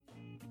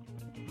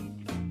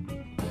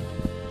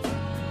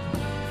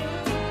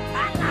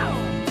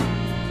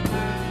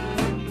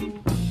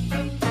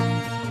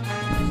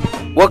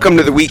Welcome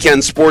to the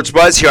Weekend Sports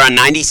Buzz here on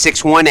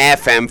 96.1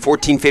 FM,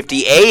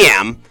 1450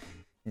 AM,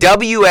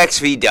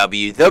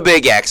 WXVW, The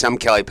Big X. I'm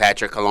Kelly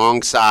Patrick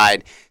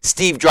alongside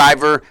Steve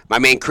Driver, my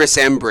man Chris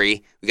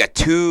Embry. We got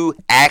 2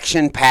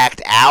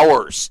 action-packed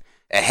hours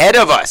ahead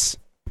of us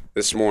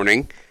this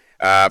morning.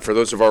 For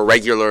those of our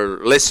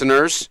regular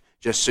listeners,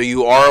 just so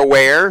you are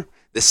aware,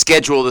 the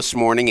schedule this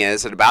morning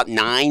is at about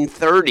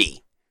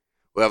 9:30.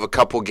 We'll have a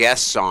couple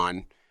guests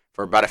on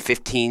for about a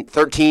 13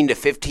 to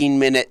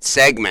 15-minute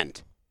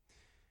segment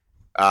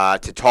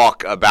to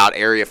talk about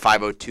Area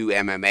 502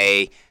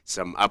 MMA,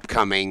 some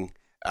upcoming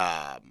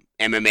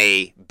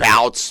MMA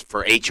bouts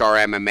for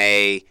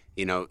HRMMA,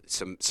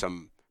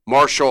 some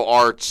martial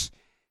arts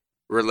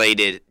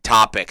related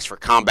topics for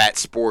combat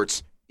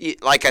sports.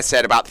 Like I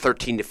said, about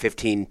 13 to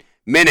 15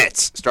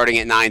 minutes starting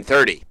at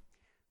 9:30.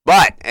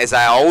 But as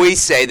I always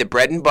say, the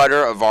bread and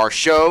butter of our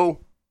show,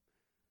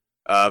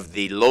 of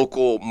the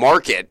local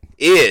market,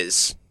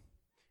 is,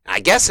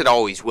 I guess it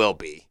always will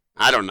be,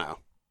 I don't know,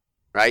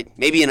 right?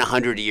 Maybe in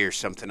 100 years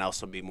something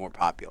else will be more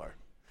popular.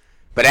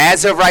 But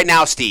as of right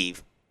now,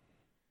 Steve,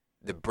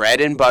 the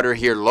bread and butter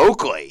here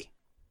locally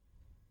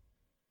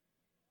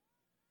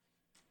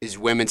is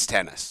women's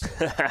tennis.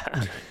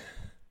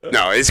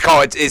 No, it's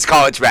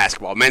college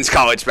basketball, men's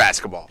college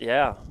basketball.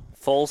 Yeah,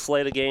 full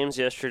slate of games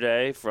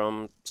yesterday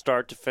from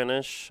start to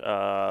finish.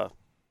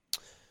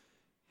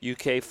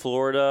 UK,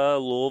 Florida,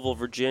 Louisville,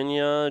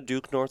 Virginia,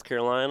 Duke, North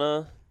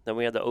Carolina. Then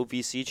we had the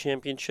OVC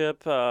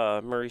championship,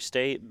 Murray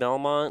State,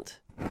 Belmont.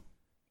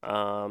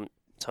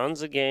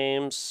 Tons of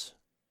games.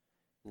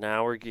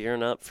 Now we're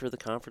gearing up for the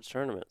conference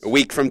tournaments. A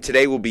week from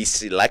today will be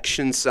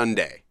Selection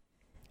Sunday.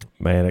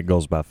 Man, it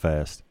goes by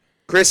fast.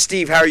 Chris,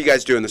 Steve, how are you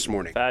guys doing this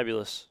morning?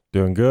 Fabulous.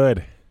 Doing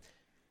good.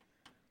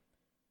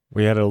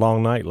 We had a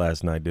long night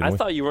last night, didn't we? I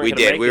thought you weren't We going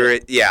to did. make We were.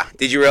 it. Yeah.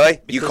 Did you really?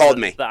 You because called of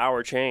me. The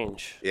hour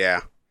change.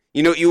 Yeah.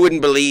 You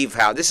wouldn't believe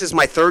how this is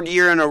my 3rd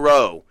year in a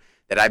row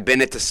that I've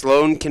been at the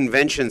Sloan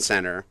Convention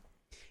Center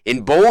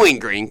in Bowling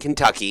Green,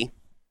 Kentucky,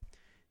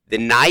 the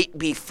night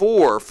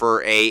before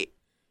for a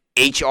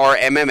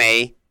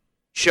HRMMA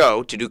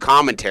show to do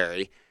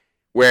commentary,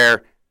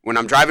 where when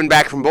I'm driving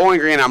back from Bowling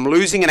Green, I'm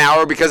losing an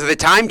hour because of the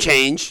time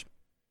change.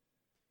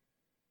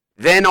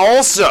 Then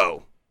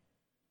also,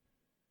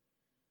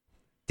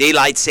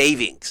 daylight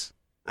savings.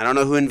 I don't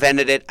know who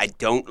invented it. I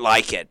don't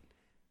like it.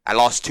 I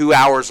lost 2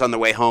 hours on the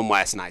way home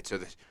last night. So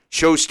the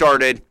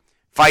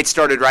fight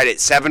started right at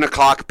 7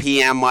 o'clock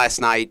p.m. last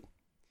night.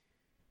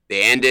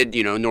 They ended,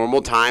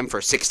 normal time for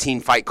a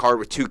 16-fight card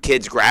with 2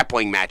 kids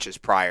grappling matches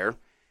prior.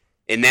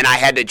 And then I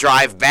had to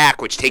drive back,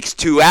 which takes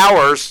 2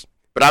 hours.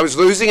 But I was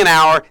losing an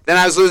hour. Then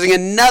I was losing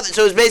another.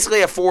 So it was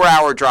basically a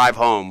 4-hour drive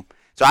home.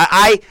 So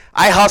I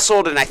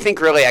hustled, and I think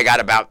really I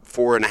got about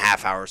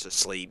 4.5 hours of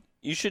sleep.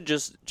 You should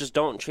just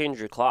don't change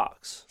your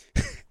clocks.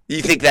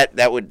 You think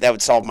that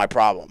would solve my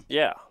problem?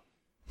 Yeah.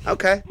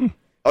 Okay.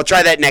 I'll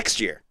try that next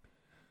year,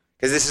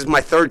 because this is my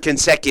 3rd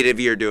consecutive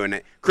year doing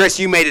it. Chris,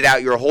 you made it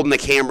out. You were holding the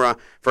camera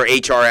for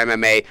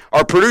HRMMA.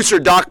 Our producer,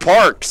 Doc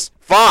Parks,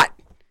 fought.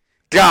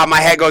 God, my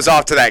head goes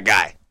off to that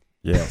guy.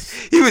 Yes.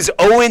 He was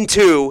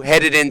 0-2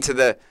 headed into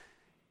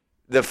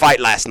the fight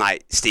last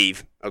night,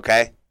 Steve,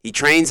 okay? He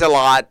trains a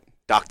lot.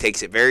 Doc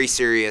takes it very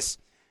serious.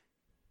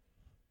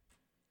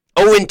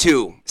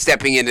 0-2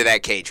 stepping into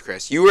that cage,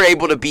 Chris. You were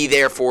able to be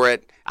there for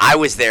it. I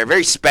was there.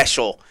 Very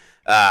special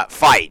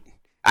fight.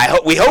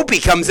 We hope he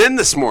comes in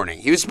this morning.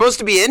 He was supposed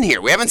to be in here.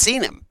 We haven't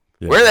seen him.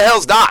 Yeah. Where the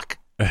hell's Doc?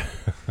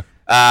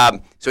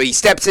 So he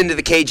steps into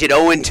the cage at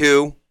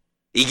 0-2.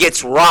 He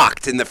gets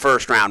rocked in the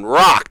first round.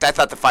 Rocked. I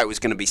thought the fight was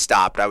going to be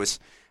stopped.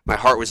 My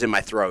heart was in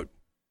my throat.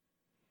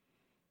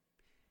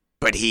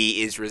 But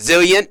he is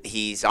resilient.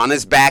 He's on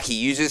his back. He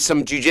uses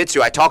some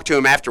jiu-jitsu. I talked to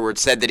him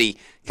afterwards, said that he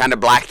kind of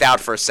blacked out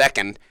for a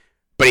second.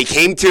 But he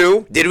came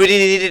to, did what he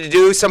needed to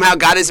do, somehow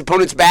got his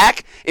opponent's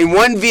back, and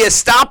won via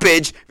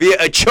stoppage, via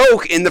a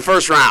choke in the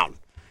first round.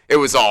 It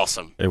was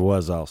awesome. It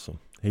was awesome.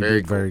 He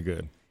did very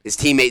good. His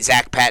teammate,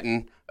 Zach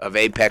Patton of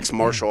Apex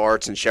Martial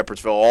Arts in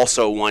Shepherdsville,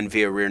 also won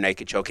via rear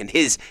naked choke in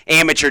his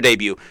amateur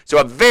debut. So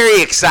a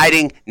very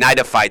exciting night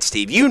of fights,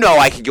 Steve. You know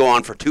I could go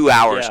on for 2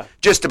 hours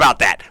just about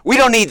that. We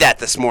don't need that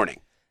this morning.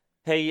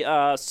 Hey,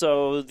 I'm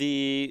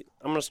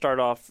going to start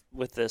off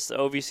with this. The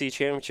OVC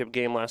championship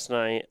game last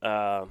night,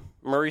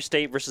 Murray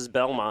State versus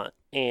Belmont.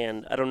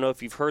 And I don't know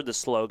if you've heard the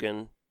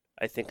slogan.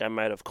 I think I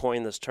might have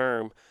coined this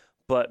term.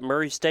 But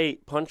Murray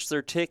State punched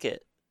their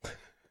ticket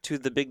to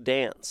the big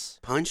dance.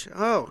 Punch?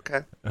 Oh,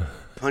 okay.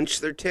 Punch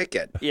their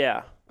ticket.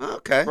 Yeah.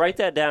 Okay. Write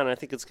that down. I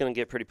think it's going to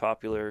get pretty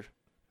popular.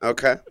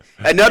 Okay.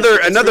 Another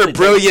really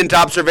brilliant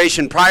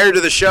observation. Prior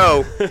to the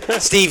show,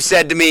 Steve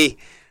said to me,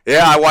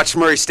 yeah, I watched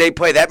Murray State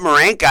play. That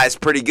Morant guy's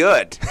pretty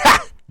good.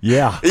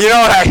 Yeah.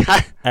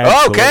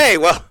 Okay,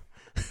 well,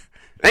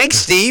 thanks,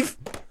 Steve.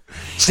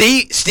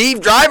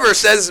 Steve Driver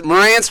says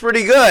Morant's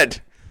pretty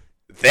good.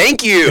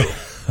 Thank you.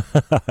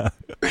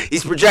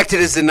 He's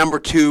projected as the number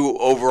 2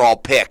 overall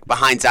pick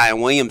behind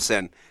Zion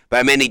Williamson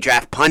by many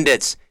draft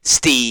pundits,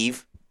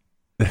 Steve.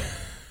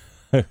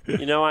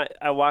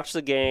 I watched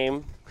the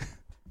game.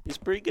 He's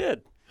pretty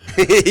good.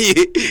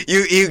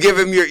 you give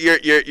him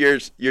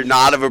your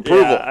nod of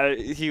approval. Yeah,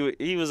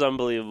 he was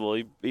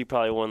unbelievable. He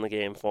probably won the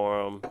game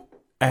for him.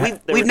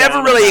 We've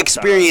never really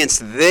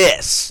experienced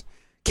this.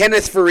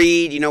 Kenneth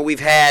Fareed, we've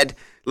had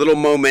little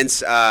moments.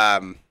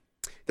 There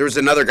was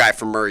another guy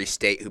from Murray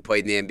State who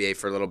played in the NBA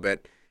for a little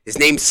bit. His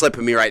name's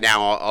slipping me right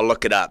now. I'll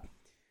look it up.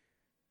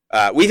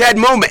 We've had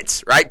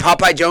moments, right?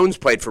 Popeye Jones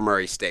played for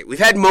Murray State. We've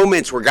had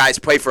moments where guys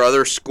play for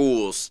other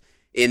schools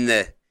in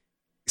the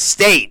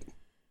state.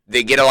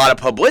 They get a lot of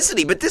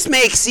publicity, but this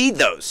may exceed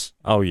those.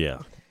 Oh, yeah.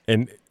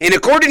 And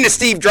according to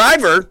Steve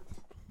Driver,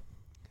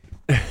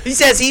 he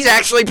says he's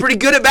actually pretty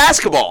good at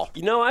basketball.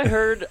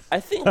 I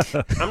think,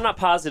 I'm not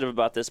positive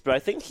about this, but I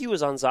think he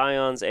was on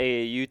Zion's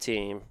AAU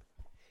team,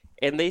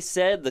 and they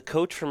said the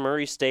coach from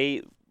Murray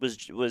State was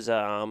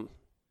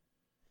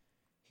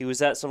he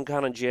was at some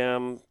kind of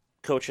gym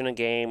coaching a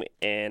game,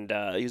 and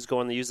he was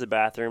going to use the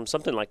bathroom,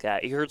 something like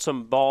that. He heard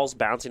some balls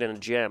bouncing in a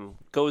gym,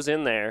 goes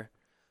in there,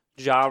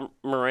 John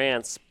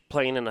Morant's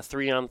playing in a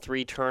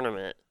 3-on-3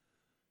 tournament,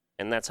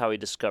 and that's how he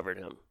discovered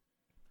him.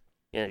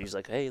 And he's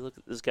like, hey, look,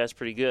 this guy's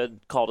pretty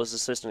good. Called his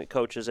assistant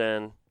coaches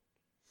in.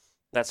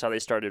 That's how they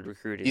started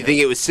recruiting You him.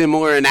 think it was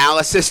similar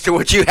analysis to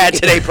what you had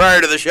today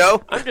prior to the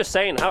show? I'm just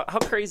saying, how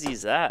crazy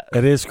is that?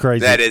 it is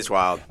crazy. That is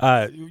wild.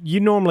 You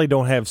normally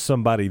don't have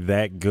somebody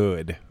that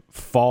good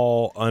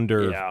fall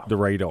under the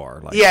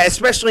radar. Yeah,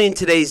 especially in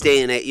today's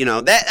day and age.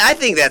 I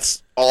think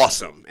that's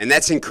awesome, and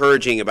that's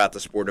encouraging about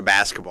the sport of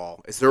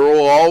basketball. Is there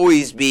will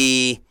always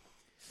be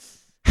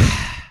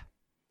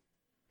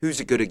who's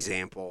a good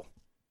example?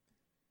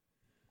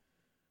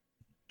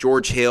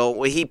 George Hill.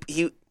 Well, he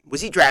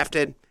was he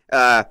drafted?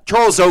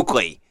 Charles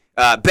Oakley,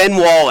 Ben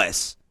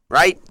Wallace,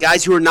 right?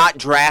 Guys who are not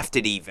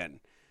drafted even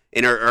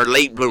and are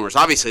late bloomers.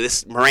 Obviously,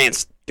 this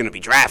Morant's going to be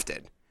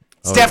drafted.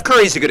 Steph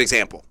Curry's a good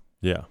example.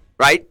 Yeah.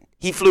 Right?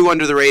 He flew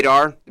under the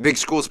radar. The big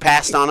schools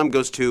passed on him,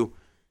 goes to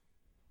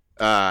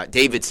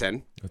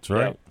Davidson. That's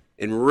right.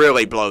 And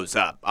really blows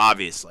up,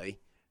 obviously.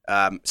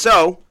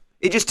 So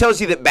it just tells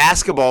you that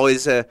basketball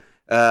is the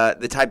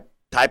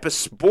type of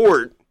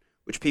sport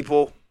which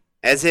people,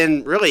 as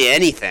in really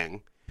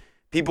anything,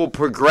 people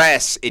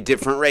progress at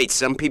different rates.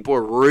 Some people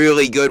are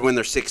really good when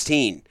they're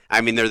 16.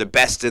 I mean, they're the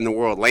best in the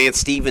world. Lance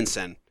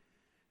Stevenson,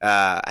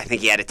 I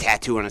think he had a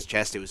tattoo on his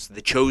chest. It was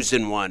the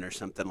chosen one or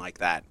something like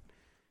that.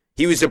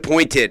 He was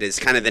appointed as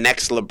kind of the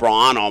next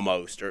LeBron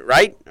almost,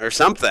 right? Or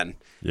something.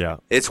 Yeah.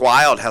 It's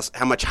wild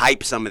how much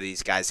hype some of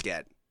these guys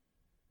get.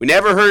 We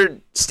never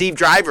heard Steve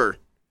Driver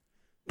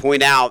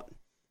point out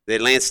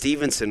that Lance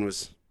Stevenson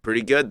was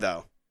pretty good,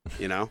 though,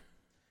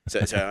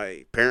 So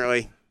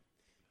apparently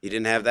he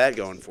didn't have that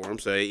going for him.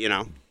 So,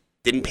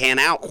 didn't pan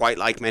out quite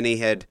like many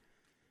had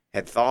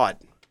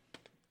thought.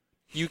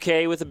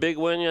 UK with a big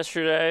win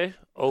yesterday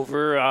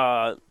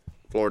over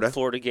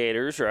Florida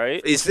Gators,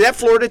 right? Is that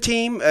Florida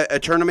team a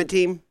tournament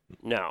team?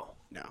 No.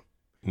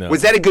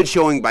 Was that a good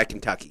showing by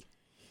Kentucky?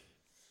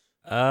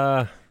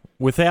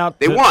 Without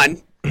they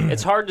won.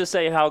 It's hard to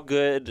say how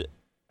good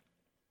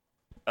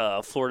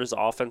Florida's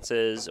offense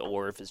is,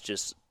 or if it's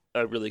just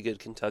a really good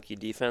Kentucky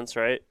defense,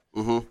 right?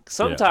 Mm-hmm.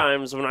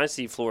 Sometimes when I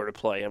see Florida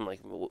play, I'm like,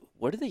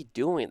 what are they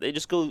doing? They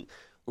just go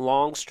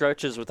long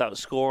stretches without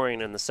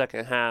scoring in the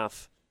second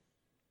half,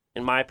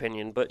 in my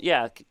opinion. But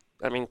yeah,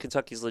 I mean,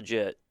 Kentucky's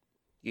legit.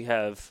 You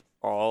have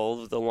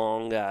all of the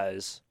long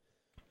guys,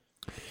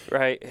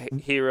 right?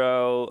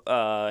 Hero,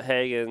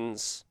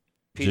 Higgins,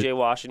 P.J.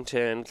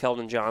 Washington,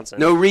 Keldon Johnson.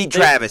 No Reed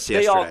Travis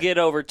yesterday. They all get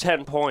over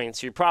 10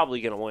 points. You're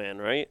probably going to win,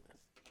 right?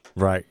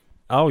 Right.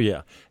 Oh,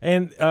 yeah.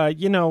 And,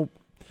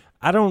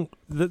 I don't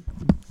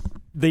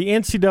the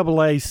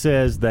NCAA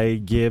says they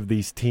give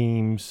these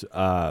teams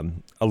a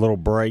little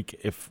break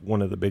if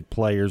one of the big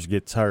players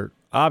gets hurt.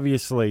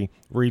 Obviously,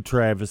 Reed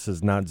Travis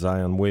is not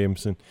Zion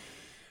Williamson.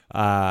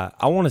 I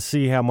want to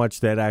see how much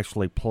that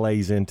actually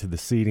plays into the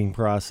seeding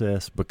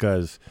process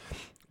because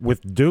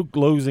with Duke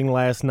losing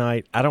last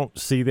night, I don't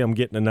see them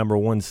getting a number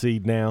 1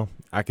 seed now.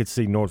 I could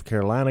see North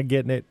Carolina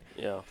getting it.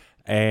 Yeah.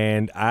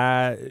 And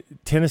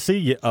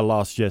Tennessee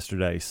lost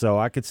yesterday, so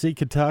I could see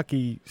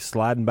Kentucky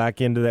sliding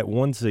back into that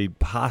 1 seed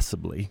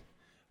possibly,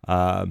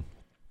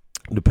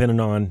 depending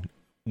on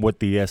what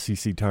the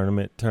SEC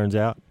tournament turns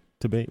out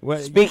to be. Well,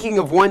 speaking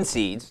of 1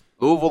 seeds,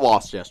 Louisville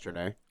lost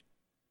yesterday.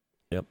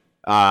 Yep.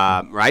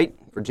 Right?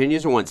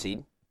 Virginia's a 1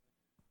 seed.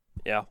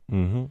 Yeah.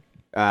 Mm-hmm.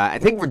 I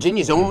think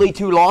Virginia's only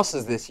 2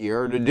 losses this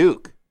year are to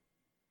Duke.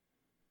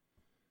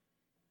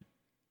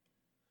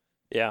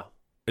 Yeah.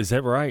 Is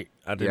that right?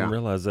 I didn't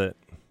realize that.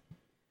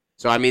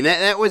 So, I mean,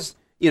 that was,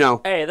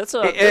 Hey, that's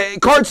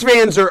Cards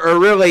fans are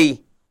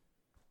really,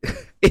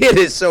 it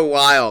is so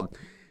wild.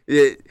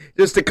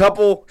 Just a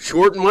couple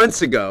short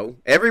months ago,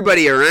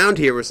 everybody around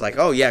here was like,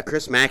 oh, yeah,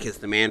 Chris Mack is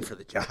the man for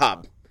the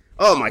job.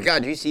 Oh, my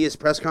God, did you see his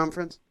press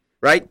conference?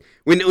 Right?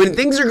 When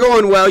things are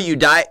going well, you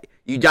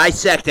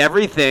dissect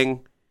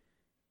everything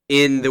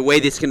in the way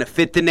that's going to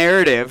fit the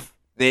narrative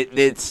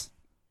that's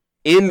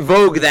in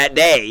vogue that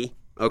day,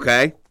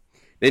 okay?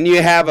 Then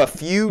you have a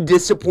few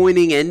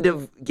disappointing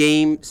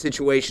end-of-game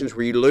situations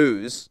where you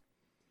lose.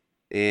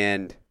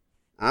 And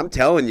I'm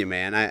telling you,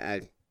 man.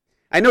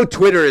 I know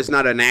Twitter is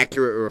not an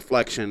accurate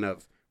reflection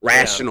of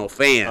rational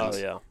fans. Oh,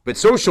 yeah. But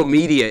social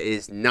media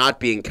is not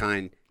being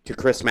kind to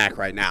Chris Mack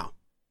right now.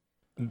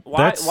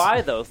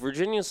 Why though?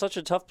 Virginia is such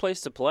a tough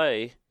place to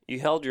play. You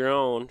held your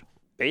own,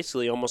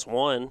 basically almost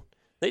won.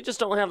 They just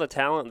don't have the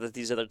talent that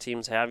these other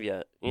teams have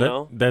yet. You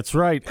know, that's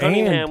right.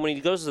 Cunningham, And when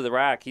he goes to the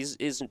rack,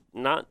 he's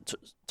not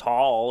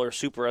tall or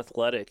super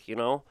athletic. You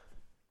know,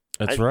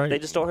 that's right. They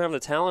just don't have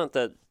the talent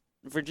that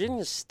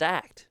Virginia's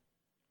stacked.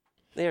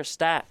 They are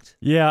stacked.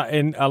 Yeah,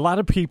 and a lot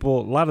of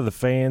the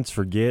fans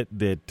forget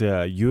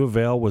that U of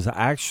L was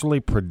actually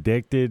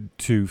predicted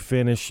to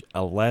finish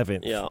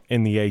 11th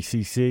in the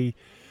ACC.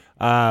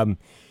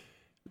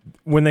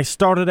 When they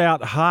started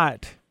out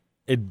hot,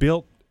 it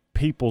built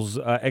people's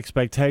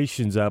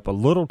expectations up a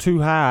little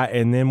too high,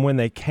 and then when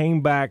they came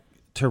back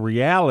to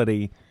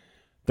reality,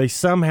 they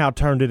somehow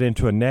turned it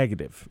into a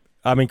negative.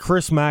 I mean,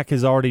 Chris Mack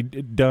has already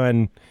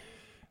done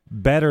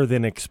better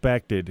than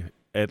expected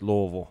at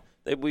Louisville.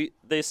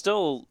 They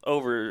still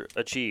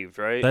overachieved,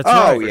 right? That's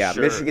right. Oh, yeah.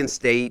 Sure. Michigan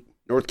State,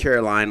 North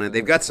Carolina,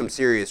 they've got some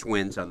serious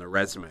wins on their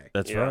resume.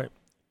 That's right.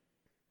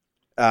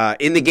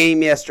 In the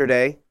game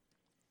yesterday,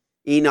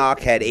 Enoch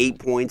had 8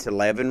 points,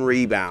 11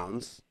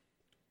 rebounds.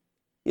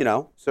 You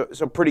know, so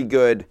pretty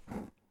good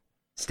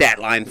stat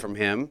line from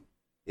him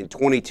in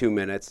 22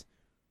 minutes.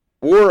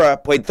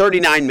 Wara played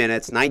 39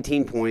 minutes,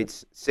 19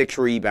 points, 6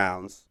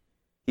 rebounds.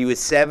 He was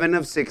 7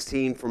 of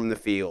 16 from the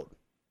field.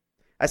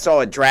 I saw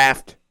a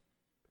draft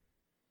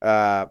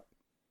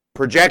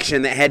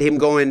projection that had him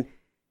going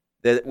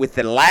with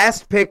the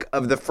last pick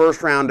of the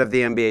first round of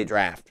the NBA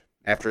draft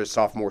after his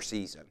sophomore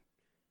season.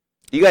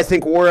 Do you guys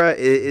think Wara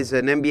is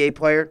an NBA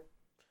player?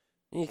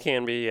 He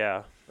can be,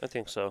 yeah. I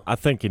think so. I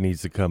think he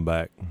needs to come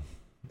back,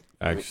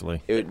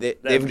 actually.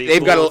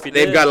 They've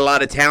got a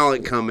lot of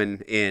talent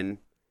coming in.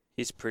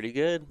 He's pretty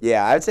good.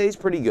 Yeah, I'd say he's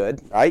pretty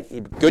good, right?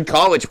 Good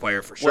college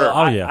player for sure. Well,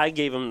 Oh, I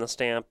gave him the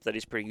stamp that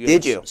he's pretty good.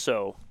 Did you?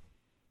 So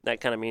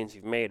that kind of means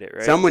you've made it,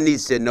 right? Someone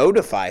needs to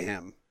notify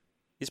him.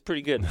 He's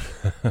pretty good.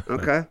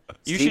 Okay.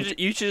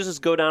 You should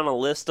just go down a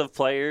list of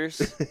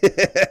players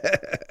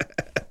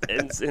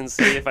and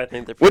see if I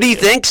think they're pretty What do you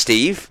good. think,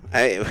 Steve?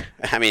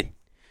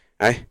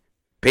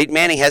 Peyton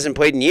Manning hasn't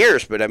played in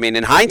years, but, I mean,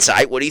 in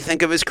hindsight, what do you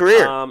think of his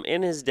career?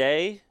 In his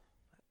day,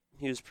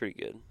 he was pretty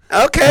good.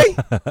 Okay.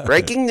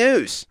 Breaking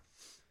news.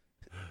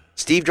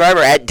 Steve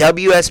Driver at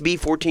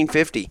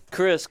WSB1450.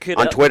 Chris,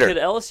 on Twitter. Could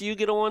LSU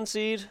get a 1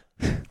 seed?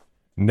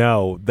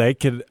 No, they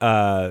could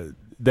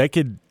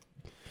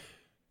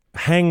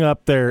hang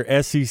up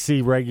their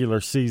SEC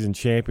regular season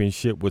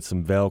championship with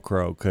some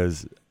Velcro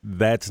because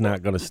that's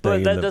not going to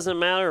stay. But that doesn't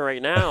matter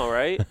right now,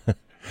 right?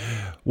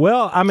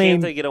 Well, I mean,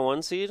 can't they get a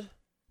 1 seed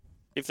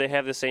if they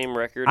have the same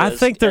record? I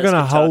think they're going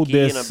to hold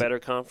this in a better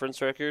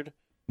conference record.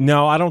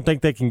 No, I don't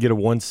think they can get a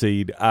 1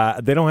 seed.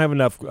 They don't have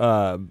enough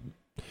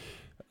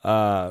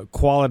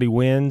quality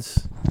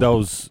wins.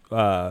 Those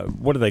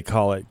what do they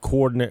call it?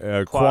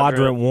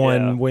 Quadrant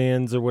one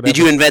wins or whatever. Did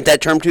you invent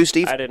that term too,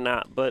 Steve? I did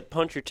not, but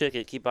punch your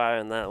ticket. Keep eye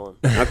on that one.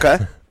 Okay.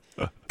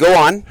 Go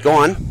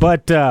on.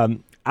 But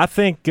I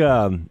think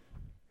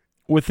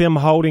with them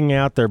holding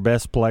out their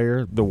best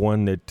player, the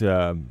one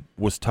that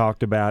was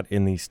talked about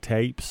in these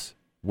tapes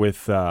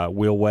with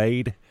Will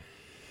Wade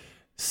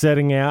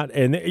setting out,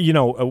 and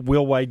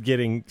Will Wade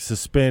getting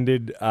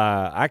suspended,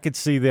 I could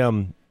see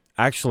them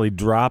actually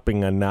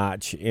dropping a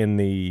notch in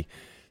the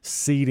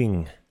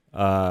seeding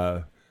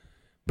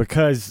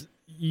because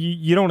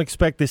you don't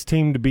expect this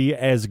team to be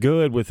as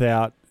good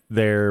without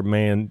their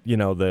man,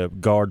 the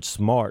guard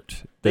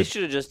Smart. They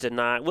should have just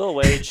denied. Will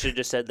Wade should have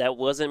just said that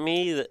wasn't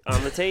me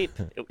on the tape.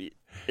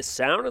 It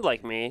sounded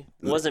like me.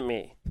 It wasn't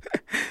me.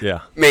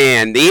 Yeah.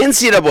 Man, the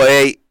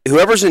NCAA,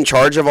 whoever's in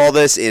charge of all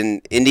this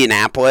in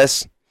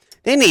Indianapolis,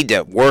 they need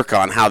to work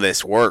on how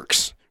this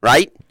works,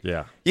 right?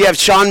 Yeah. You have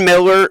Sean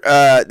Miller,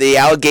 the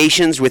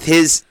allegations with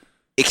his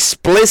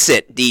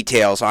explicit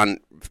details on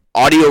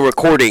audio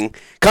recording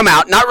come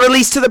out, not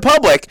released to the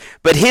public,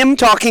 but him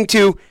talking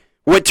to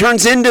what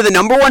turns into the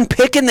number 1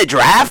 pick in the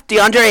draft,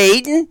 DeAndre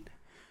Ayton.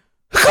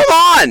 Come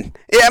on.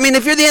 I mean,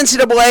 if you're the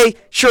NCAA,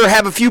 sure,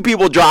 have a few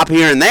people drop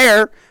here and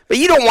there, but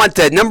you don't want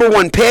the number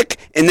 1 pick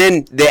and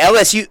then the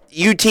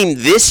LSU team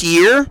this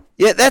year.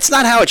 Yeah, that's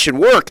not how it should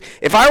work.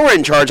 If I were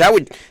in charge, I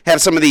would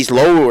have some of these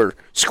lower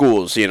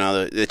schools,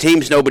 the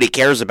teams nobody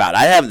cares about.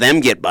 I'd have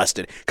them get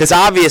busted because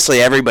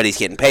obviously everybody's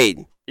getting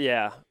paid.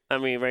 Yeah. I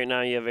mean, right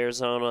now you have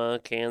Arizona,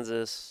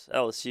 Kansas,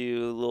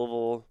 LSU,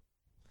 Louisville,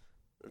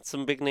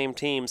 some big-name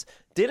teams.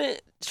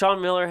 Didn't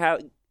Sean Miller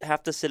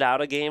have to sit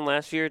out a game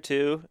last year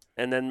too?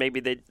 And then maybe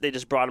they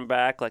just brought him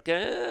back like,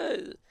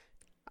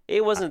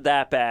 it wasn't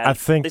that bad. I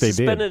think they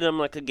suspended did. him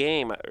like a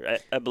game,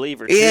 I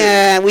believe, or two.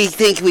 Yeah, we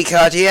think we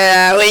caught you.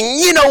 Yeah, well,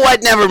 you know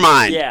what? Never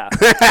mind. Yeah.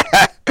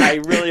 I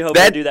really hope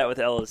they do that with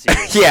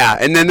LSU. Yeah,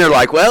 and then they're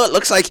like, well, it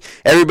looks like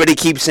everybody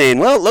keeps saying,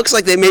 well, it looks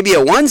like they may be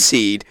a 1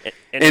 seed.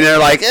 And they're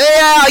like,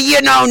 yeah,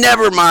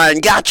 never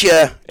mind.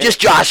 Gotcha. Just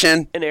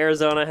joshing. And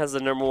Arizona has the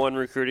number 1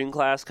 recruiting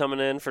class coming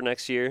in for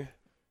next year.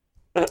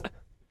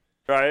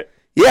 Right?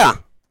 Yeah.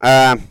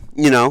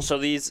 So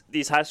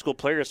these high school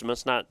players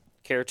must not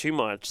care too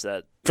much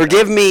that.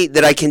 Forgive me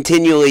that I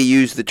continually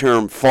use the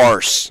term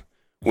farce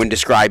when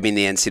describing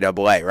the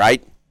NCAA,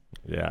 right?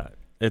 Yeah.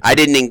 I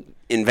didn't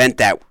invent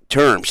that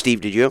term.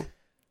 Steve, did you?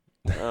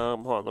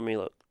 Hold on, let me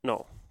look.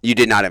 No. You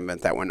did not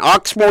invent that one.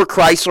 Oxmoor,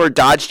 Chrysler,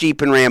 Dodge,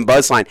 Jeep, and Ram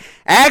Buzzline.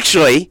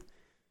 Actually,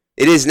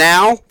 it is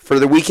now for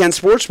the Weekend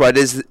Sports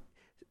Buzz.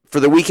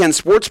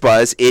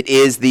 It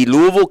is the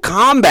Louisville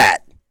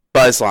Combat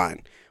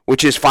Buzzline,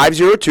 which is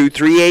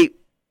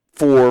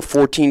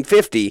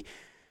 502-384-1450.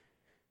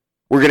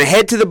 We're going to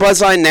head to the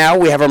Buzzline now.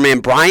 We have our man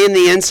Brian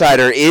the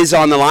Insider is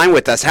on the line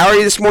with us. How are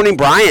you this morning,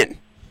 Brian?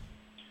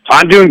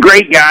 I'm doing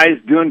great, guys.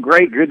 Doing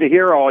great. Good to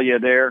hear all you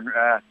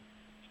there.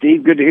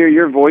 Steve, good to hear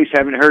your voice.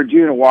 Haven't heard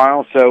you in a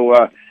while.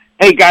 So,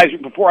 hey, guys,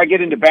 before I get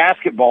into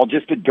basketball,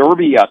 just a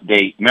Derby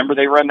update. Remember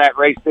they run that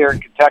race there in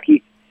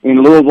Kentucky?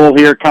 In Louisville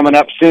here coming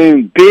up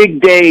soon.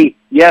 Big day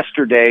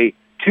yesterday.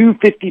 2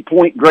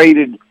 50-point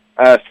graded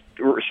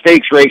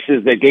stakes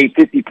races that gave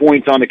 50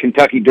 points on the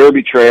Kentucky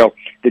Derby Trail.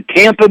 The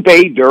Tampa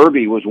Bay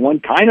Derby was one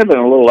kind of in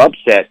a little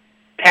upset.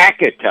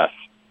 Tacitus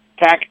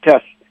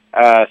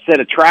set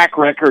a track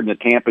record in the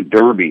Tampa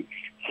Derby.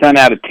 Sent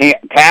out a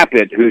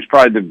Tappet, who's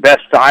probably the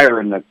best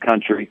sire in the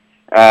country,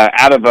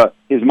 out of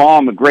his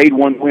mom, a Grade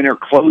 1 winner,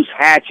 Close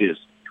Hatches.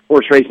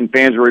 Horse racing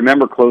fans will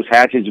remember Close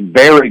Hatches,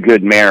 very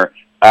good mare.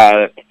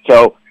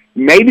 So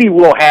maybe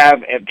we'll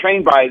have,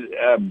 trained by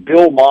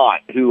Bill Mott,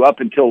 who up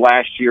until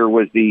last year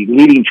was the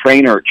leading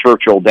trainer at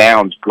Churchill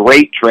Downs.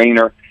 Great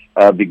trainer,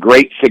 the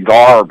Great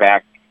Cigar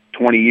back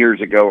 20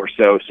 years ago or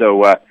so.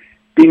 So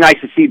be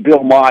nice to see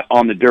Bill Mott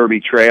on the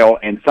Derby Trail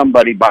and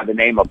somebody by the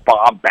name of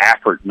Bob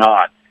Baffert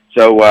not.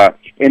 So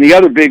in the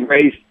other big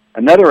race,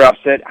 another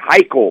upset,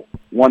 Heichel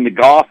won the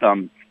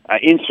Gotham.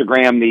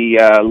 Instagram, the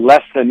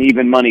less than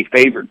even money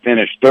favorite,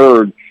 finished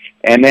third.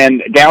 And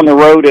then down the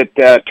road at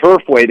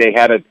Turfway, they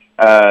had a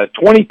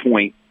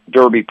 20-point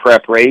Derby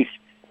prep race,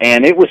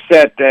 and it was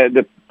set,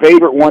 the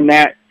favorite won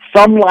that.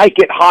 Some Like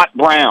It Hot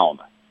Brown.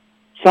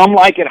 Some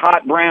Like It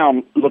Hot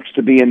Brown looks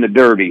to be in the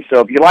Derby.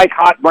 So if you like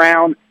Hot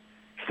Brown,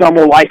 some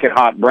will like it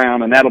Hot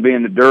Brown, and that'll be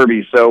in the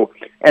Derby. So,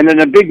 and then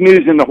the big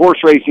news in the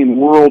horse racing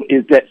world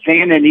is that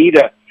Santa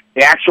Anita,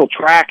 the actual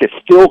track, is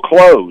still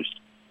closed,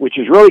 which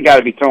has really got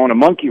to be throwing a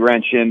monkey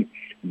wrench in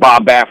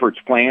Bob Baffert's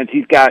plans.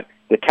 He's got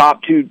the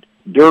top 2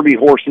 Derby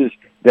horses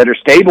that are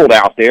stabled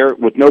out there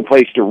with no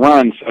place to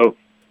run. So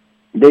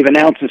they've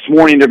announced this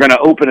morning they're going to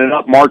open it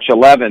up March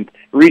 11th.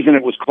 The reason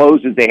it was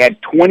closed is they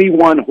had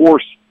 21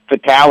 horse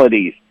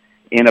fatalities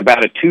in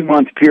about a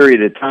 2-month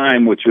period of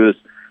time, which was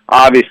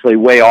obviously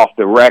way off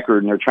the record,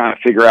 and they're trying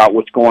to figure out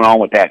what's going on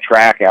with that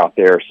track out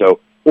there. So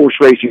horse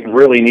racing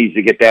really needs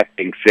to get that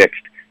thing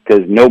fixed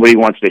because nobody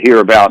wants to hear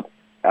about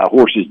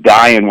horses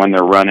dying when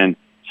they're running.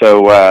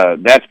 So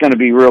that's going to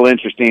be real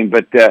interesting.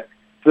 But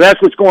so that's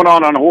what's going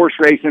on horse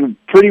racing.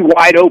 Pretty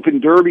wide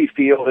open Derby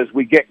field as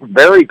we get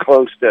very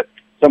close to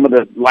some of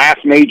the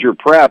last major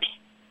preps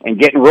and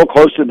getting real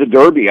close to the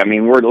Derby. I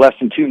mean, we're less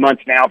than 2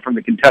 months now from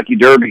the Kentucky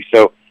Derby,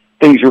 so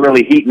things are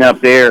really heating up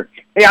there.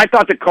 Hey, I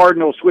thought the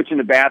Cardinals, switching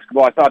to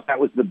basketball, I thought that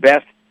was the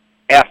best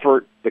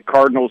effort the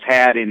Cardinals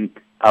had in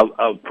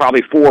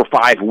probably 4 or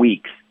 5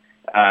 weeks.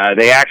 I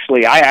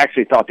actually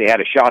thought they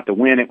had a shot to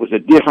win. It was a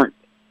different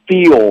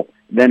feel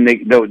than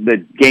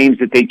the games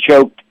that they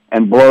choked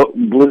and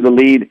blew the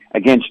lead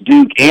against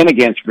Duke and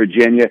against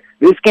Virginia.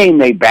 This game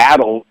they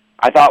battled.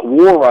 I thought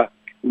Wara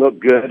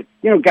looked good.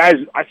 You know, guys,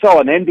 I saw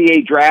an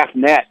NBA Draft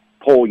Net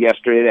poll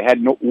yesterday that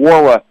had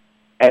Wara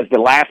as the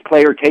last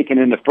player taken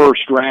in the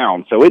first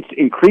round. So it's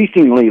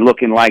increasingly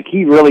looking like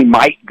he really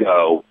might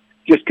go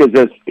just because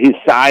of his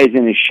size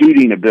and his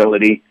shooting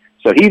ability.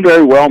 So he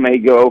very well may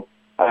go.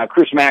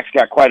 Chris Mack's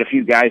got quite a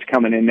few guys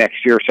coming in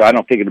next year, so I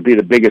don't think it'll be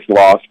the biggest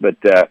loss, but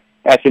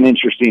that's an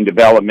interesting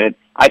development.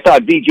 I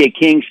thought B.J.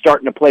 King's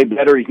starting to play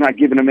better. He's not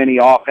giving them any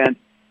offense.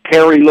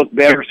 Perry looked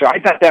better, so I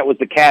thought that was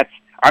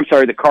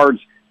the Cards'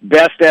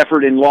 best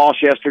effort in loss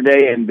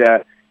yesterday, and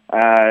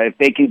if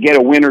they can get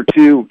a win or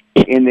two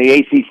in the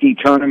ACC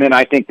tournament,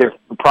 I think they're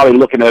probably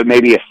looking at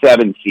maybe a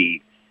 7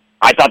 seed.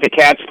 I thought the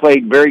Cats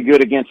played very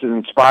good against an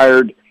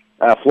inspired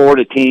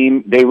Florida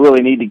team. They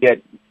really need to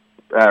get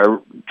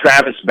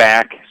Travis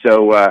back,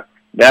 so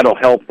that'll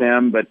help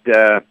them. But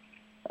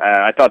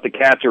I thought the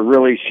Cats are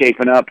really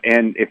shaping up,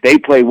 and if they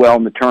play well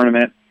in the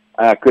tournament,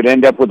 could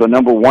end up with a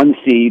number 1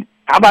 seed.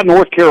 How about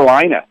North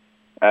Carolina?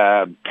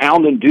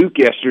 Pounding Duke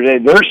yesterday.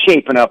 They're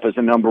shaping up as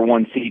a number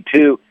 1 seed,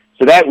 too.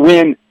 So that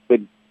win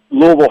that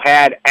Louisville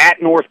had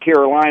at North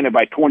Carolina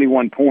by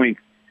 21 points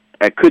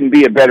couldn't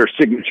be a better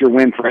signature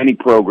win for any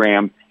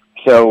program.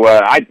 So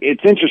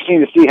it's interesting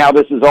to see how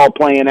this is all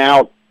playing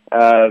out.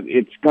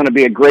 It's going to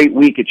be a great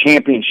week, a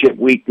championship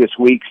week this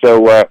week.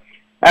 So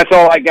that's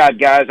all I got,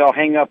 guys. I'll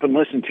hang up and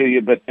listen to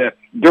you. But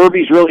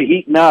Derby's really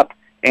heating up,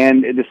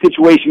 and the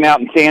situation out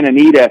in Santa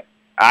Anita,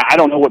 I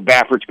don't know what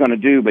Baffert's going to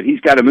do, but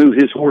he's got to move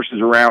his horses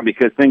around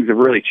because things have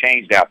really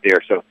changed out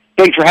there. So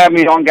thanks for having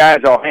me on, guys.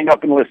 I'll hang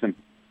up and listen.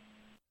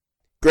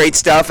 Great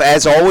stuff,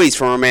 as always,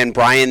 from our man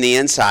Brian the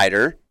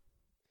Insider.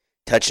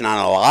 touching on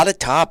a lot of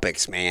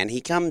topics, man.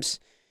 He comes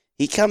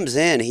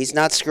in. He's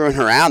not screwing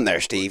around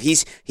there, Steve.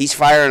 He's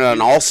firing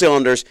on all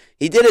cylinders.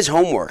 He did his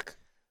homework.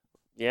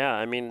 Yeah,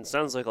 I mean, it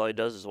sounds like all he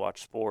does is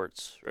watch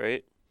sports,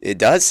 right? It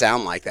does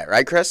sound like that,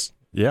 right, Chris?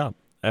 Yeah,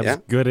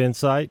 that's good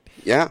insight.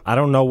 Yeah. I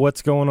don't know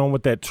what's going on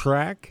with that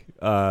track,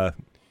 but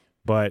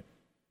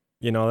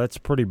that's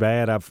pretty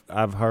bad.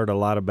 I've heard a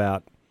lot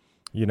about,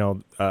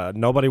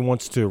 nobody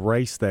wants to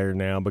race there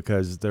now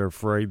because they're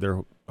afraid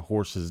their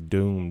horse is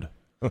doomed.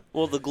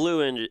 Well, the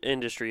glue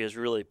industry has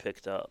really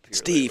picked up here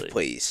Steve, lately.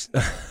 please.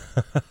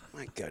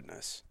 My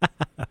goodness.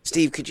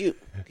 Steve, could you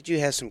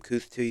have some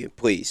couth to you,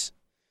 please?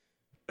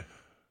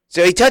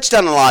 So he touched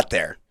on a lot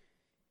there.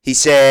 He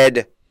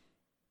said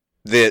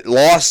the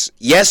loss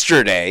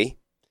yesterday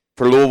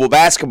for Louisville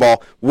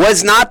basketball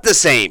was not the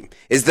same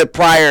as the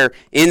prior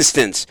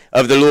instance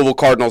of the Louisville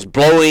Cardinals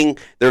blowing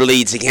their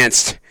leads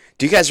against.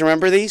 Do you guys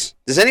remember these?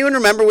 Does anyone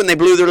remember when they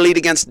blew their lead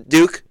against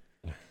Duke?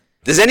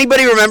 Does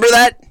anybody remember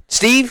that?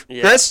 Steve?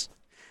 Yeah. Chris?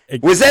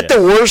 Was that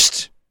the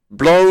worst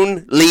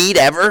blown lead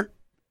ever?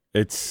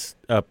 It's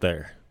up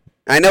there.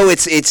 I know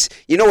it's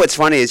you know what's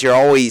funny is you're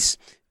always,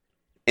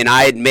 and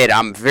I admit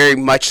I'm very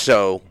much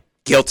so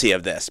guilty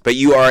of this, but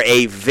you are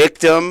a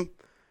victim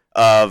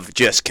of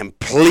just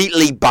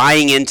completely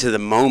buying into the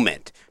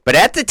moment. But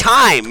at the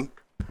time,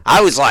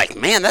 I was like,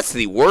 man, that's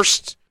the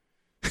worst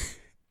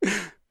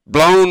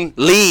blown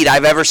lead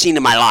I've ever seen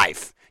in my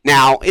life.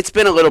 Now, it's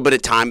been a little bit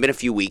of time, been a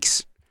few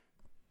weeks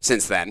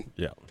since then.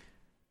 Yeah.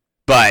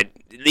 But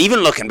even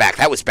looking back,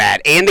 that was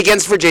bad. And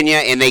against Virginia,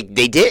 and it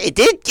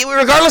did,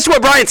 regardless of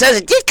what Brian says,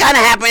 it did kind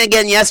of happen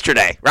again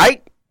yesterday,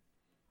 right?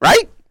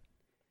 Right?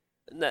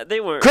 No,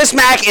 they weren't. Chris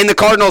Mack and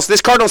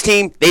this Cardinals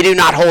team, they do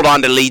not hold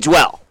on to leads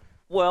well.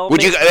 Well,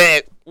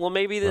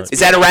 maybe that's is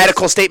that a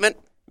radical statement?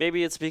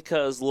 Maybe it's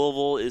because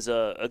Louisville is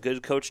a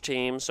good coach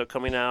team, so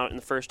coming out in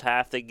the first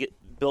half, they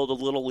build a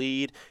little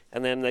lead,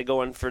 and then they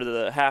go in for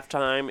the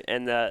halftime,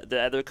 and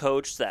the other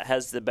coach that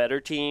has the better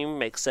team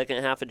makes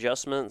second half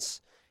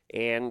adjustments,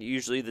 and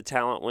usually the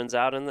talent wins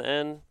out in the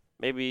end.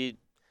 Maybe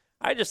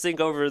I just think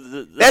over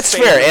the that's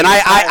fair, and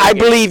I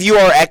believe you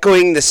are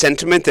echoing the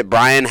sentiment that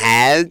Brian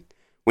had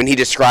when he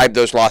described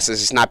those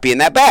losses as not being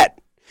that bad.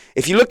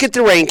 If you look at the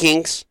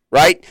rankings,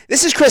 right,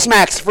 this is Chris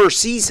Mack's first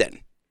season.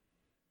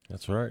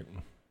 That's right.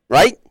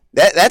 Right?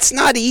 That's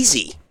not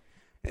easy.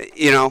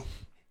 He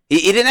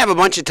didn't have a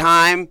bunch of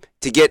time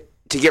to get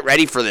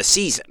ready for the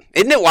season.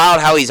 Isn't it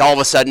wild how he's all of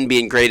a sudden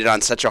being graded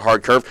on such a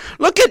hard curve?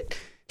 Look at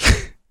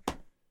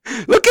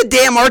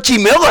damn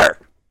Archie Miller.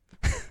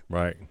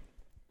 Right.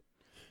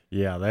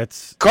 Yeah,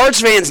 that's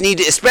Cards fans need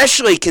to,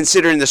 especially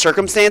considering the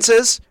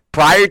circumstances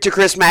prior to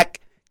Chris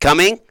Mack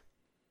coming.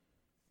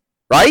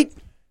 Right?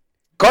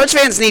 Cards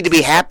fans need to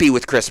be happy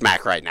with Chris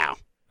Mack right now.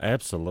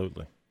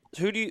 absolutely.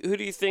 Who do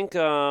you think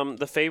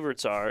the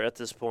favorites are at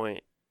this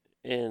point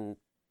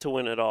to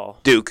win it all?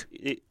 Duke.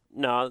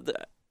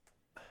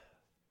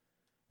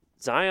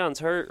 Zion's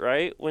hurt,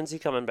 right? When's he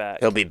coming back?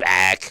 He'll be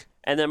back.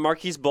 And then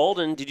Marquise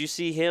Bolden, did you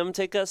see him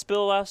take that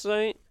spill last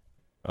night?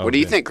 Okay. What do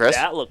you think, Chris?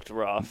 That looked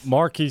rough.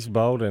 Marquise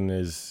Bolden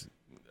is,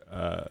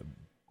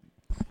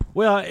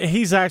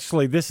 he's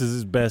actually, this is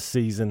his best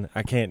season.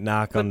 I can't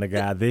knock on the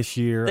guy this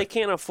year. They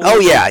can't afford. Oh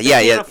yeah,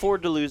 they can't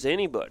afford to lose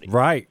anybody.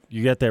 Right,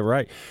 you got that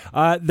right.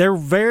 They're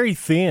very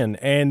thin,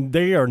 and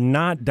they are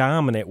not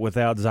dominant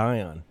without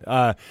Zion.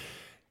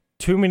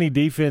 Too many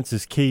defense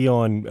is key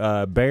on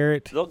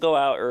Barrett. They'll go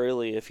out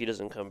early if he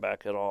doesn't come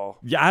back at all.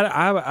 Yeah,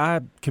 I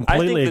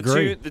completely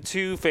agree. The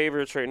two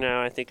favorites right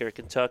now, I think, are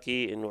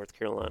Kentucky and North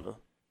Carolina.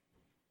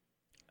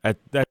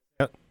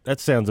 That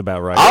sounds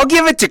about right. I'll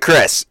give it to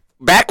Chris.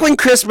 Back when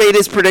Chris made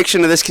his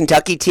prediction of this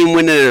Kentucky team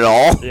winning it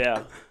all,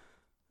 Yeah.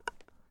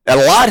 a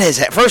lot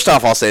has. First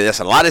off, I'll say this: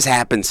 a lot has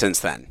happened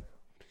since then.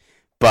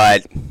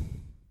 But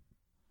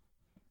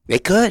they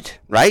could,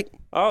 right?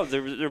 Oh,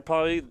 they're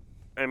probably.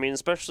 I mean,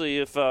 especially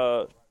if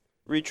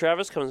Reed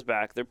Travis comes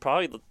back, they're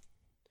probably the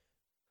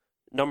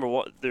number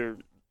one. They're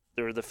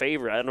the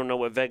favorite. I don't know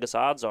what Vegas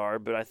odds are,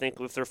 but I think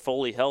if they're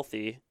fully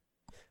healthy,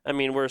 I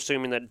mean, we're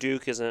assuming that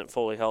Duke isn't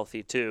fully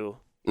healthy too.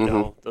 You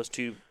know, those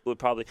two would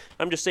probably.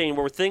 I'm just saying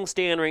where things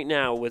stand right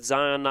now with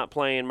Zion not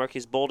playing,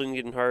 Marquise Bolden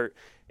getting hurt,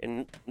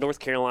 and North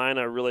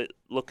Carolina really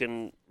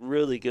looking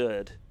really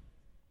good,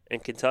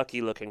 and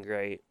Kentucky looking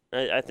great.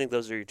 I think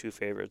those are your two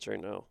favorites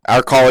right now.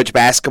 Our college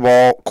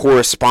basketball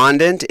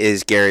correspondent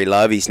is Gary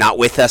Love. He's not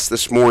with us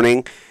this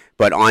morning,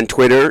 but on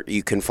Twitter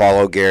you can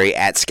follow Gary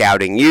at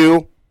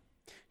ScoutingU.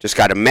 Just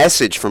got a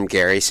message from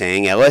Gary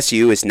saying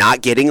LSU is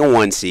not getting a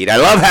 1 seed. I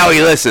love how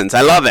he listens.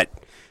 I love it.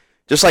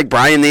 Just like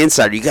Brian the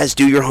Insider, you guys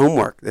do your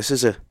homework. This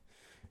is a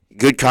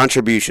good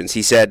contributions.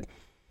 He said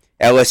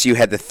LSU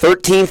had the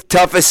 13th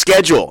toughest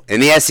schedule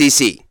in the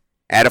SEC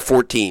out of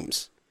 4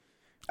 teams.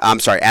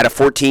 Out of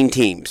 14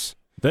 teams.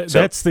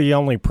 That's the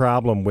only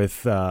problem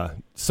with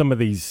some of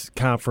these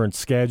conference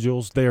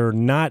schedules. They're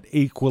not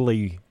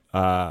equally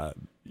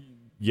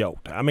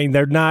yoked. I mean,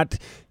 they're not,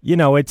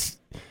 it's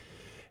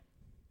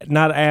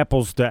not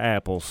apples to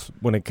apples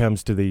when it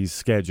comes to these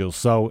schedules.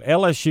 So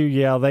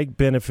LSU, they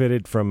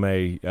benefited from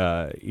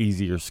a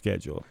easier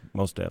schedule,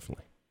 most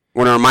definitely. I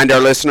want to remind our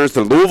listeners,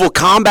 the Louisville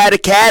Combat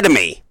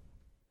Academy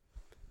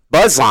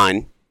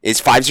buzzline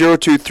is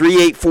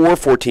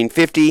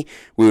 502-384-1450.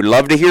 We would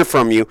love to hear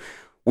from you.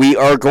 We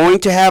are going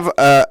to have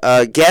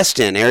a guest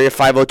in. Area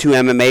 502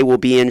 MMA will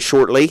be in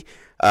shortly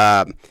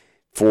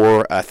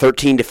for a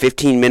 13 to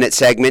 15-minute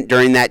segment.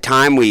 During that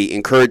time, we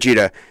encourage you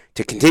to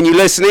continue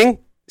listening.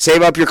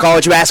 Save up your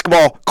college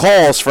basketball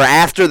calls for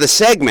after the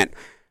segment.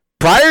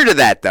 Prior to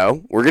that,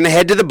 though, we're going to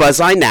head to the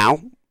buzzline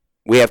now.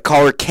 We have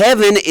caller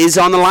Kevin is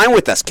on the line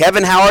with us.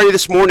 Kevin, how are you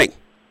this morning?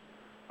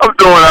 I'm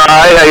doing all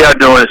right. How y'all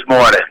doing this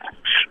morning?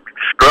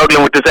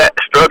 Struggling with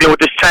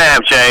this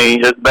time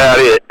change. That's about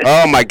it.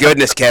 Oh my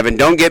goodness, Kevin!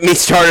 Don't get me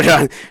started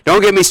on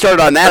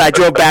that. I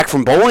drove back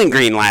from Bowling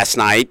Green last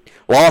night.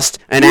 Lost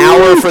an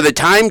hour for the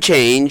time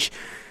change.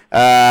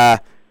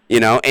 And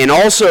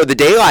also the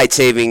daylight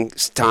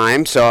savings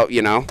time. So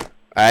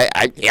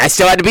I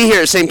still had to be here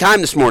at the same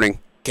time this morning,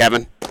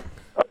 Kevin.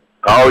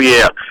 Oh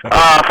yeah.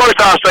 First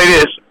I'll say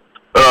this.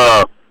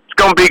 It's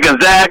gonna be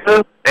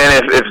Gonzaga,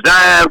 and if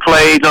Zion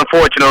plays,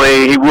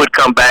 unfortunately, he would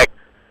come back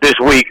this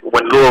week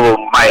when Louisville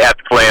might have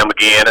to play him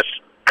again. It's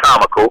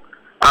comical.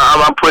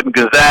 I'm putting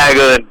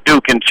Gonzaga and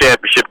Duke in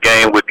championship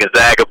game with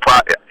Gonzaga.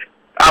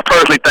 I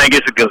personally think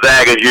it's a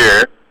Gonzaga's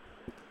year.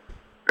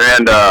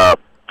 And as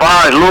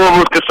far as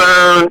Louisville's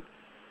concerned,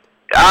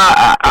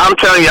 I'm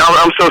telling you,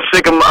 I'm so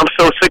sick of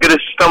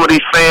some of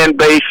these fan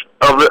base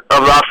of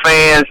our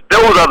fans.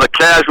 Those are the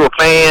casual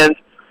fans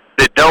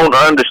that don't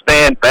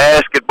understand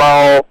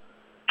basketball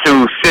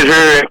to sit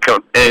here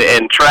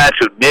and try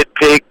to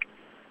nitpick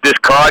this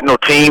Cardinal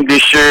team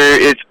this year.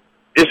 It's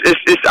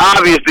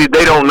obviously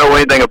they don't know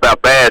anything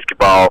about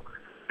basketball,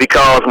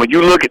 because when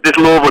you look at this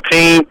Louisville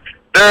team,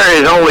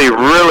 there is only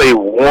really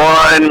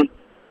one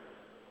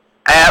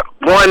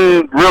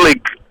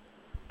really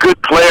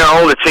good player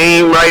on the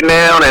team right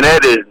now, and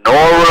that is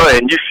Nora.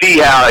 And you see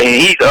how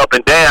he's up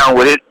and down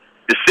with his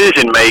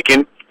decision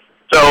making.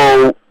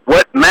 So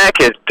what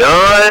Mac has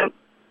done,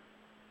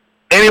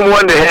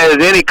 anyone that has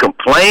any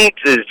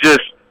complaints is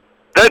just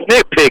they're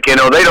nitpicking,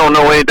 or they don't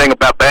know anything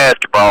about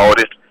basketball.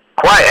 It's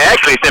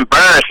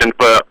embarrassing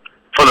for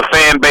the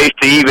fan base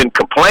to even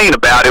complain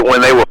about it when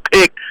they were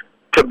picked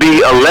to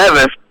be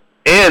 11th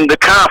in the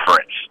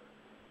conference.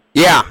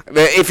 Yeah,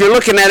 if you're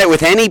looking at it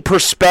with any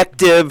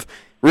perspective,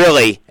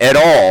 really, at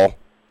all,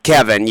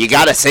 Kevin, you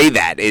got to say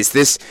that. Is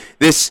this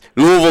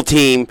Louisville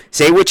team,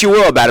 say what you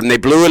will about them, they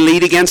blew a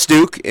lead against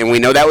Duke, and we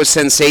know that was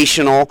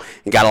sensational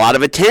and got a lot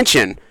of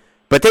attention,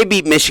 but they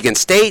beat Michigan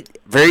State,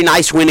 very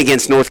nice win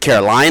against North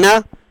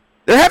Carolina.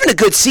 They're having a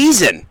good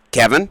season,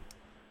 Kevin.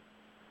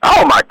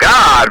 Oh, my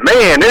God,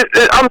 man.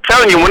 I'm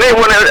telling you,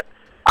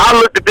 I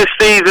looked at this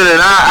season,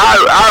 and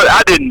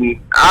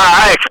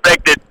I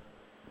expected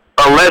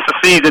a lesser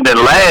season than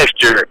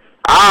last year.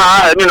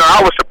 I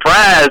was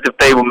surprised if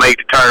they would make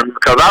the tournament,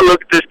 because I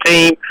look at this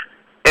team,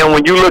 and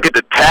when you look at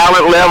the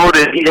talent level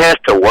that he has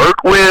to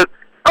work with,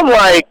 I'm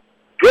like,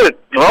 good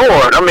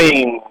Lord. I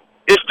mean,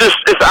 it's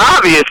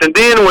obvious. And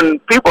then when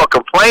people are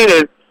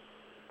complaining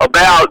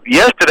about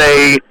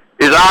yesterday,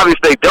 it's obvious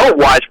they don't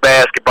watch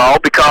basketball,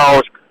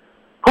 because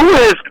who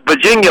has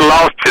Virginia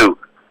lost to?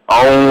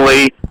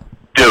 Only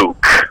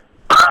Duke.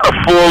 A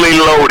fully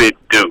loaded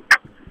Duke.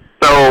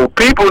 So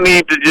people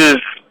need to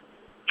just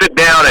sit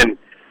down and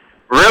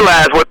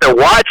realize what they're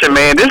watching,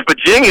 man. This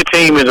Virginia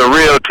team is a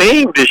real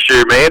team this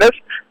year, man. That's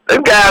a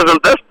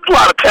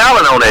lot of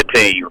talent on that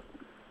team.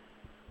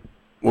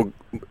 Well,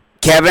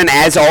 Kevin,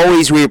 as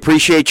always, we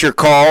appreciate your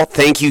call.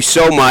 Thank you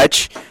so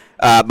much.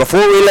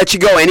 Before we let you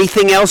go,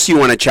 anything else you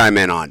want to chime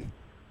in on?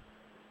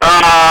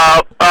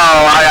 I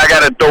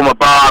got to throw my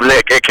bobs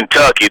at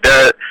Kentucky.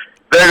 They're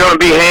going to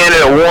be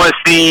handed a 1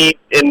 seed,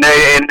 and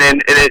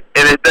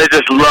they're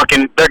just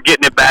looking. They're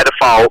getting it by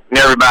default, and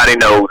everybody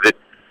knows it.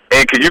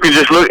 And because you can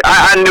just look,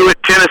 I knew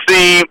it.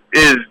 Tennessee,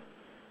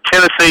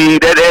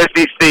 that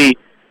SEC.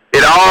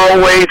 It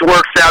always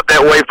works out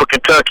that way for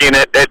Kentucky in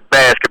that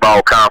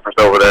basketball conference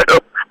over there.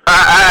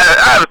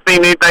 I haven't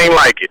seen anything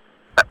like it.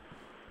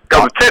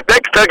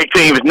 That Kentucky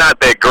team is not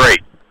that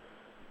great.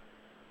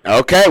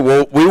 Okay,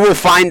 well, we will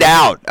find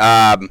out.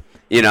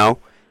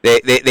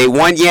 They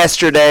won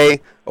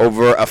yesterday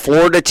over a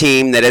Florida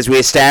team that, as we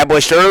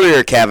established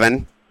earlier,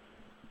 Kevin,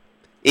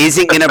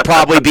 isn't going to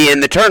probably be in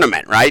the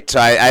tournament, right? So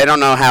I don't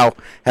know how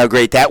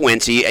great that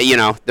went. So,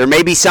 there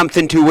may be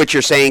something to what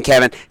you're saying,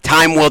 Kevin.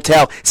 Time will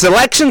tell.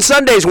 Selection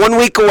Sunday is 1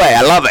 week away.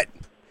 I love it.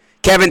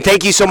 Kevin,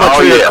 thank you so much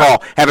for your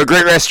call. Have a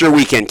great rest of your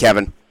weekend,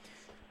 Kevin.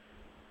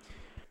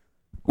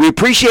 We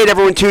appreciate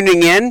everyone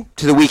tuning in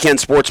to the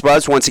Weekend Sports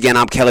Buzz. Once again,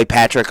 I'm Kelly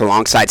Patrick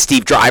alongside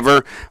Steve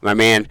Driver, my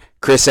man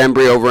Chris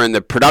Embry over in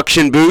the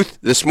production booth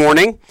this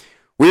morning.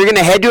 We're going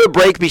to head to a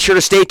break. Be sure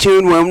to stay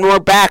tuned when we're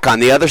back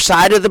on the other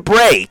side of the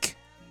break.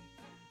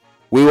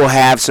 We will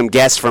have some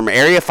guests from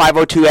Area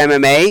 502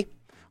 MMA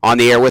on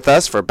the air with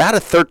us for about a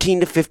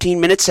 13 to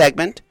 15-minute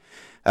segment.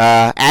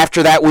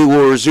 After that, we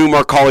will resume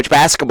our college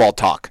basketball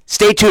talk.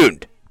 Stay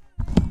tuned.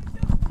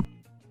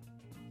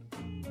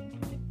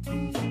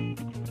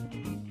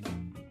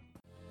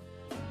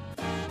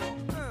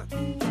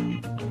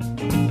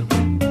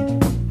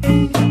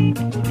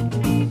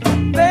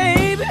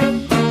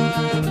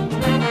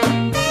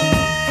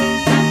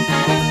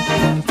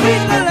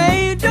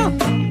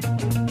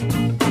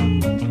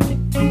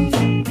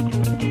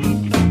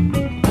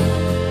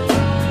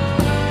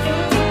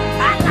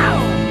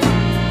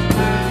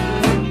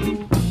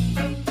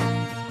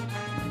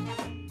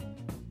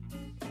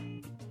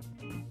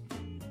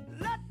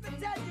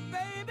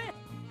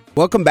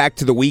 Welcome back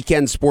to the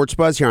Weekend Sports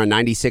Buzz here on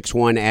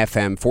 96.1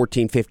 FM,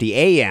 1450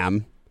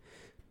 AM.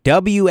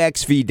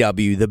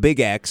 WXVW, the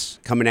Big X,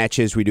 coming at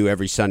you as we do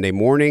every Sunday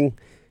morning,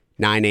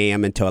 9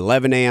 a.m. until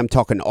 11 a.m.,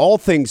 talking all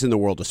things in the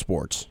world of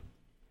sports.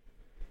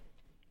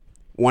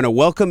 Want to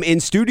welcome in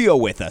studio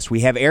with us.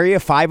 We have Area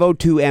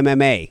 502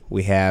 MMA.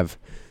 We have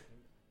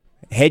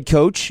head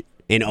coach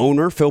and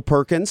owner, Phil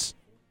Perkins.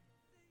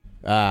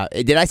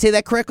 Did I say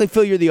that correctly,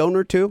 Phil? You're the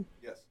owner, too?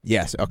 Yes.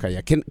 Yes, okay.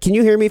 Yeah. Can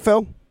you hear me,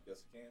 Phil?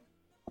 Yes, I can.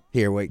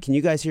 Here, wait. Can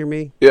you guys hear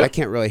me? Yeah. I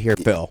can't really hear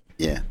Phil.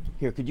 Yeah.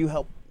 Here, could you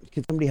help?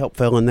 Could somebody help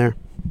Phil in there?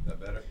 Is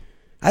that better?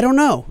 I don't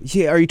know.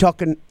 Yeah, are you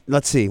talking?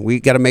 Let's see. We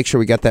got to make sure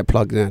we got that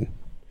plugged in.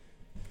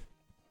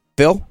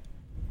 Phil?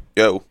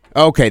 Yo.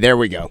 Okay, there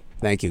we go.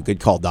 Thank you. Good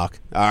call, Doc.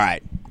 All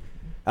right.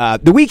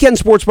 The Weekend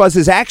Sports Buzz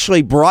is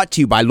actually brought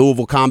to you by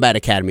Louisville Combat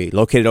Academy,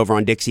 located over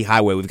on Dixie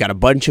Highway. We've got a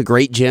bunch of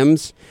great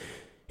gyms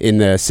in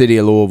the city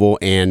of Louisville,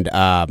 and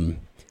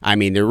I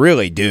mean, they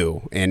really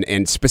do.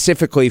 And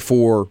specifically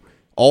for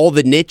all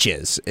the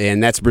niches,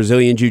 and that's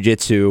Brazilian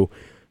Jiu-Jitsu,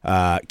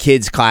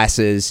 kids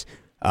classes,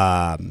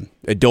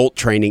 adult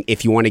training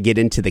if you want to get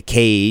into the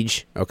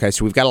cage. Okay,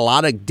 so we've got a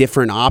lot of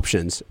different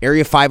options.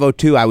 Area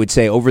 502, I would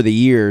say, over the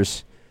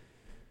years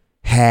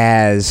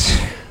has,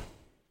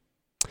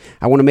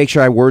 I want to make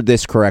sure I word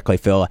this correctly,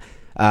 Phil.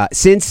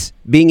 Since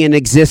being in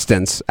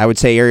existence, I would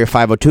say Area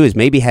 502 has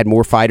maybe had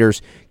more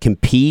fighters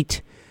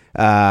compete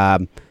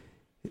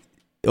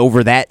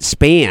over that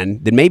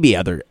span than maybe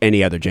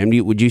any other gym.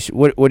 What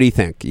do you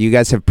think? You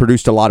guys have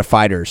produced a lot of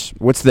fighters.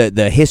 What's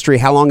the history?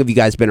 How long have you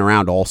guys been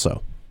around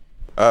also?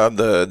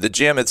 The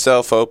gym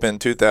itself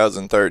opened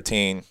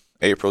 2013,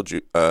 April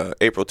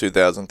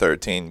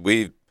 2013.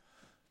 We've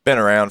been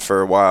around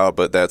for a while,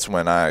 but that's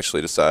when I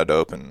actually decided to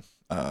open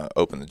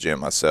the gym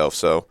myself.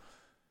 So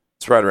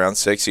it's right around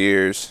 6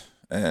 years,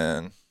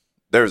 and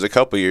there was a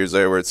couple years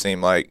there where it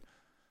seemed like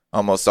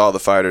almost all the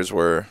fighters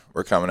were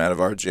coming out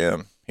of our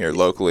gym here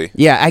locally.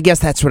 Yeah, I guess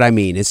that's what I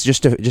mean. It's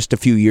just a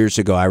few years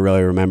ago. I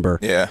really remember.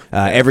 Yeah.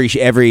 Every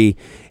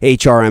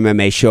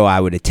HRMMA show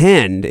I would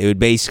attend, it would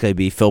basically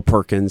be Phil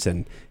Perkins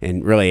and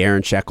really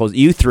Aaron Shekels.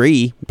 You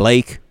three,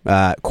 Blake,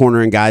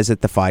 cornering guys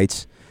at the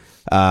fights.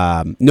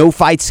 No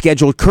fights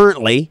scheduled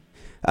currently,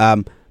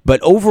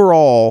 but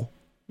overall,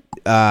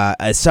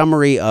 a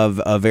summary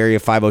of Area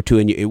 502.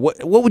 And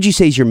what would you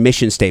say is your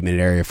mission statement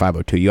at Area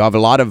 502? You have a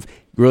lot of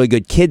really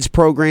good kids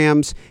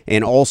programs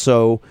and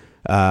also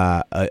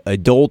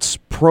adults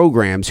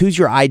programs. Who's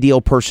your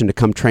ideal person to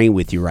come train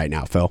with you right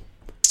now, Phil?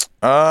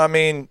 I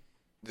mean,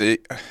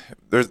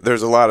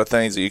 there's a lot of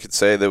things that you could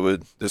say that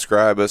would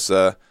describe us.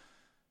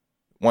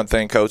 One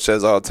thing Coach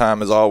says all the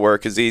time is all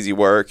work is easy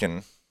work,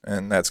 and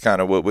that's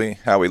kind of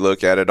how we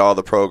look at it. All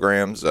the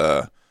programs,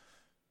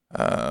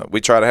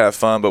 we try to have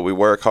fun, but we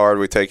work hard.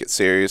 We take it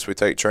serious. We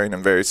take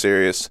training very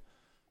serious,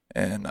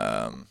 and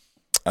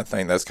I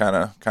think that's kind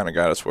of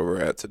got us where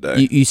we're at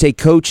today. You say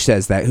Coach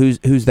says that.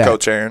 Who's that?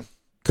 Coach Aaron.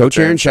 Coach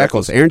Aaron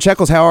Shekels. Aaron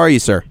Shekels, how are you,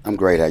 sir? I'm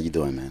great. How you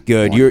doing, man?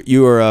 Good.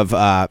 You are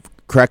of,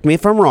 correct me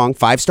if I'm wrong,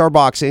 5-Star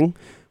Boxing,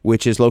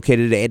 which is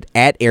located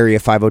at Area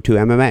 502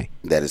 MMA.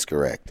 That is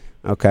correct.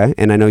 Okay,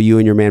 and I know you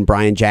and your man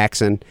Brian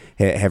Jackson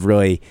have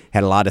really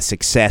had a lot of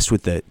success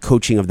with the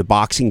coaching of the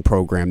boxing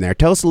program there.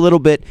 Tell us a little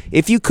bit,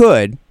 if you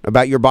could,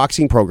 about your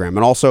boxing program,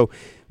 and also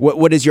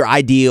what is your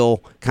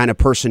ideal kind of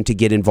person to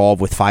get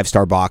involved with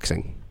 5-Star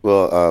Boxing?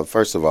 Well,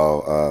 first of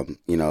all,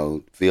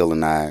 Phil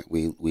and I,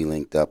 we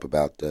linked up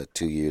about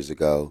 2 years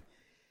ago,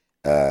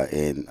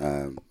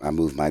 and I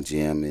moved my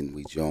gym and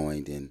we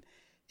joined, and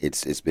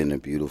it's been a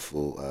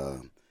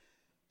beautiful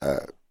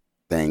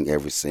thing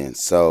ever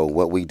since. So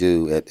what we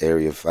do at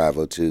Area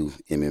 502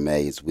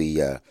 MMA is we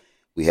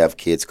have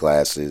kids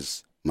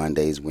classes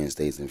Mondays,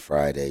 Wednesdays, and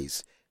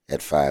Fridays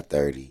at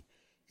 5:30,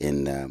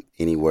 and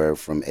anywhere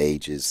from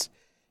ages,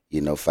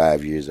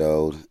 5 years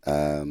old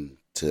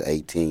to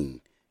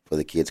 18 for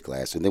the kids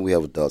class, and then we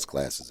have adults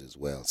classes as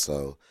well.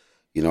 So,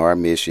 our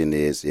mission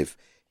is if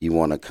you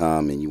want to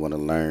come and you want to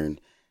learn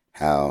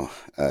how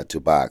to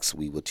box,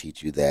 we will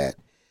teach you that.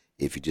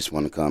 If you just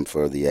want to come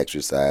for the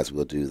exercise,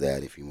 we'll do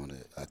that. If you want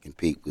to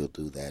compete, we'll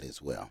do that as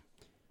well.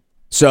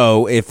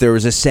 So if there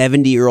was a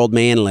 70-year-old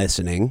man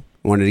listening,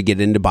 wanted to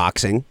get into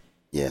boxing,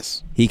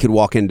 yes, he could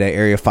walk into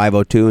Area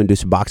 502 and do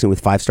some boxing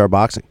with 5-Star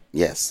Boxing.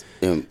 Yes,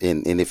 and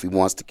if he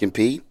wants to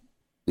compete,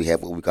 we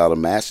have what we call a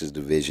Masters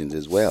divisions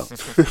as well.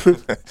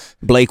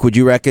 Blake, would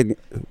you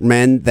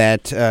recommend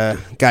that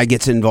guy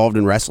gets involved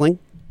in wrestling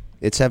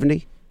at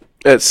 70?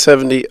 At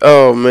 70?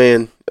 Oh,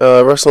 man.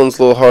 Wrestling's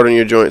a little hard on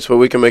your joints, but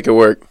we can make it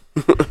work.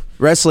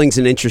 Wrestling's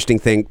an interesting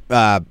thing.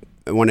 I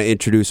want to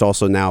introduce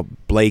also now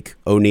Blake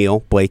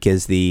O'Neill. Blake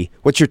is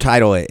what's your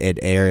title at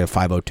Area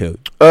 502?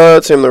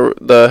 I'm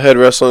the head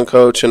wrestling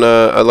coach, and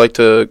I like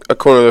to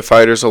corner the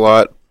fighters a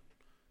lot.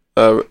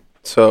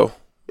 So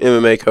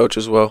MMA coach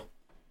as well.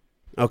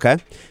 Okay.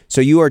 So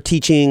you are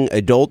teaching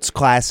adults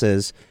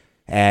classes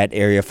at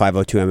Area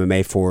 502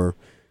 MMA for...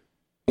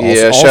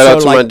 Yeah, shout out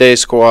to my day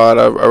squad.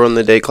 I run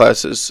the day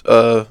classes,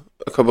 a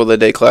couple of the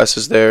day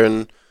classes there,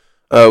 and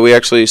we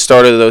actually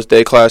started those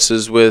day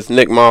classes with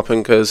Nick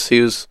Maupin because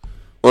he was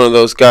one of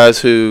those guys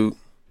who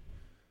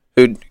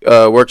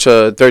works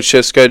a third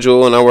shift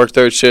schedule, and I work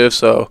third shift,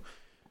 so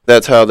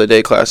that's how the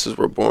day classes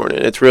were born.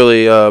 And it's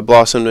really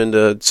blossomed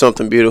into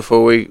something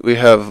beautiful. We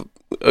have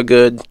a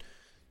good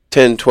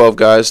 10, 12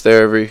 guys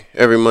there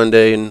every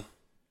Monday and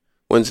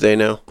Wednesday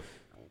now.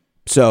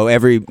 So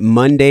every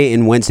Monday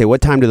and Wednesday,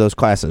 what time do those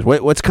classes?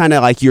 What's kind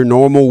of like your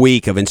normal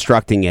week of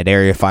instructing at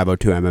Area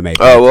 502 MMA?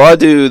 Well, I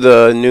do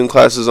the noon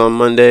classes on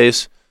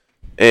Mondays,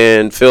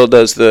 and Phil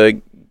does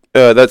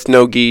that's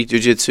no-gi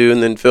jiu-jitsu,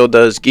 and then Phil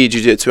does gi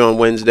jiu-jitsu on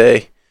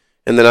Wednesday,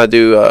 and then I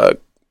do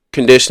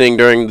conditioning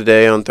during the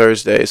day on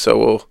Thursday.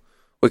 So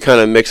we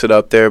kind of mix it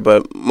up there,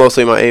 but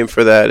mostly my aim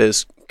for that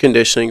is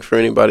conditioning for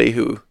anybody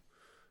who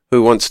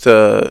wants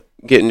to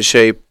get in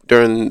shape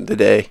during the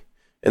day.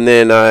 And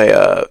then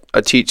I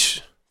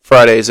teach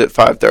Fridays at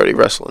 5:30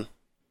 wrestling.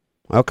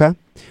 Okay.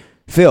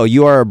 Phil,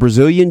 you are a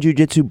Brazilian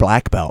Jiu-Jitsu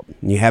black belt.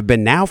 You have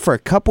been now for a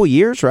couple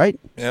years, right?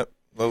 Yep,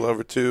 a little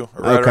over 2,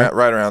 or Okay.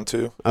 right around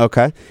 2.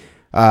 Okay.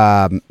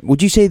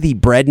 Would you say the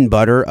bread and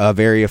butter of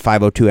Area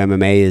 502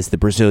 MMA is the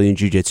Brazilian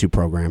Jiu-Jitsu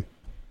program?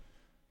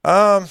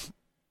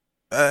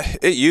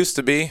 It used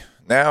to be.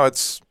 Now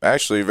it's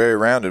actually very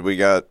rounded.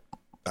 You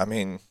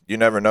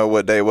never know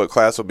what day, what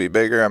class will be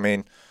bigger. I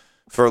mean,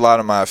 for a lot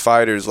of my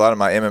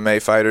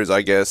MMA fighters,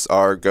 I guess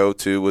our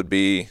go-to would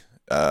be,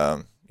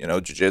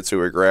 jiu-jitsu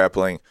or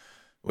grappling.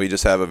 We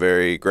just have a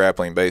very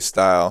grappling-based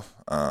style.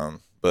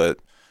 But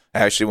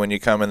actually, when you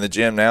come in the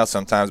gym now,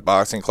 sometimes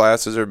boxing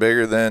classes are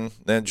bigger than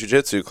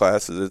jiu-jitsu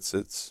classes.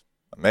 It's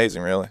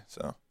amazing, really.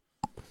 So,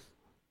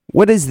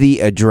 what is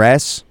the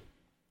address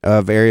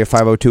of Area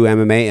 502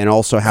 MMA, and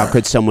also how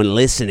could someone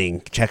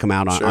listening check them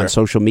out on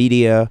social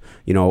media,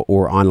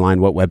 or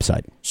online? What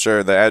website?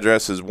 Sure. The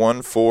address is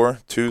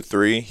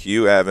 1423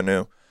 Hugh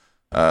Avenue.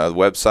 The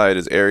website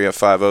is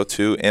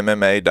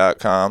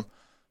area502mma.com.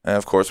 And,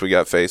 of course, we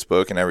got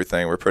Facebook and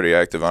everything. We're pretty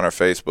active on our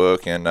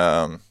Facebook. And,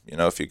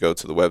 if you go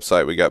to the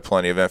website, we got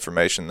plenty of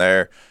information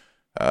there.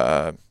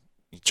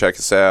 You check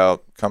us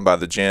out. Come by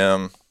the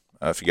gym.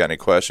 If you got any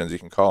questions, you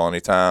can call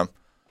anytime.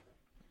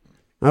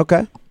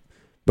 Okay.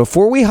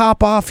 Before we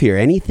hop off here,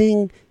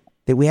 anything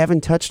that we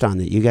haven't touched on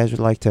that you guys would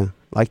like to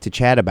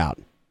chat about?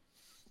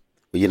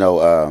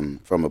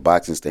 From a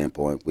boxing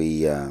standpoint,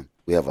 we have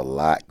a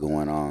lot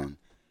going on.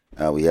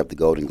 We have the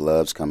Golden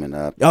Gloves coming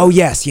up. Oh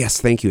yes,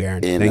 thank you,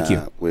 Aaron. And, thank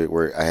you.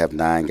 I have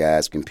 9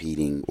 guys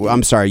competing.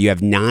 I'm sorry, you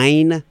have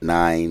 9?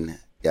 9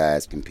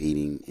 guys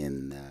competing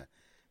in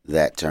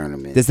that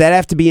tournament. Does that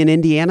have to be in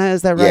Indiana?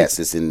 Is that right? Yes,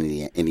 it's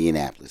in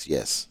Indianapolis.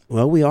 Yes.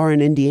 Well, we are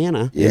in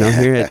Indiana. Yeah.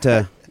 Here at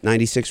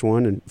 96.1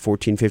 and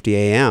 1450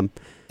 AM.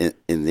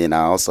 And then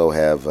I also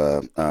have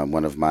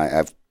one of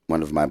my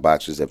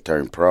boxers have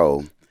turned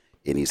pro,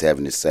 and he's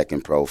having his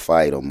second pro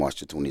fight on March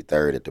the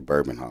 23rd at the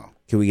Bourbon Hall.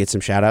 Can we get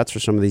some shout-outs for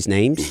some of these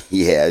names?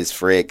 Yeah, it's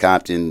Fred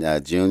Compton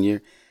Jr.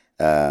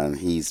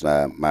 He's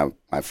my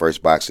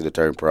first boxer to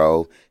turn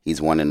pro.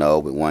 He's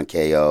 1-0 with 1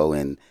 KO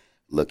and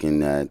looking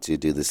to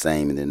do the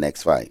same in the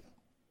next fight.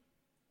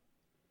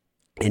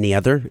 Any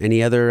other?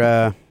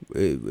 I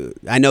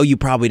know you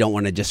probably don't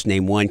want to just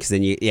name one because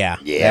then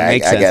I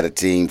got a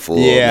team full.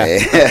 Yeah.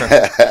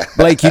 Man.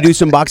 Blake, you do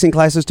some boxing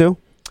classes too?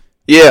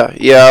 Yeah.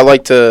 I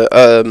like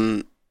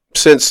to.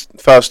 Since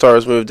 5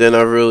 Stars moved in,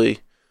 I've really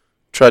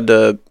tried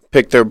to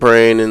pick their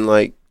brain and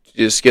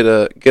just get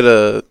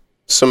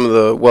some of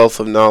the wealth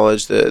of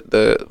knowledge that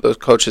those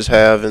coaches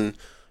have, and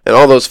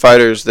all those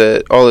fighters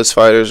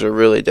are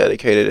really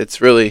dedicated. It's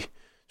really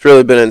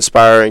been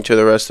inspiring to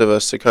the rest of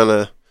us to kind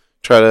of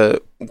try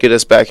to get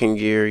us back in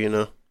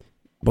gear,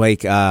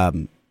 Blake,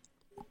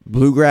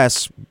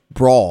 Bluegrass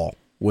Brawl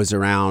was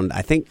around,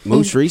 I think,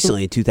 most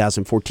recently in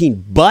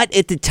 2014. But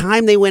at the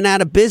time they went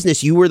out of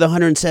business, you were the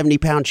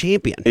 170-pound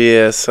champion.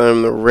 Yes,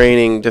 I'm the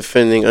reigning,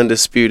 defending,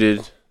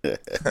 undisputed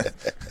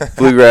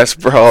Bluegrass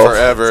Brawl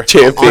forever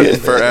champion.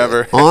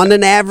 Forever. On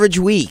an average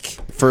week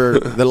for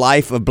the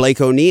life of Blake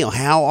O'Neill,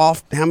 how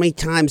many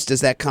times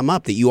does that come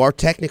up that you are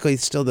technically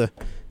still the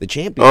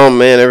champion? Oh,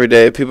 man, every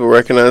day. People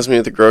recognize me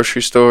at the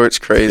grocery store. It's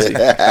crazy.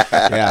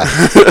 Yeah.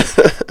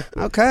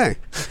 Okay.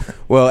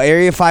 Well,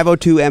 Area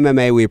 502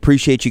 MMA, we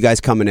appreciate you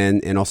guys coming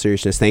in all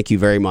seriousness. Thank you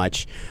very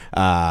much.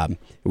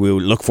 We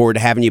look forward to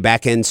having you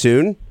back in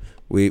soon.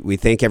 We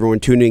thank everyone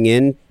tuning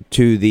in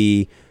to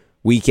the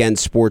Weekend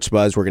Sports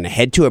Buzz. We're going to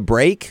head to a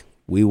break.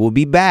 We will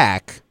be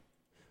back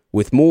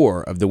with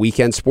more of the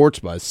Weekend Sports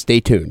Buzz. Stay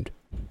tuned.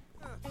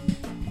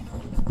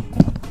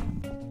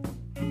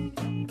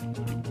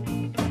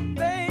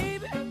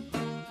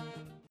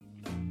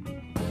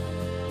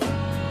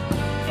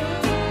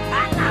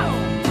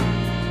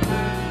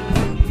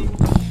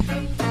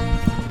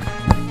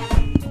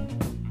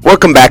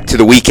 Welcome back to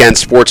the Weekend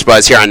Sports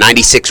Buzz here on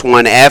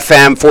 96.1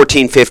 FM,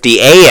 1450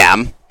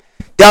 AM,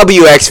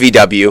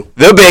 WXVW,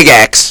 the Big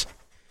X.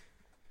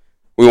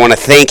 We want to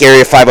thank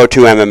Area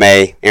 502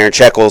 MMA, Aaron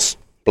Checkles,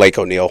 Blake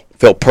O'Neill,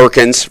 Phil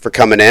Perkins for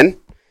coming in.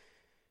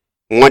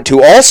 We want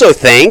to also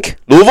thank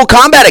Louisville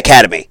Combat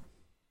Academy,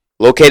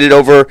 located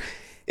over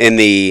in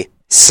the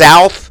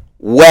southwest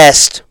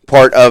west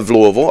part of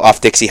Louisville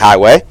off Dixie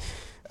Highway.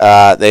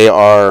 They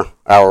are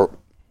our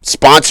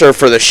sponsor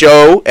for the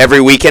show every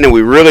weekend, and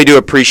we really do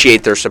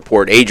appreciate their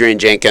support. Adrian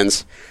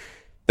Jenkins,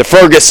 the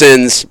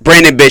Fergusons,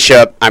 Brandon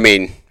Bishop.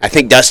 I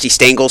think Dusty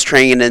Stengel's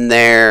training in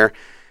there.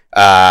 Who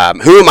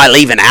am I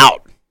leaving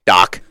out,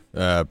 Doc?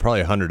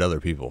 Probably 100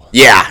 other people.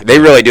 Yeah, they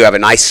really do have a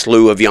nice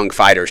slew of young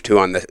fighters, too,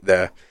 on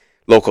the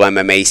local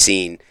MMA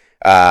scene.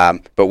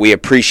 But we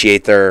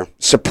appreciate their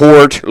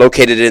support,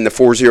 located in the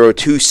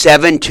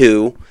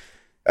 40272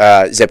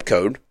 zip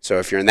code. So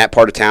if you're in that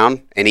part of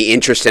town, any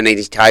interest in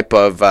any type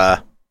of,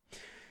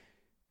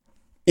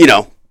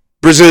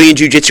 Brazilian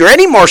Jiu-Jitsu or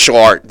any martial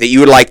art that you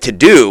would like to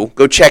do,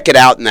 go check it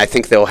out, and I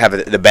think they'll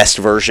have the best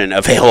version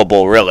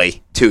available,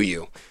 really, to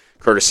you,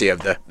 courtesy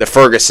of the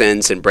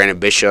Fergusons and Brandon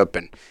Bishop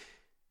and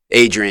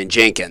Adrian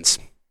Jenkins.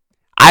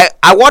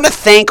 I want to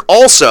thank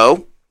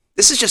also,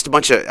 this is just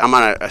I'm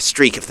on a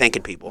streak of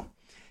thanking people.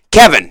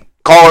 Kevin,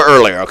 caller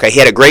earlier, okay, he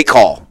had a great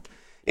call.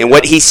 And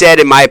what he said,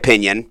 in my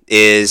opinion,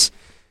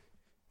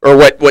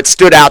 what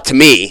stood out to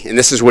me, and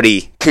this is what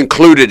he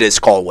concluded his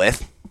call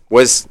with,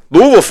 was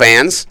Louisville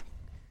fans,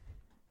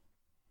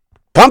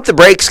 pump the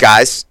brakes,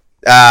 guys.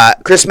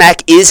 Chris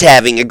Mack is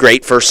having a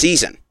great first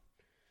season.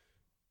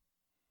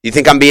 You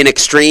think I'm being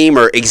extreme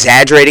or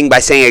exaggerating by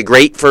saying a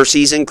great first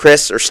season,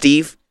 Chris or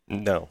Steve?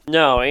 No,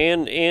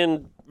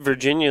 and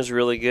Virginia's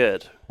really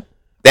good.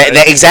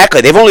 Exactly.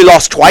 They've only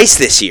lost twice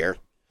this year.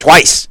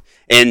 Twice.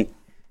 And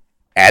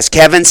as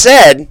Kevin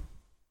said,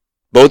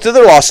 both of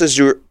the losses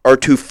are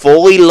to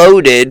fully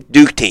loaded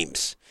Duke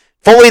teams.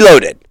 Fully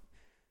loaded.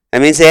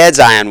 That means they had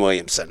Zion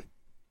Williamson.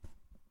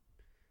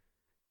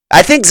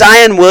 I think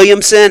Zion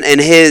Williamson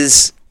and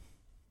his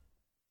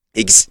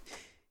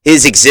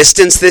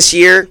existence this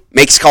year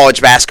makes college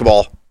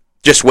basketball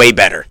just way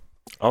better.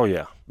 Oh,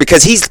 yeah.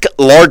 Because he's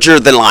larger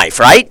than life,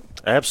 right?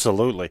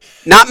 Absolutely.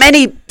 Not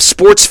many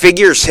sports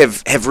figures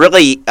have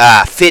really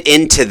fit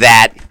into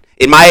that,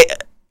 in my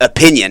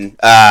opinion,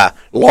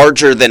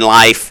 larger than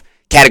life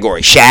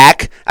category.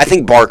 Shaq, I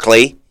think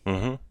Barkley.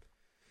 Mm-hmm.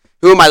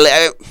 Who am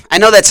I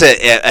know that's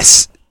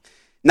a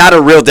not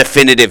a real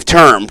definitive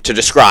term to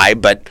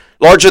describe, but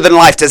larger than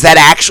life, does that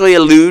actually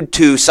allude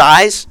to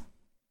size?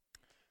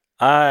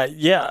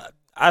 Yeah,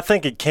 I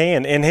think it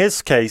can. In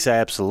his case,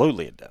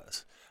 absolutely it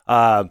does.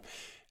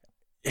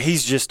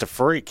 He's just a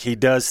freak. He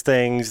does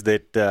things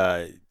that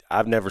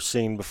I've never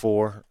seen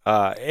before.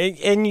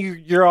 And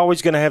you're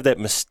always going to have that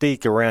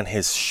mystique around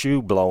his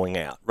shoe blowing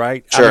out,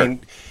 right? Sure. I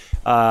mean,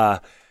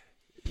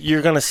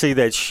 you're going to see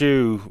that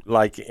shoe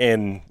like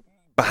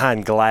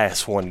behind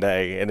glass one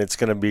day, and it's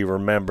going to be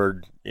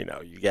remembered.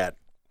 You got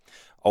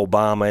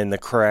Obama in the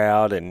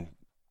crowd, and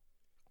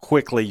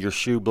quickly your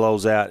shoe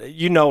blows out.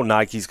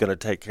 Nike's going to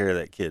take care of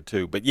that kid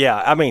too. But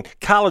yeah, I mean,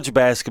 college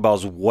basketball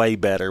is way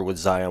better with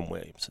Zion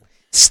Williamson.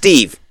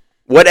 Steve,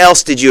 what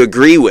else did you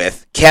agree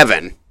with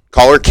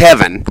caller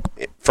Kevin,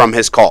 from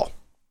his call?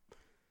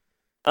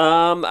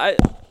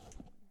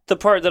 The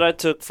part that I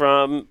took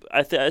from,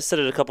 I said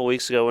it a couple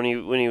weeks ago when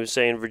he was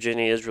saying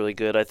Virginia is really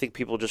good. I think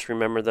people just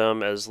remember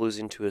them as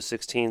losing to a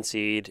 16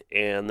 seed,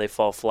 and they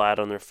fall flat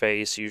on their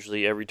face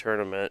usually every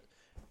tournament.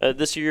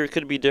 This year it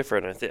could be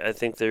different. I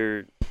think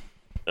they're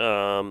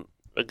a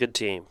good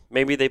team.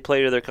 Maybe they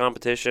play to their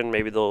competition.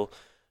 Maybe they'll,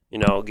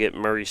 get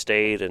Murray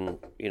State and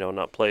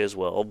not play as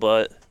well.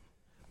 But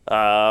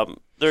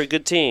they're a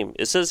good team.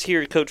 It says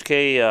here Coach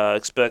K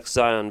expects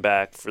Zion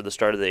back for the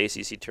start of the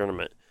ACC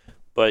tournament,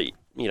 but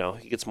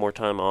he gets more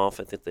time off.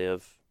 I think they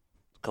have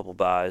a couple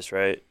buys,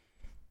 right?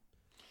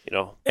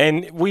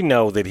 And we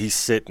know that he's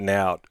sitting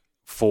out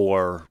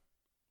to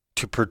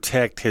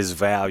protect his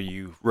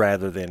value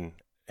rather than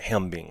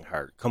him being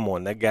hurt. Come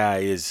on, that guy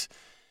is.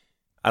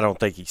 I don't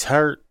think he's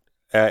hurt.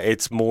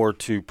 It's more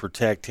to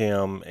protect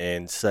him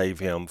and save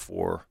him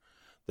for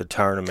the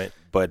tournament.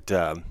 But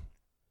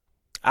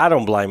I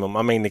don't blame him.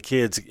 I mean, the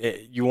kids,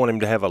 you want him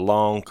to have a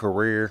long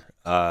career.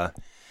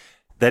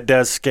 That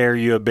does scare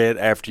you a bit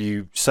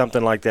after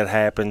something like that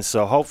happens.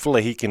 So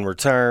hopefully he can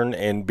return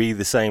and be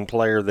the same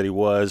player that he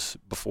was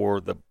before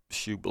the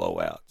shoe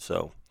blowout.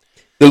 So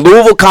the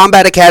Louisville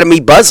Combat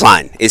Academy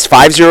buzzline is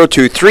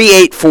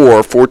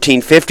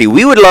 502-384-1450.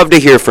 We would love to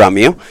hear from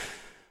you.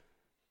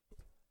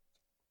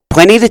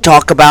 Plenty to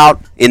talk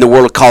about in the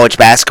world of college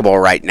basketball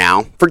right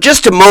now. For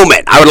just a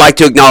moment, I would like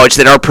to acknowledge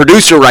that our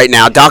producer right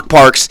now, Doc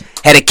Parks,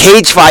 had a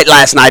cage fight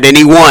last night, and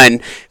he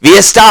won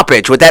via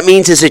stoppage. What that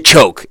means is a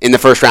choke in the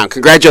first round.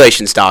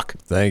 Congratulations, Doc.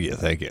 Thank you.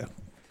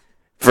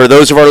 For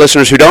those of our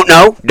listeners who don't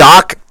know,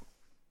 Doc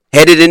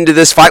headed into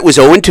this fight was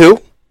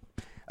 0-2.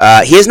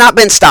 He has not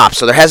been stopped,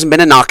 so there hasn't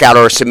been a knockout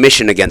or a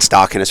submission against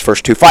Doc in his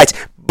first two fights.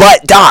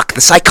 But, Doc,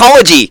 the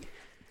psychology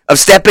of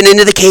stepping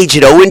into the cage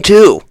at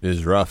 0-2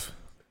 is rough.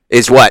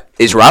 Is what?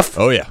 Is rough?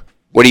 Oh, yeah.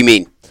 What do you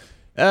mean?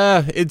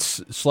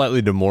 It's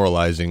slightly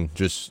demoralizing.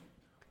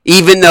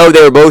 Even though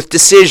they were both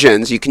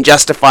decisions, you can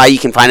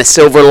find a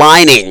silver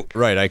lining.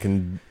 Right. I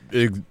can,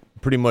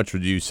 pretty much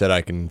what you said,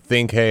 I can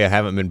think, hey, I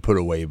haven't been put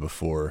away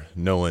before.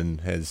 No one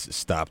has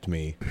stopped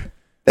me.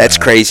 That's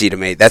crazy to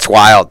me. That's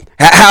wild.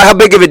 How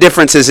big of a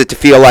difference is it to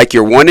feel like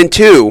you're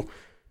 1-2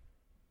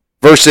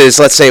 versus,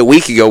 let's say, a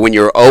week ago when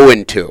you were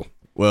 0-2?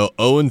 Well,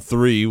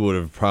 0-3 would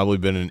have probably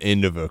been an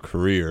end of a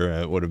career.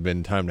 It would have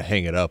been time to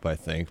hang it up, I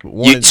think.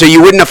 But So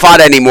you wouldn't have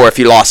fought anymore if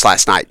you lost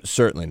last night?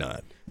 certainly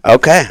not.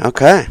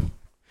 Okay.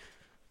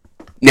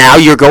 Now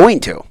you're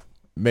going to.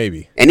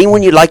 Maybe.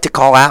 Anyone you'd like to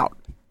call out?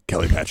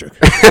 Kelly Patrick.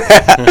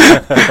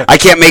 I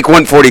can't make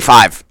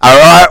 145. Or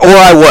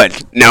I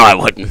would. No, I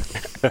wouldn't.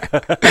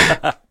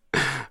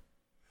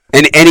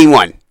 And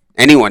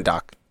anyone,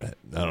 Doc. I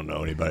don't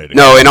know anybody.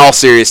 No, in all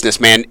seriousness,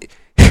 man.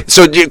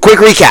 So, quick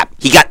recap.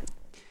 He got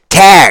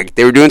tagged.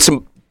 They were doing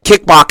some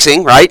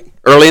kickboxing, right?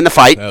 Early in the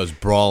fight. That was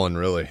brawling,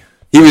 really.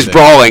 He was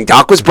brawling.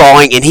 Doc was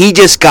brawling, and he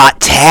just got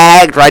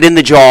tagged right in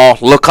the jaw.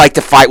 Looked like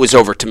the fight was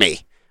over to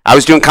me. I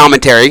was doing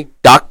commentary.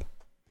 Doc,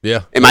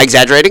 Yeah. am I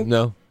exaggerating?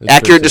 No.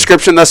 Accurate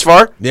description thus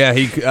far? Yeah,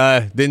 he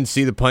didn't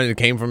see the punch that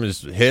came from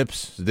his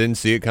hips. Didn't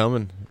see it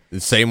coming. The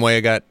same way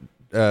I got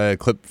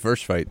clipped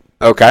first fight.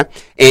 Okay.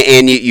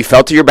 And you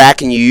fell to your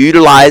back, and you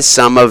utilized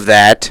some of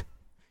that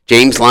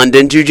James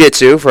London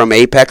Jiu-Jitsu from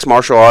Apex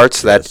Martial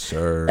Arts, that Yes,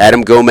 sir.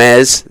 Adam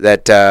Gomez,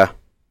 that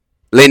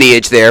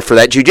lineage there for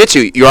that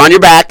Jiu-Jitsu. You're on your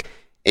back,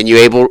 and you're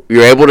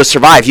able to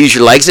survive. Use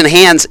your legs and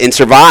hands and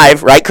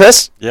survive, right,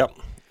 Chris? Yep.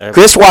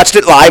 Chris watched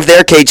it live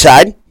there, cage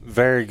side.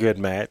 Very good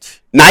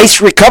match.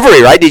 Nice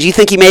recovery, right? Did you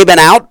think he may have been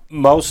out?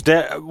 Well,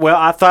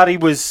 I thought he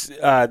was.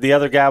 The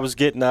other guy was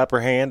getting the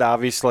upper hand,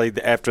 obviously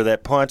after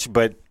that punch,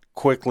 but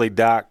quickly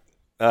Doc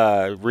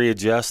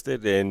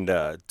readjusted and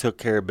took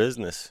care of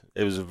business.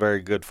 It was a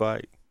very good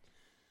fight.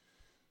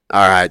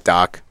 All right,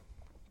 Doc.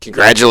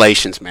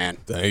 Congratulations, man.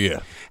 Thank you.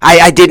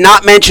 I did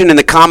not mention in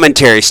the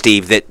commentary,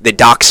 Steve, that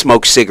Doc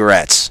smokes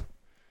cigarettes.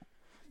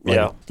 Like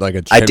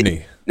a I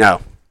chimney.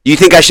 No. You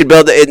think I should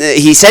build?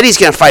 He said he's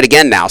going to fight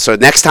again now. So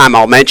next time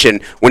I'll mention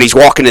when he's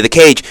walking to the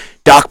cage,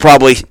 Doc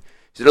probably.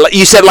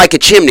 You said like a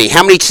chimney.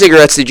 How many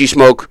cigarettes did you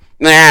smoke?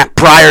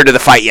 Prior to the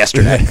fight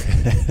yesterday.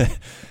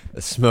 I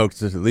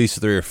smoked at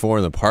least 3 or 4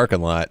 in the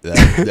parking lot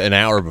an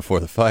hour before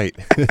the fight.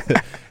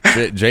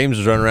 James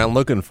was running around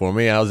looking for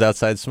me. I was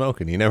outside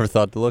smoking. He never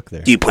thought to look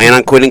there. Do you plan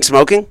on quitting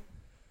smoking?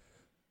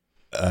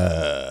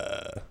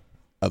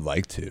 I'd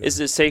like to. Is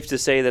it safe to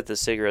say that the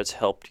cigarettes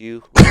helped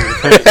you?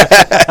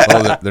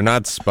 Well, they're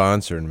not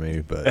sponsoring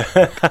me,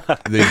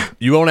 but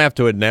you won't have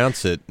to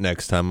announce it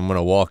next time. I'm going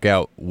to walk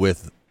out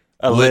with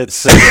A lit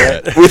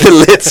cigarette. With a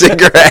lit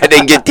cigarette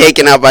and get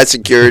taken out by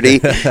security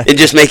and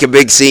just make a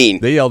big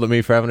scene. They yelled at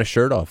me for having a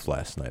shirt off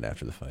last night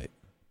after the fight.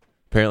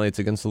 Apparently, it's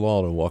against the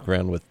law to walk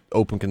around with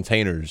open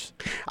containers.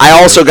 I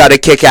also got a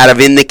kick out of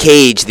in the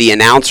cage. The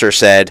announcer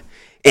said,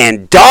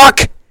 "And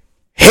Doc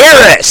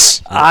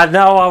Harris." I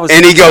know. I was.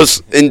 And he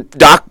goes, and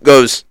Doc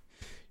goes,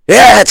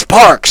 "Yeah, it's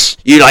Parks."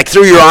 You like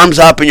threw your arms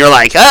up and you're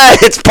like,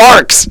 it's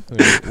Parks. I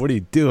mean, what are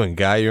you doing,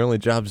 guy? Your only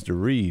job's to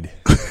read.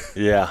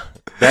 Yeah.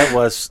 That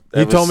was.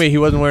 He told me he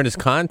wasn't wearing his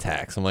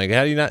contacts. I'm like,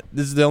 how do you not?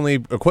 This is the only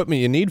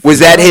equipment you need. For Was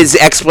your that job. his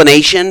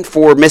explanation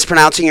for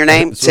mispronouncing your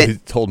name? That's what he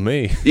told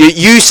me.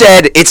 You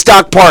said it's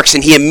Doc Parks,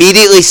 and he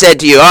immediately said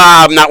to you,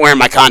 I'm not wearing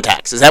my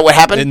contacts. Is that what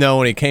happened? And no,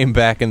 when he came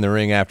back in the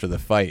ring after the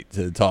fight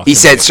to talk, He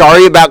said,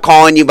 sorry about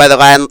calling you by the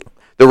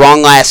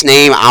wrong last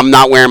name. I'm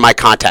not wearing my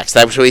contacts.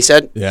 That was what he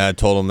said? Yeah, I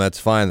told him that's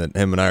fine, that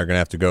him and I are going to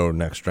have to go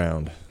next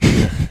round.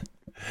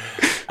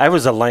 That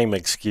was a lame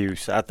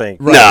excuse, I think.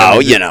 Right.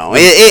 No,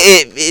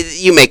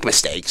 you make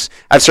mistakes.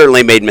 I've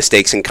certainly made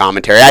mistakes in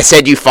commentary. I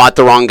said you fought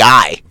the wrong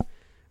guy.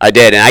 I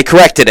did, and I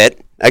corrected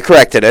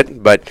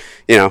it, but,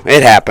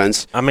 it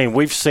happens. I mean,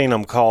 we've seen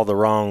him call the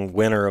wrong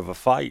winner of a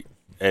fight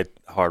at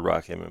Hard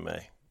Rock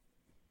MMA.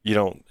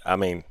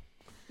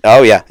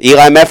 Oh, yeah.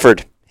 Eli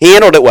Mefford. He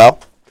handled it well.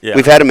 Yeah.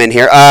 We've had him in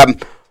here.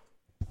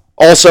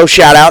 Also,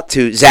 shout out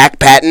to Zach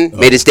Patton.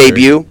 Made his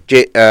debut.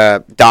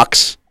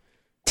 Doc's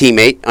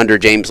teammate under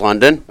James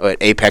London at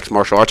Apex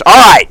Martial Arts. All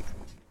right.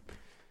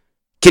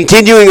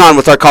 Continuing on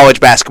with our college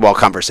basketball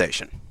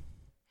conversation.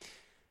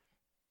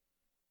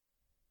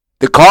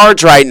 The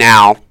Cards right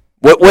now,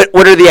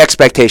 what are the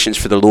expectations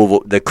for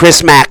the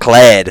Chris Mack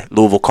led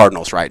Louisville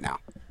Cardinals right now?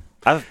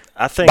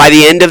 I think by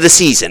the end of the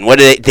season, what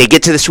do they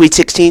get to the Sweet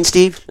 16,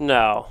 Steve?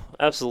 No,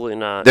 absolutely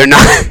not. They're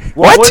not.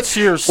 Well, What? what's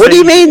your What do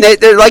you mean?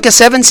 They're like a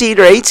 7 seed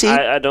or 8 seed?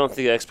 I don't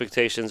think the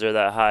expectations are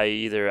that high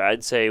either.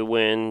 I'd say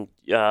win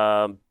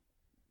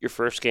your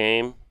first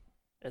game,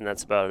 and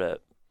that's about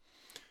it.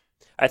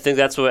 I think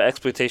that's what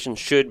expectations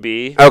should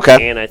be.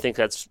 Okay. And I think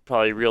that's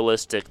probably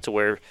realistic to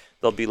where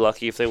they'll be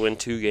lucky if they win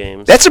 2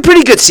 games. That's a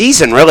pretty good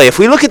season, really. If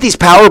we look at these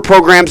power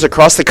programs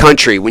across the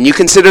country, when you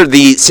consider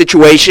the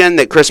situation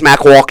that Chris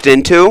Mack walked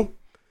into,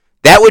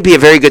 that would be a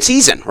very good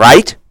season,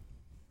 right?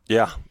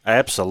 Yeah,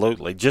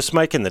 absolutely. Just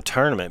making the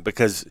tournament,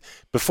 because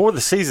before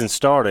the season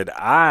started,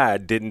 I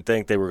didn't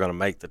think they were going to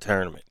make the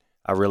tournament.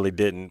 I really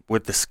didn't.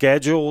 With the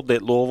schedule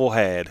that Louisville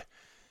had,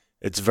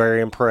 it's very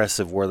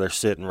impressive where they're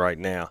sitting right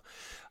now.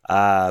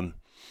 I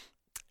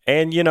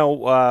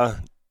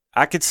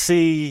could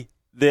see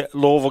that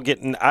Louisville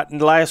getting.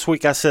 Last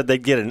week I said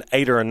they'd get an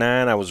 8 or a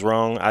 9. I was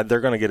wrong.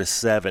 They're going to get a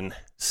 7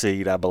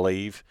 seed, I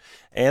believe.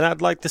 And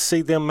I'd like to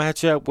see them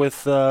match up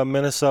with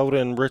Minnesota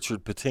and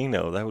Richard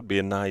Pitino. That would be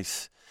a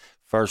nice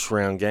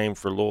first-round game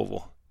for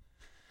Louisville.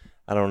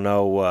 I don't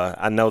know.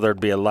 I know there'd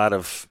be a lot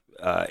of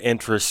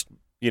interest,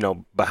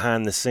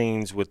 behind the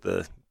scenes with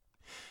the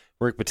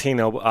Rick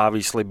Pitino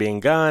obviously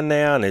being gone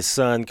now and his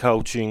son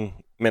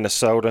coaching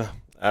Minnesota.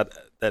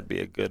 That'd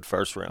be a good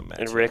first-round match.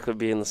 And Rick would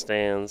be in the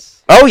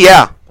stands. Oh,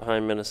 yeah.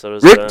 Behind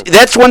Minnesota's Rick, bench.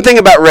 that's one thing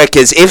about Rick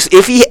is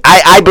if he,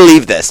 I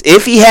believe this,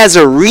 if he has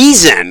a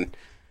reason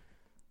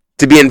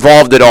to be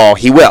involved at all,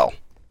 he will.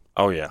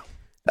 Oh, yeah.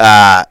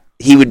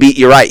 He would be,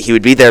 you're right, he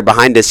would be there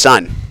behind his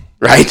son,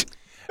 right?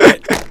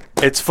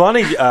 It's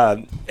funny.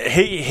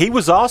 He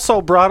was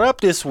also brought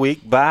up this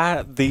week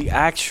by the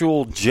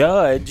actual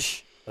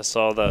judge. I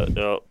saw that.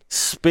 Yep.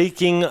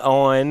 Speaking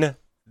on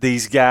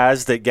these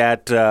guys that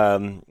got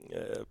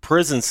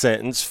prison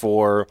sentence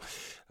for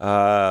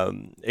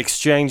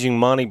exchanging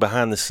money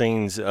behind the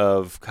scenes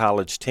of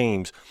college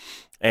teams.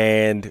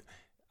 And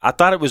I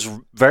thought it was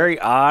very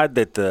odd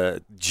that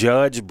the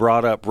judge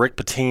brought up Rick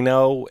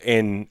Pitino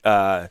in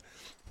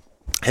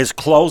his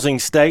closing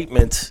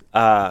statements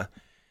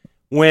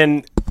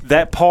when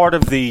that part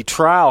of the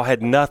trial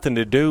had nothing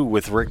to do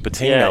with Rick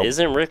Pitino. Yeah,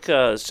 isn't Rick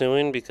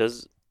suing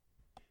because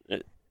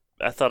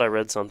I thought I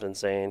read something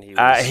saying he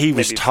was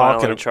maybe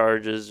talking filing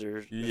charges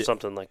or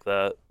something like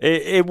that.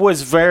 It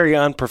was very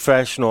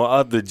unprofessional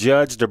of the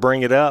judge to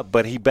bring it up,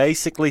 but he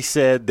basically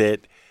said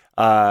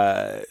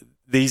that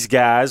these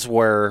guys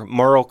were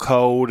Merle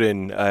Code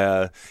and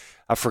I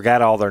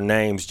forgot all their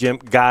names, Jim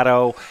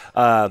Gatto,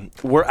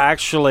 were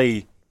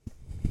actually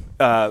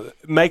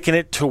making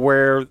it to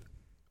where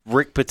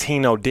Rick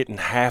Pitino didn't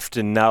have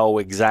to know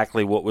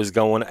exactly what was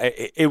going on.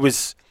 It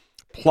was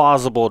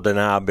plausible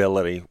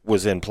deniability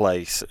was in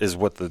place is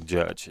what the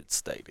judge had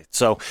stated.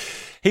 So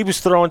he was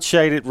throwing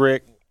shade at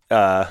Rick,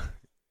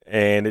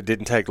 and it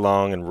didn't take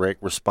long, and Rick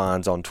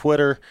responds on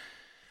Twitter.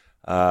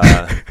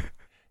 And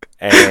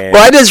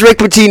why does Rick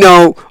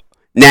Pitino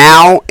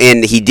now,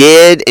 and he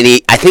did,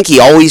 and I think he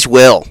always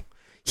will,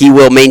 he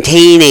will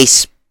maintain a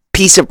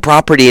piece of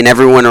property in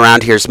everyone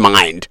around here's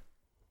mind,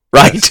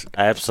 right?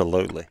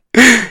 Absolutely.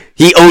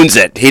 He owns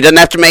it. He doesn't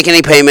have to make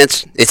any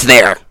payments. It's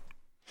there.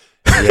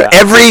 Yeah.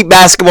 Every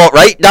basketball,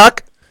 right,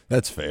 Doc?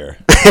 That's fair.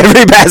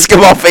 Every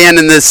basketball fan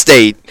in this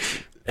state.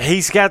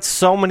 He's got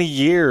so many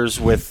years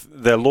with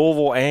the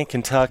Louisville and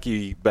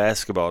Kentucky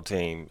basketball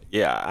team.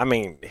 Yeah, I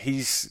mean,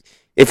 he's...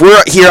 If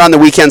we're here on the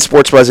Weekend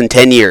Sports Buzz in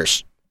 10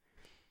 years,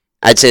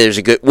 I'd say there's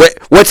a good...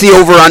 What's the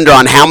over-under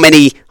on how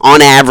many,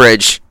 on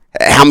average,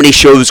 how many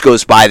shows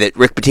goes by that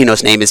Rick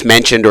Pitino's name is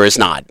mentioned or is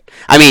not?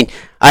 I mean,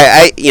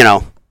 I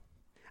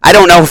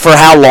don't know for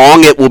how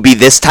long it will be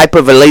this type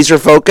of a laser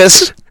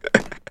focus,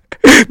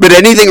 but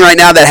anything right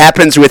now that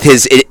happens with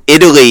his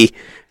Italy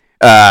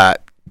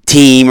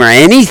team or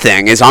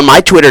anything is on my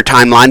Twitter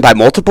timeline by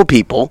multiple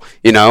people,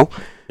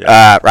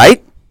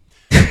 right?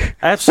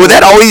 Absolutely. Will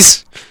that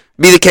always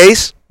be the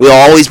case? We'll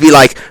always be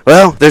like,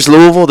 well, there's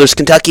Louisville, there's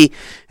Kentucky,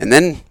 and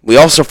then we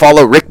also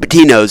follow Rick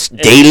Pitino's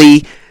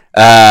daily,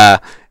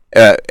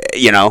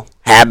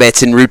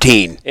 habits and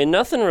routine. And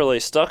nothing really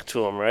stuck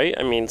to him, right?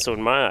 I mean, so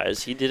in my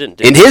eyes, he didn't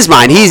do in his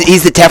mind,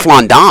 he's the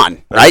Teflon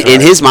Don, right?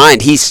 In his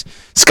mind, he's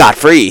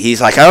scot-free. He's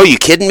like, oh, you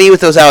kidding me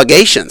with those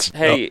allegations?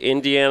 Hey,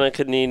 Indiana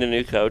could need a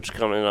new coach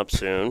coming up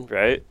soon,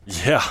 right?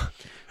 Yeah.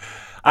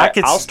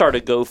 I'll start a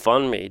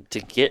GoFundMe to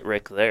get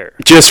Rick there.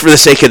 Just for the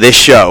sake of this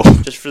show.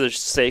 Just for the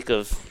sake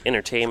of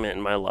entertainment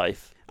in my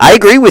life. I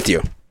agree with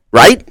you,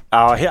 right?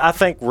 I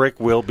think Rick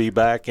will be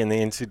back in the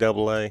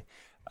NCAA.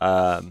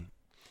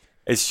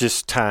 It's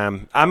just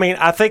time. I mean,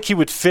 I think he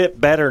would fit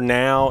better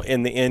now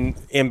in the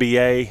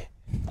NBA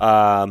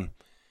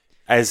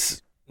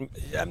as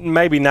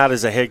maybe not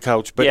as a head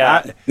coach, but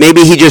yeah.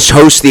 Maybe he just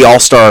hosts the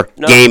All-Star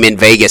game in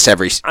Vegas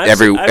every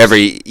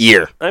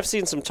year. I've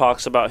seen some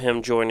talks about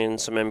him joining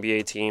some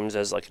NBA teams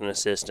as like an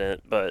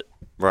assistant, but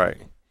right.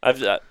 I've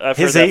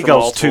his heard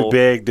ego's too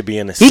big to be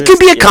an assistant. He could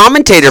be a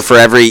commentator for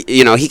every.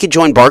 He could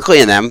join Barkley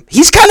and them.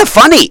 He's kind of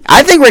funny.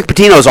 I think Rick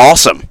Pitino's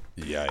awesome.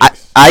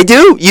 I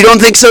do. You don't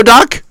think so,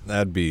 Doc?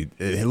 That'd be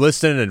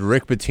listening to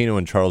Rick Pitino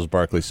and Charles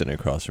Barkley sitting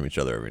across from each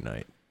other every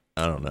night.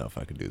 I don't know if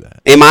I could do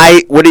that.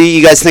 What do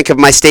you guys think of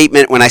my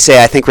statement when I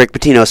say I think Rick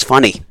Pitino's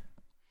funny?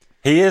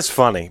 He is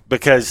funny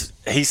because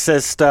he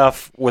says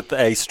stuff with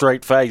a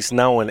straight face,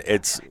 knowing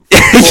it's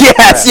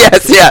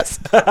yes.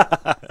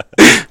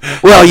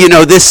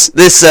 Well, this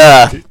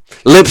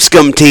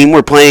Lipscomb team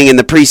we're playing in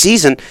the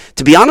preseason.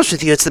 To be honest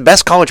with you, it's the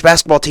best college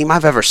basketball team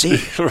I've ever seen.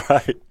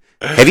 Right?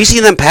 Have you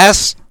seen them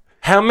pass?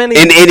 How many?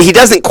 And he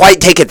doesn't quite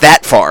take it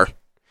that far,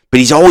 but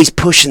he's always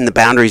pushing the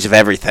boundaries of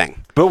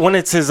everything. But when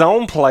it's his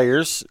own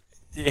players,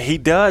 he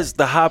does.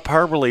 The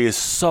hyperbole is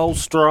so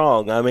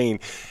strong. I mean,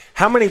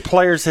 how many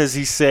players has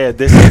he said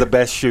this is the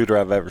best shooter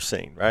I've ever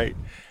seen? Right?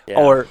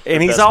 Yeah,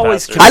 and he's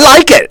always. I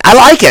like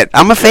it.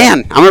 I'm a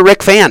fan. I'm a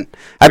Rick fan.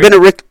 I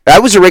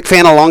was a Rick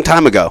fan a long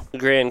time ago.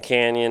 Grand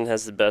Canyon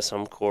has the best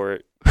home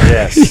court.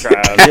 Yes.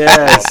 Crowd.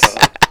 Yes.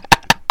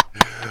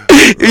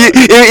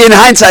 In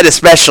hindsight,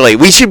 especially,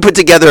 we should put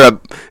together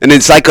an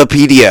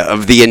encyclopedia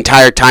of the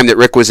entire time that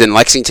Rick was in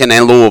Lexington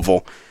and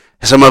Louisville.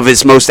 Some of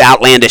his most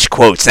outlandish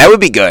quotes. That would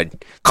be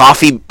good.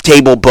 Coffee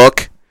table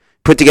book.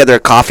 Put together a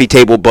coffee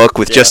table book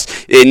with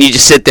and you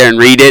just sit there and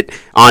read it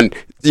on,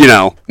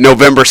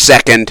 November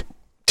 2nd,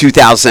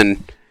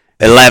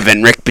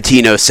 2011. Rick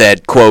Pitino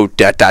said,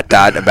 quote, ...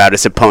 about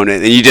his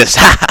opponent. And you just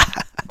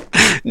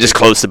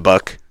close the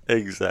book.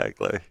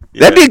 Exactly.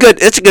 Yeah. That'd be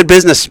it's a good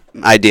business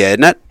idea,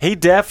 isn't it? He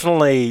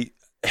definitely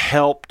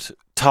helped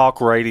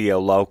talk radio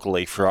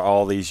locally for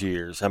all these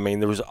years. I mean,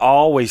 there was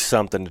always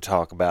something to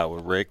talk about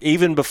with Rick,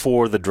 even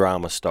before the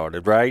drama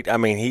started, right? I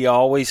mean, he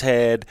always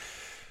had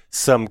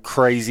some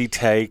crazy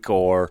take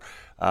or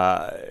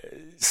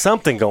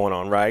something going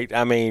on, right?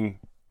 I mean,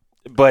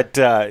 but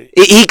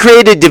he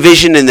created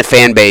division in the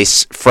fan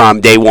base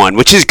from day one,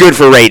 which is good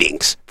for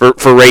ratings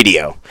for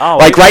radio. Oh,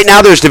 right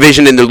now, there's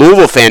division in the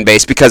Louisville fan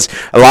base because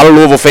a lot of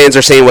Louisville fans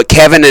are saying what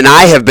Kevin and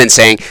I have been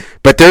saying.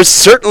 But there's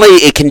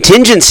certainly a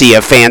contingency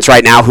of fans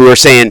right now who are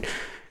saying,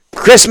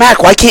 "Chris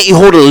Mack, why can't you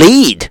hold a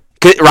lead?"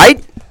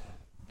 Right?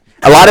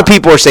 A lot of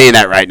people are saying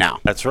that right now.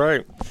 That's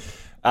right.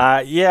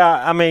 Yeah,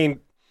 I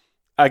mean,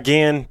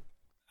 again,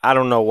 I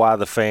don't know why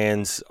the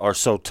fans are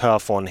so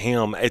tough on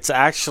him. It's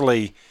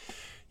actually.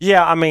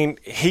 Yeah, I mean,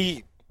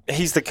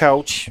 he's the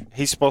coach.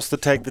 He's supposed to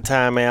take the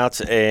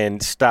timeouts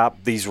and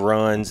stop these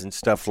runs and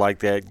stuff like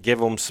that, give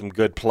them some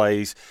good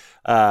plays.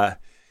 The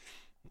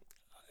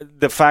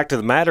fact of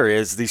the matter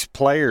is these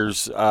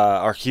players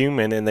are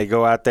human, and they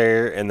go out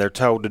there and they're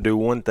told to do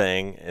one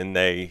thing, and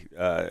they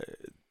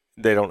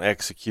don't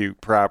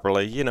execute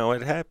properly.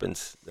 It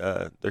happens.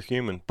 They're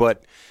human.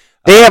 But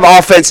they have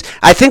offense.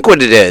 I think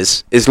what it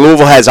is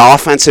Louisville has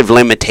offensive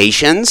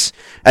limitations.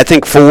 I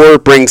think 4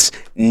 brings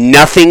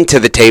nothing to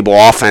the table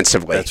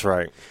offensively. That's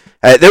right.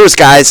 There was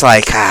guys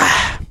like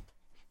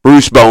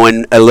Bruce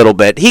Bowen a little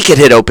bit. He could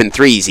hit open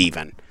threes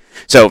even.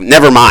 So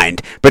never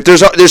mind. But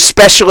there's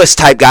specialist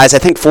type guys. I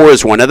think 4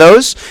 is one of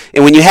those.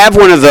 And when you have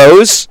one of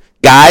those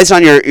guys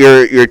on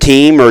your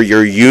team or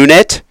your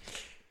unit,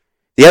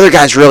 the other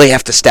guys really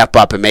have to step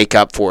up and make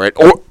up for it.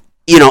 Or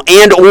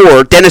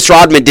Dennis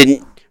Rodman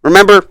didn't.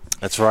 Remember?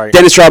 That's right.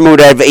 Dennis Rodman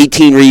would have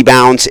 18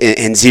 rebounds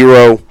and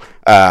 0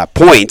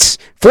 points.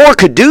 4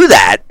 could do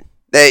that,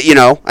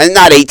 and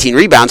not 18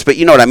 rebounds, but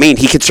you know what I mean.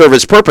 He could serve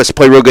his purpose,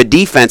 play real good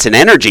defense and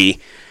energy.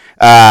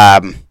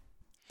 But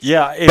he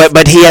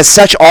has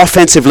such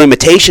offensive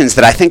limitations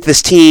that I think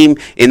this team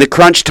in the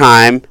crunch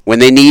time, when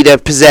they need a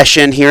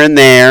possession here and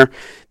there,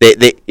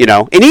 they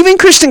and even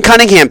Kristen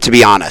Cunningham, to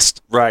be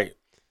honest. Right.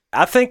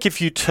 I think if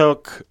you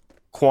took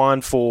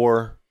Quan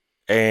 4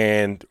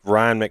 and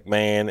Ryan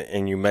McMahon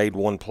and you made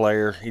one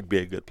player, he'd be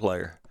a good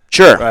player.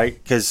 Sure. Right?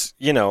 Because,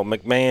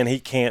 McMahon, he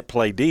can't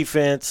play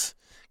defense.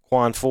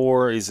 Quan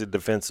 4, he's a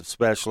defensive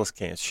specialist,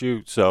 can't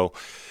shoot. So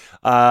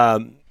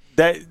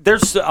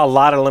there's a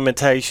lot of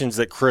limitations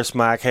that Chris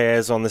Mack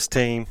has on this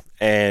team,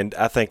 and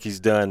I think he's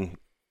done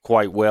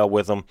quite well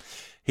with them.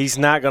 He's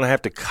not going to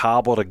have to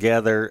cobble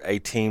together a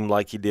team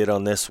like he did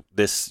on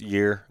this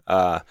year.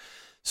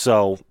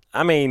 So,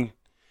 I mean,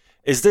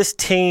 is this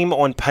team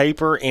on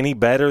paper any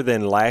better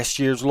than last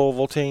year's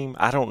Louisville team?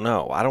 I don't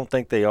know. I don't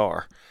think they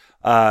are.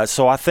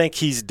 So I think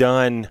he's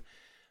done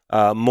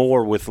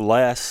more with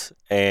less,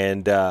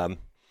 and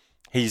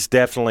he's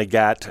definitely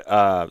got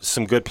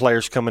some good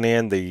players coming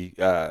in.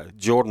 The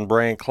Jordan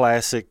Brand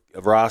Classic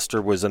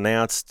roster was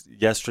announced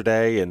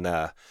yesterday, and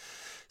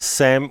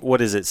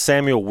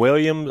Samuel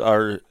Williams,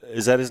 or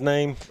is that his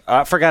name?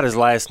 I forgot his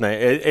last name.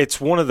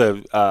 It's one of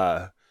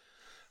the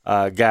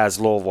guys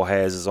Louisville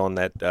has is on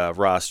that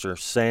roster,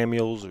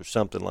 Samuels or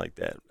something like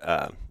that.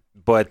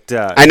 But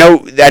I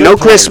know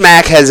Chris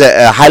Mack has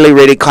a highly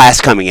rated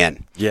class coming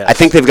in. Yes. I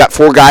think they've got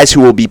 4 guys who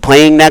will be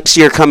playing next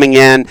year coming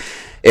in.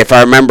 If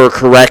I remember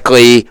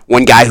correctly,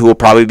 one guy who will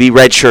probably be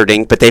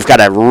redshirting, but they've got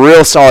a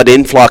real solid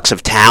influx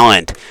of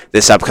talent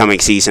this upcoming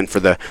season for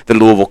the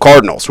Louisville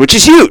Cardinals, which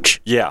is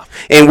huge. Yeah.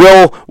 And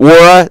will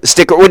Wara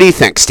stick? What do you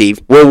think,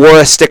 Steve? Will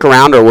Wara stick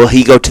around, or will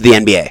he go to the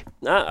NBA?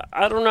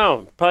 I don't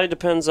know. Probably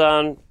depends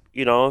on,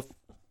 if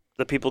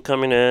the people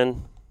coming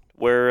in,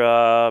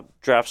 where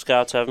draft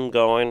scouts have him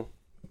going.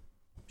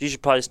 He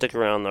should probably stick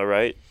around, though,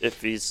 right?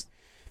 If he's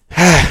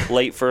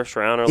late first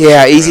round or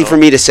late easy round. For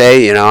me to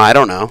say. I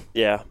don't know.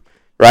 Yeah.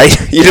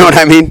 Right? You know what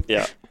I mean?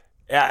 Yeah.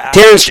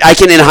 I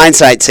can, in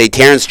hindsight, say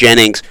Terrence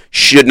Jennings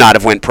should not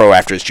have went pro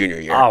after his junior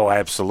year. Oh,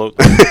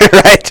 absolutely.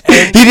 Right?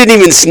 He didn't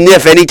even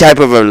sniff any type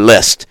of a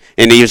list,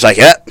 and he was like,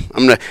 "Yeah,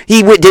 I'm gonna."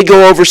 He did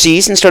go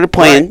overseas and started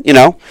playing.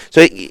 Right.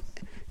 So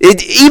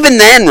even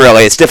then,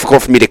 really, it's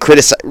difficult for me to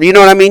criticize. You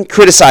know what I mean?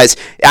 Criticize.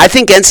 I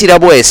think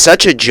NCAA is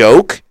such a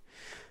joke.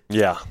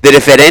 Yeah. That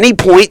if at any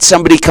point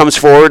somebody comes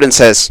forward and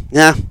says,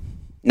 "Yeah,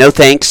 no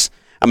thanks,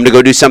 I'm going to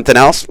go do something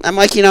else," I'm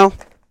like,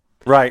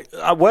 Right.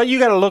 Well, you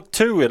got to look,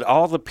 too, at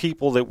all the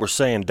people that were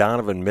saying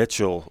Donovan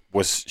Mitchell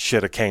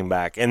should have came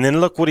back. And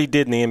then look what he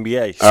did in the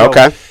NBA. So,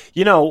 okay.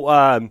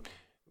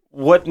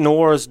 What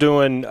Nora's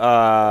doing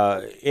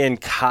in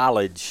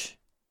college,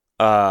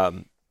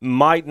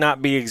 might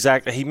not be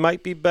exactly. He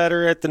might be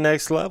better at the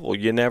next level.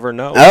 You never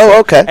know. Oh,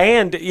 okay.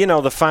 And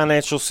the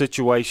financial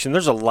situation.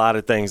 There's a lot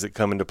of things that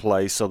come into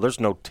play, so there's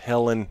no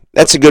telling.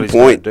 That's a good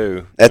point.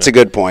 That's a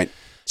good point.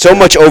 So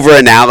much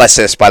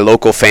over-analysis by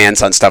local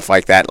fans on stuff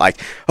like that.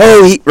 Like,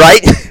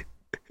 right?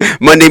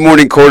 Monday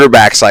morning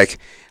quarterbacks, like,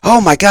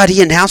 oh my God,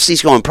 he announced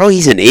he's going pro.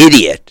 He's an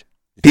idiot.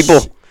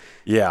 People.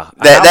 Yeah.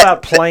 How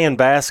about playing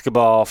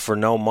basketball for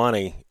no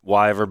money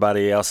while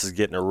everybody else is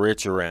getting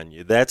rich around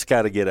you? That's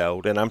got to get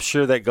old, and I'm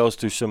sure that goes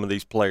through some of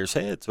these players'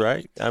 heads,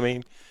 right? I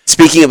mean,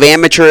 speaking of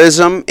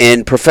amateurism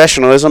and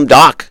professionalism,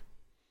 Doc,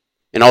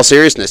 in all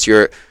seriousness,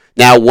 you're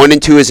now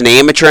 1-2 as an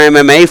amateur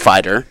MMA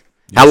fighter.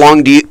 How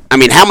long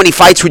how many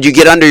fights would you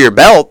get under your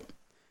belt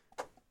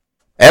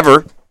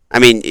ever? I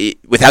mean,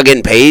 without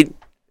getting paid?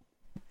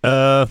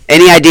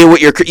 Any idea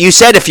what you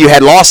said if you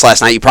had lost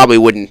last night, you probably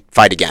wouldn't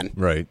fight again.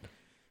 Right.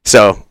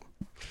 So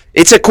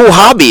it's a cool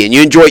hobby, and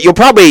you enjoy it. You'll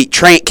probably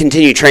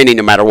continue training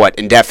no matter what,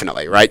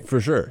 indefinitely, right?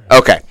 For sure.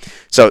 Okay.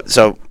 So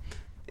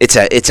it's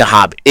a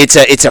hobby.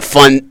 It's a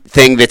fun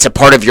thing that's a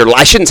part of your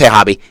life. I shouldn't say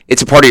hobby.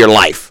 It's a part of your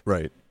life.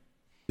 Right.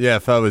 Yeah,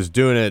 if I was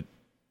doing it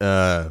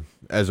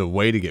as a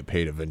way to get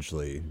paid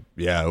eventually,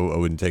 I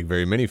wouldn't take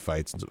very many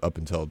fights up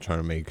until trying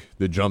to make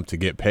the jump to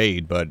get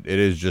paid, but it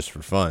is just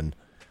for fun.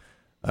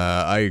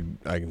 I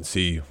can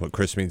see what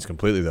Chris means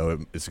completely, though.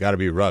 It's got to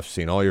be rough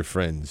seeing all your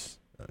friends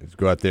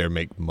go out there and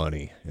make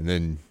money, and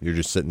then you're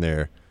just sitting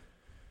there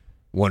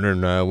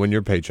wondering when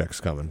your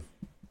paycheck's coming.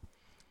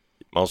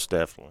 Most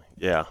definitely,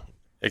 yeah.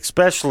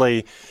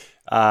 Especially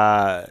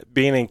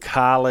being in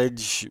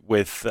college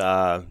with,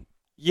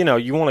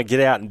 you want to get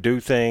out and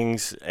do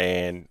things,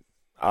 and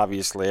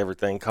obviously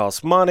everything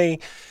costs money.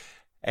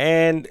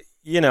 And,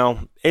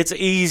 it's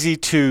easy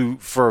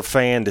for a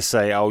fan to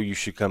say, oh, you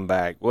should come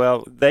back.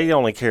 Well, they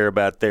only care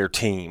about their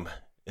team.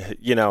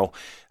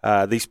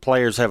 These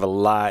players have a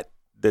lot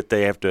that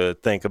they have to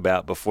think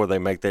about before they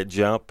make that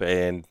jump.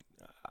 And,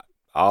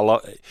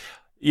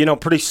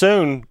 pretty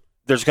soon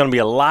there's going to be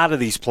a lot of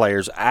these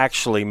players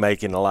actually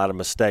making a lot of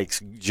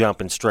mistakes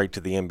jumping straight to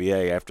the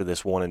NBA after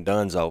this one and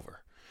done's over.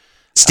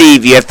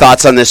 Steve, you have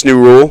thoughts on this new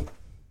rule?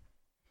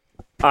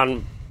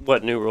 On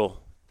what new rule?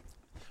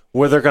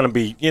 Where they're going to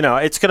be,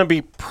 it's going to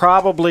be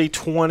probably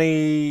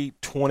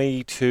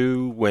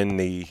 2022 when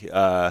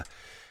the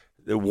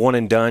one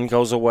and done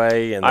goes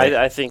away. And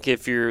I think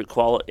if you're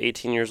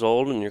 18 years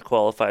old and you're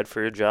qualified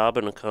for your job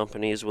and a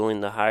company is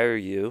willing to hire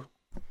you,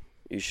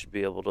 you should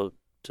be able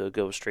to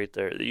go straight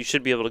there. You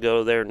should be able to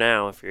go there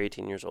now if you're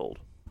 18 years old.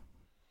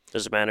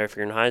 Doesn't matter if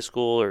you're in high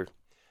school or.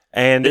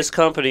 And this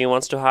company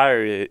wants to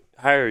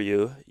hire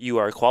you. You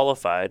are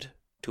qualified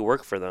to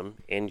work for them,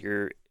 and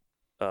you're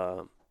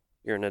an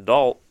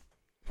adult.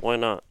 Why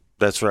not?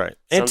 That's right.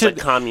 Sounds like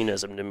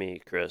communism to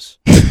me, Chris.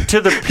 To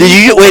the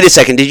people, wait a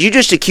second. Did you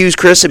just accuse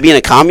Chris of being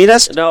a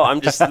communist? No,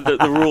 I'm just the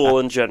rule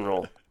in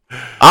general.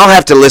 I'll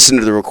have to listen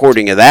to the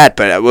recording of that,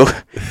 but I will.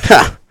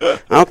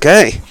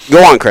 Okay,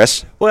 go on,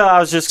 Chris. Well, I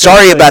was just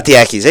sorry about the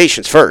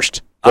accusations.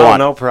 First, go on.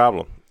 No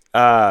problem.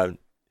 To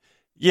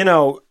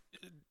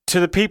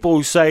the people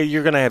who say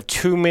you're going to have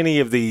too many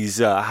of these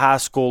high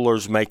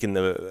schoolers making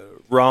the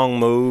wrong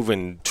move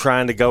and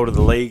trying to go to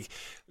the league.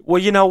 Well,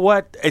 you know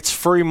what? It's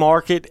free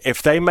market.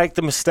 If they make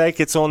the mistake,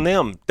 it's on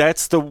them.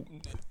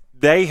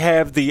 They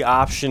have the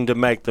option to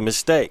make the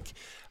mistake.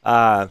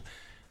 Of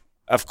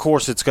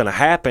course, it's going to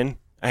happen.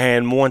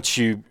 And once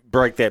you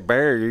break that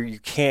barrier, you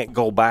can't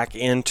go back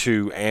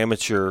into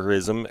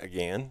amateurism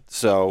again.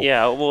 So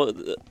yeah, well,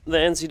 the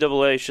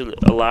NCAA should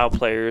allow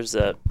players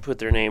that put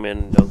their name in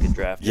and don't get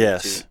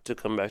drafted to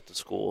come back to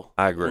school.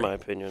 I agree. In my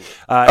opinion.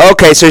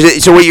 Okay,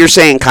 so what you're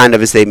saying kind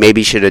of is they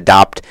maybe should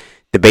adopt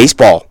the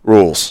baseball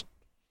rules.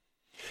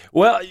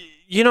 Well,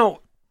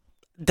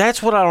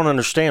 that's what I don't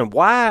understand.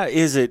 Why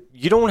is it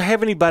you don't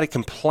have anybody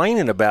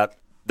complaining about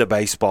the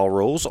baseball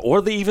rules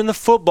or even the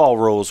football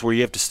rules where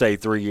you have to stay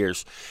 3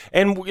 years?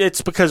 And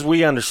it's because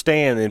we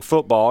understand in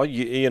football,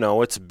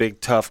 it's a big,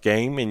 tough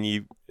game,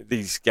 and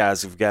these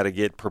guys have got to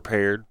get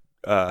prepared.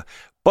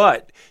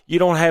 But you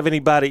don't have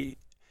anybody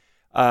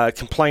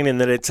complaining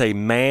that it's a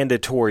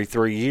mandatory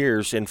 3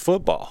 years in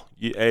football.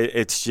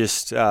 It's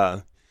just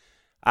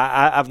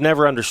I've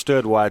never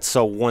understood why it's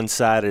so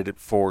one-sided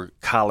for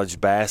college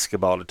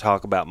basketball to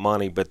talk about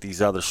money, but these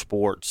other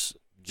sports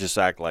just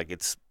act like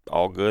it's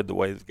all good the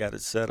way they've got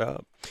it set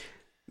up.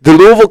 The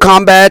Louisville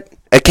Combat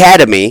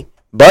Academy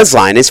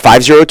buzzline is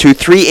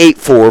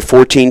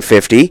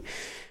 502-384-1450.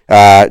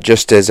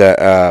 Just as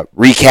a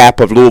recap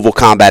of Louisville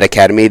Combat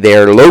Academy,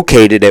 they're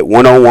located at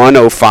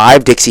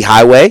 10105 Dixie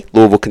Highway,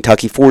 Louisville,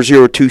 Kentucky,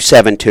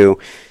 40272.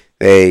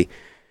 They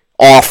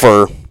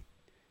offer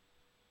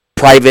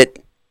private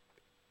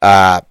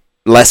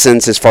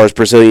lessons as far as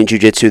Brazilian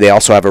Jiu-Jitsu. They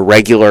also have a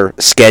regular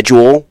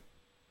schedule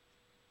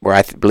where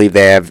I believe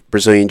they have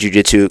Brazilian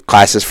Jiu-Jitsu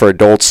classes for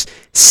adults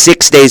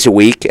 6 days a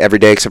week, every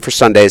day except for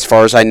Sunday, as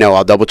far as I know.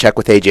 I'll double-check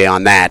with AJ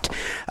on that.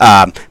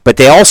 But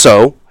they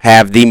also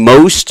have the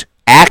most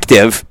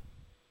active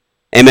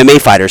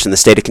MMA fighters in the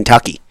state of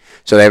Kentucky.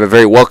 So they have a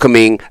very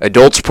welcoming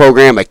adults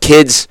program, a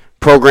kids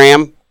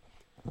program,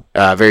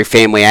 very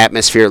family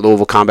atmosphere at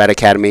Louisville Combat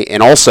Academy.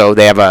 And also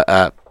they have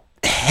a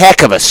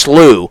heck of a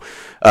slew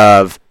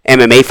of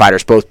MMA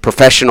fighters, both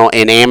professional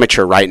and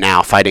amateur right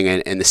now, fighting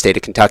in the state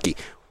of Kentucky.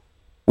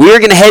 We are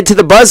going to head to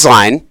the buzz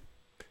line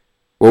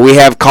where we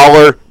have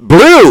caller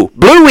Blue.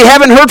 Blue, we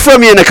haven't heard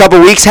from you in a couple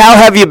weeks. How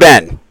have you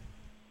been?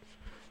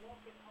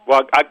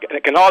 Well, I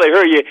can hardly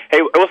hear you.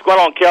 Hey, what's going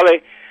on,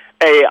 Kelly?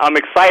 Hey, I'm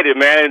excited,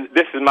 man.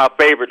 This is my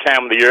favorite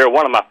time of the year,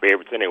 one of my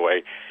favorites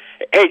anyway.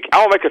 Hey,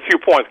 I'll make a few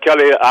points,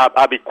 Kelly.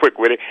 I'll be quick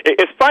with it.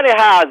 It's funny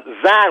how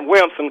Zion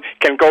Williamson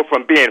can go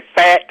from being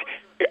fat,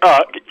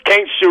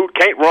 can't shoot,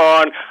 can't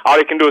run, all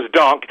he can do is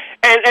dunk,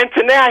 and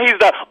to now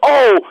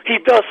he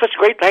does such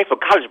great things for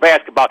college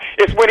basketball.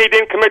 It's when he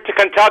didn't commit to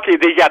Kentucky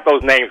that he got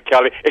those names,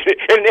 Kelly.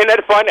 Isn't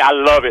that funny? I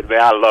love it, man.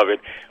 I love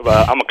it.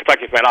 I'm a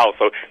Kentucky fan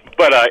also.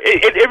 But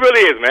it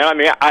really is, man. I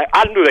mean,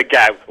 I knew that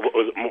guy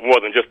was more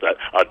than just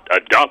a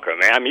dunker,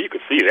 man. I mean, you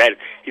could see that.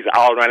 He's an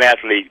all-around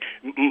athlete,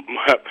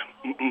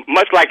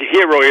 much like a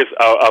hero is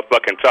for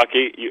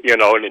Kentucky, you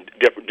know, in a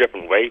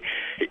different way.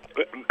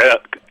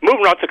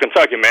 Moving on to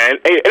Kentucky, man.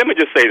 Hey, let me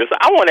just say this.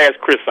 I want to ask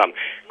Chris something.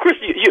 Chris,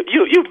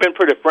 you've been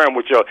pretty firm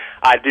with your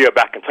idea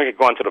about Kentucky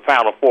going to the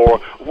Final Four.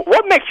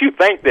 What makes you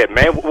think that,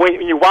 man?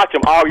 When you watch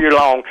them all year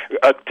long,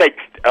 take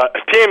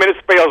 10-minute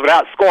spells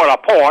without scoring a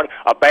point,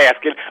 a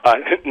basket,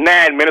 9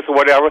 minutes or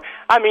whatever.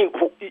 I mean,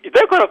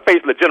 they're going to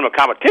face legitimate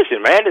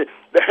competition, man.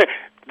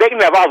 They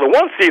can have all the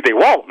one seed they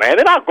want, man.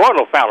 They're not going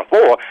to the Final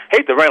Four.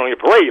 Hate to rain on your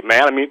parade,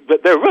 man. I mean,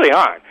 they really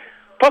aren't.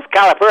 Plus,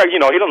 Calipari, you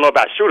know, he don't know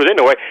about shooters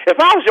anyway. If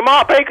I was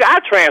Jamal Baker,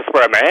 I'd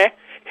transfer, man.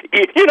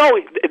 You know,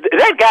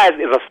 that guy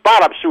is a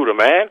spot-up shooter,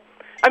 man.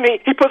 I mean,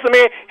 he puts him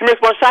in, he misses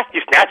one shot, he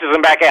snatches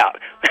him back out.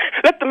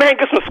 Let the man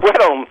get some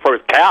sweat on him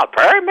first.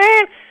 Calipari,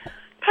 man.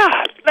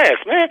 God bless,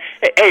 man.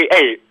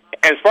 Hey,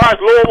 as far as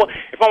Louisville,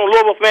 if I'm a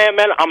Louisville fan,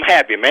 man, I'm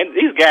happy, man.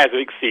 These guys have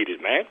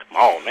exceeded, man. Come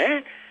on,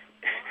 man.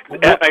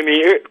 I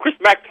mean, Chris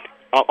Mack.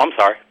 Oh, I'm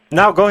sorry.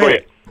 No, go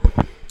ahead.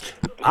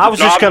 I was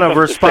just going to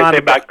respond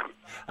about.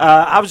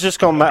 I was just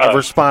going to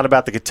respond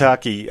about the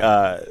Kentucky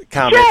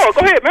comments. Sure, go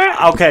ahead,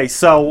 man. Okay,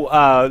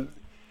 so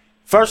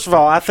first of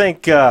all, I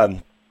think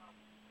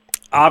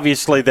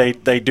obviously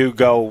they do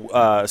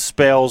go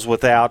spells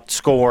without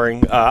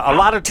scoring. A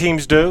lot of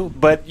teams do,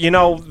 but you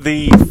know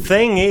the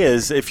thing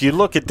is, if you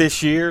look at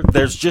this year,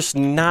 there's just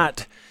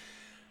not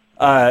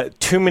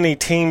too many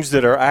teams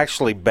that are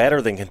actually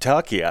better than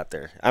Kentucky out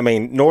there. I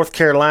mean, North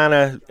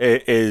Carolina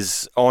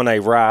is on a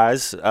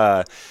rise.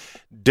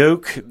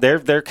 Duke,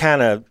 they're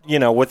kind of, you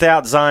know,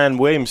 without Zion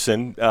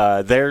Williamson,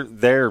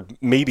 they're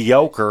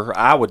mediocre.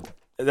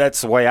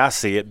 That's the way I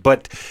see it.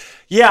 But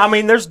yeah, I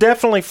mean, there's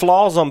definitely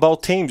flaws on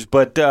both teams,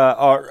 but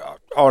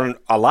on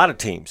a lot of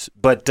teams.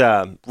 But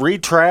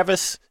Reed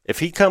Travis, if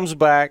he comes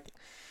back,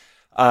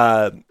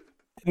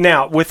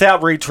 now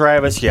without Reed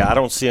Travis, yeah, I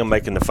don't see him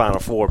making the Final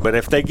Four. But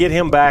if they get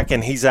him back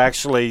and he's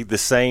actually the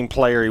same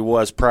player he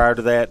was prior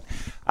to that,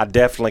 I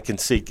definitely can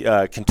see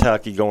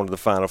Kentucky going to the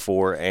Final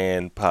Four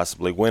and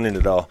possibly winning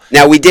it all.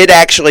 Now, we did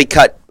actually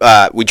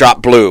we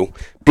dropped Blue.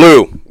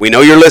 Blue, we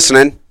know you're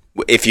listening.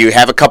 If you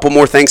have a couple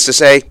more things to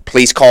say,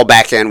 please call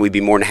back in. We'd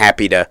be more than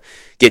happy to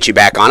get you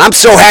back on. I'm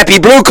so happy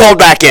Blue called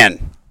back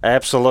in.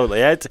 Absolutely.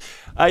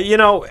 You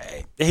know,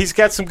 he's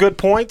got some good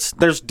points.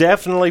 There's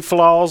definitely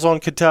flaws on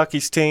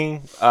Kentucky's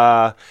team.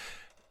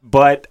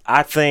 But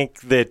I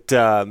think that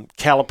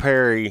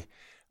Calipari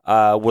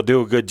will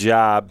do a good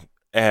job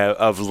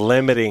of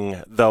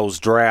limiting those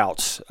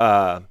droughts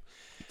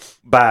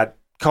by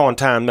calling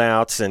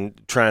timeouts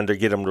and trying to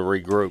get them to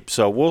regroup.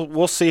 So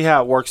we'll see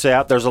how it works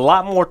out. There's a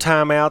lot more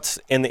timeouts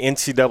in the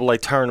NCAA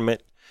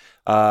tournament,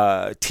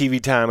 TV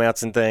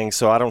timeouts and things,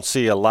 so I don't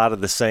see a lot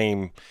of the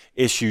same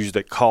issues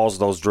that cause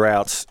those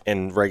droughts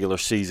in regular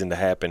season to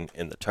happen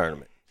in the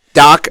tournament.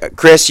 Doc,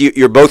 Chris,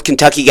 you're both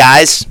Kentucky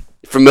guys,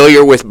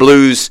 familiar with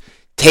Blue's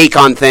take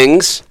on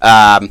things. If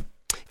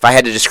I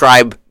had to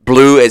describe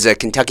Blue as a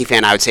Kentucky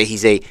fan, I would say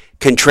he's a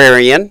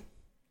contrarian.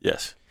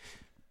 Yes.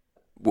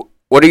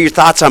 What are your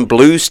thoughts on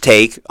Blue's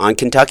take on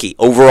Kentucky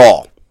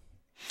overall?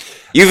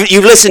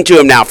 You've listened to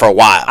him now for a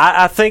while.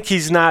 I think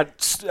he's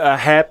not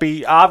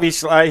happy.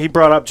 Obviously, he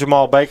brought up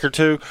Jamal Baker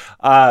too.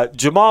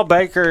 Jamal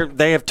Baker,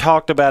 they have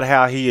talked about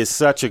how he is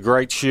such a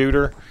great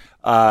shooter.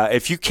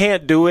 If you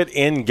can't do it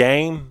in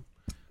game,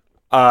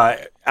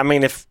 I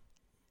mean,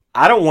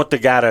 I don't want the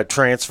guy to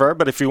transfer,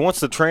 but if he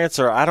wants to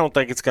transfer, I don't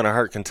think it's going to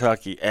hurt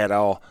Kentucky at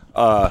all.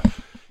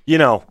 You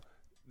know,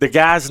 the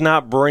guy's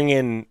not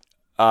bringing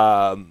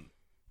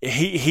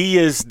he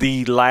is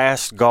the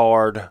last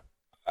guard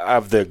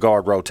of the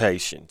guard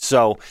rotation.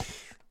 So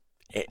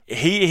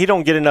he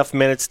don't get enough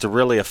minutes to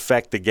really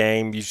affect the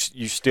game. You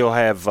still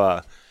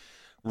have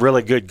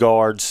really good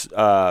guards.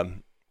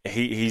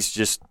 He's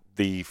just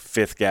the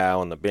fifth guy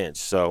on the bench.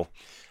 So,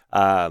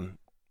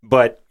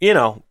 but you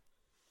know,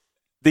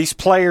 these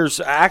players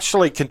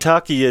actually,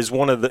 Kentucky is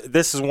one of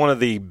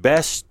the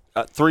best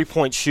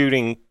 3-point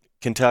shooting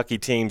Kentucky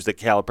teams that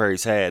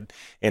Calipari's had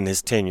in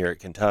his tenure at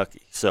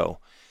Kentucky. So,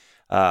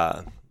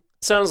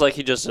 sounds like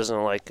he just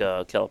doesn't like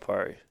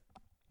Calipari,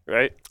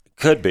 right?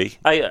 Could be.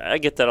 I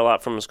get that a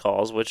lot from his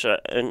calls, which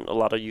and a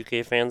lot of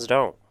UK fans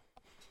don't.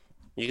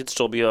 You can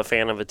still be a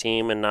fan of a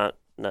team and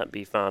not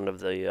be fond of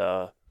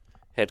the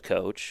head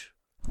coach.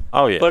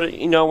 Oh, yeah. But,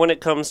 when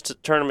it comes to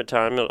tournament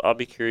time, I'll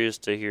be curious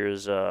to hear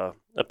his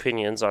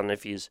opinions on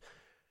if he's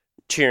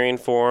cheering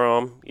for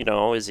him.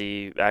 Is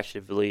he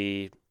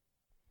actively,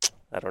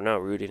 I don't know,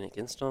 rooting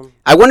against him?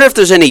 I wonder if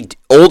there's any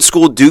old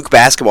school Duke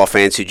basketball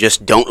fans who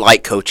just don't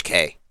like Coach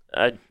K.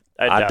 I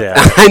doubt doubt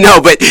it. I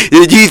know, but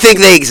do you think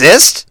they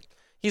exist?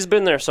 He's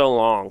been there so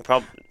long.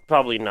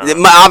 Probably not.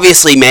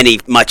 Obviously,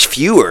 much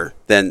fewer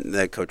than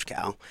the Coach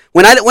Cal.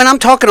 When I'm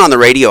talking on the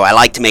radio, I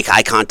like to make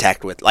eye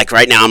contact with. Like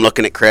right now, I'm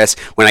looking at Chris.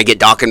 When I get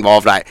Doc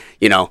involved, I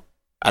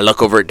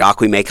look over at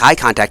Doc. We make eye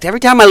contact. Every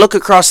time I look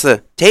across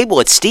the table,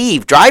 it's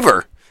Steve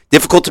Driver.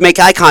 Difficult to make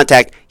eye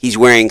contact. He's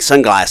wearing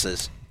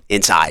sunglasses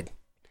inside.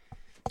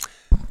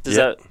 Does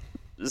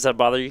that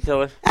bother you,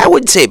 Kelly? I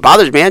wouldn't say it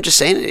bothers me. I'm just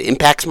saying it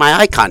impacts my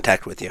eye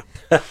contact with you.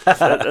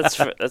 That's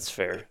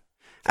fair.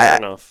 Fair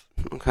enough.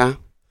 Okay.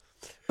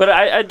 But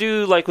I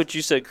do like what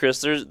you said,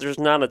 Chris. There's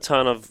not a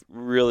ton of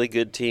really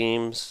good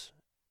teams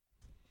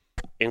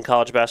in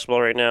college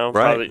basketball right now.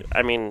 Right.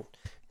 Probably,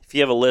 if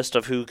you have a list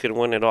of who can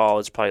win it all,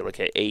 it's probably like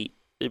an 8.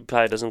 It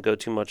probably doesn't go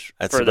too much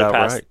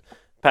further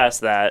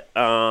past that.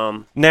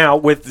 Now,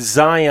 with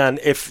Zion,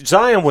 if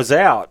Zion was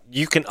out,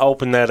 you can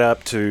open that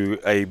up to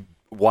a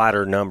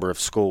wider number of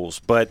schools.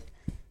 But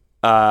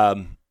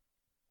I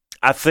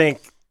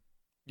think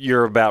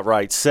you're about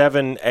right.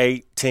 7,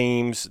 8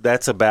 teams,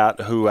 that's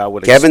about who I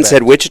would expect. Kevin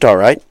said Wichita,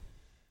 right?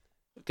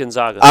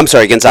 Gonzaga. I'm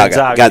sorry,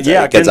 Gonzaga.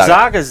 Yeah,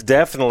 Gonzaga's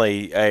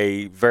definitely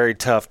a very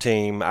tough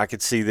team. I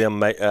could see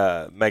them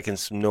making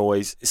some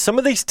noise. Some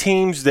of these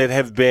teams that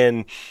have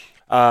been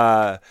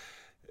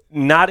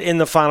not in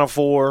the Final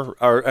Four,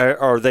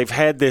 or they've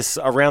had this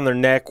around their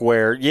neck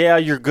where, yeah,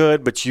 you're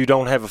good, but you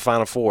don't have a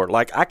Final Four.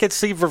 Like, I could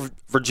see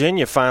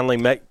Virginia finally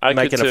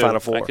making a Final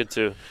Four. I could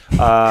too.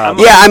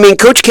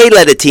 Coach K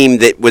led a team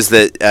that was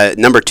the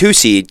number 2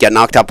 seed, got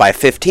knocked out by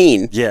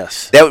 15.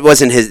 Yes. That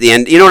wasn't the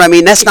end. You know what I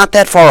mean? That's not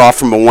that far off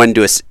from a 1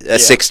 to a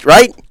 6,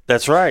 right?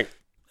 That's right.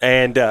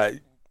 And,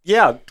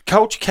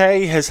 Coach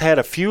K has had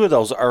a few of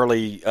those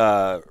early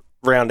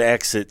round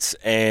exits,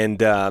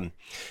 and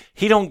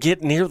he don't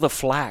get near the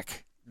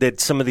flack that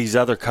some of these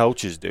other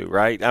coaches do,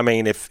 right? I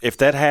mean, if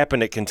that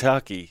happened at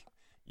Kentucky,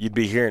 you'd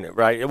be hearing it,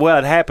 right? Well,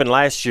 it happened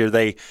last year.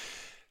 They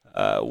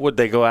would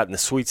they go out in the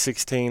Sweet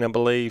 16, I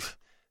believe.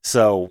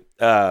 So,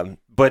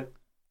 but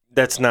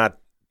that's not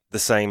the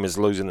same as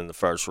losing in the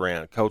first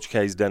round. Coach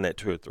K's done that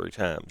 2 or 3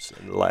 times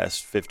in the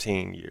last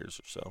 15 years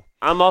or so.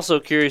 I'm also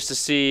curious to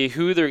see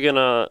who they're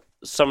gonna.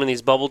 Some of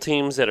these bubble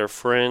teams that are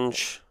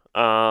fringe,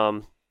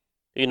 Clemson,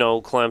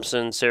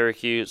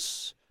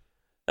 Syracuse.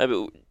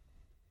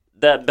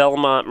 That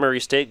Belmont Murray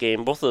State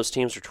game, both of those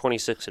teams are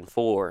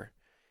 26-4,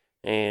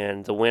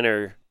 and the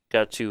winner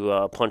got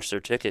to punch their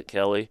ticket,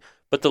 Kelly.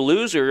 But the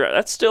loser,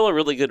 that's still a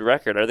really good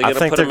record. Are they going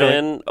to put them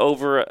in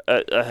over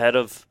ahead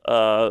of?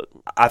 I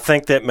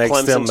think that makes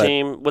Clemson them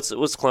team. What's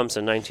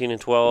Clemson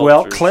 19-12?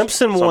 Well,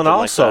 Clemson won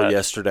also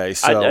yesterday.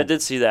 So I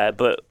did see that,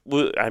 but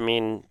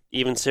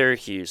even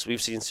Syracuse,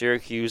 we've seen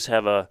Syracuse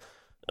have a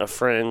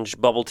fringe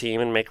bubble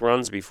team and make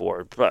runs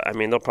before. But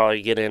they'll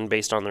probably get in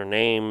based on their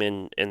name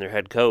and their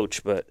head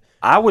coach. But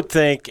I would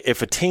think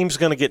if a team's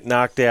going to get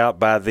knocked out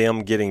by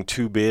them getting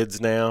 2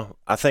 bids now,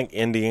 I think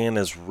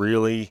Indiana's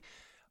really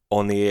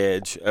on the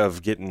edge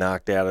of getting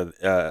knocked out of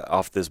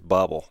off this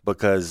bubble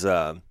because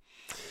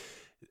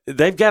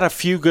they've got a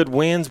few good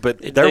wins,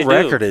 but their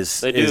record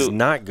is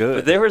not good.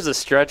 But there was a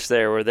stretch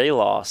there where they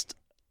lost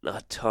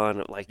a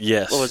ton, what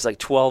was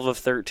 12 of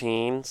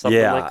 13,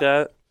 something like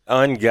that.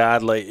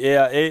 Ungodly.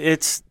 Yeah,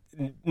 it's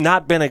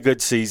not been a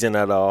good season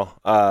at all.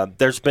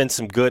 There's been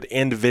some good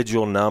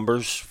individual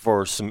numbers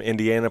for some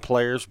Indiana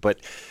players, but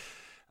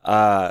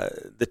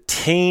the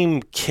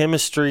team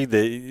chemistry,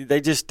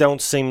 they just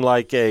don't seem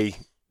like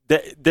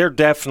they're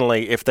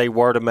definitely, if they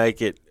were to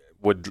make it,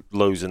 would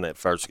lose in that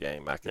first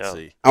game, I can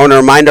see. I want to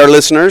remind our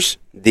listeners,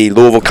 the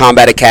Louisville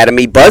Combat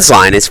Academy buzz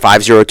line is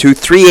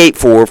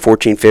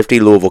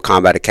 502-384-1450. Louisville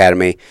Combat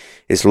Academy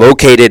is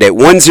located at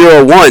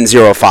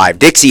 10105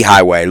 Dixie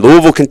Highway,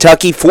 Louisville,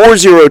 Kentucky,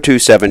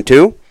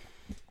 40272.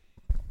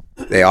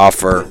 They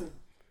offer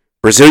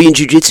Brazilian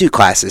Jiu-Jitsu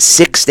classes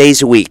 6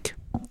 days a week.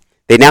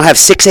 They now have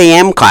 6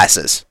 a.m.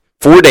 classes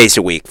 4 days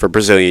a week for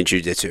Brazilian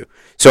Jiu-Jitsu.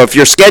 So if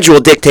your schedule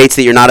dictates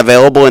that you're not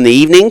available in the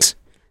evenings,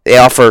 they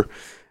offer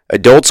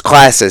adults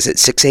classes at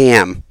 6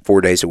 a.m.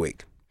 4 days a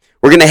week.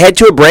 We're going to head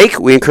to a break.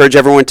 We encourage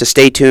everyone to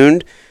stay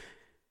tuned.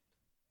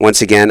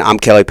 Once again, I'm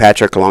Kelly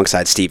Patrick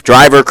alongside Steve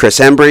Driver, Chris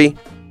Embry,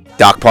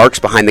 Doc Parks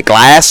behind the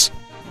glass,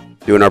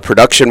 doing our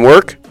production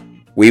work.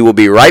 We will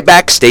be right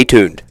back. Stay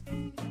tuned.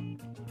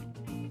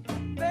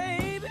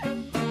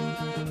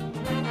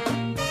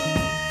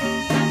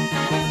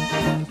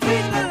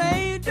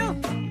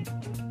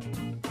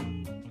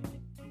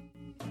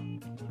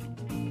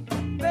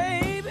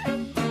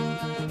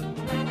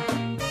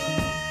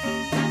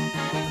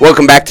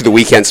 Welcome back to the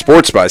Weekend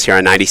Sports Buzz here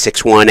on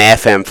 96.1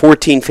 FM,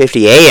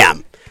 1450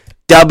 AM.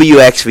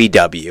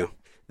 WXVW,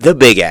 the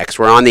Big X.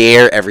 We're on the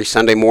air every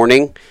Sunday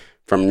morning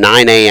from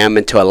 9 a.m.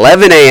 until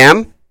 11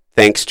 a.m.,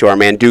 thanks to our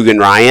man Dugan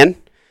Ryan.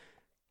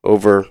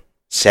 Over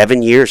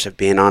 7 years of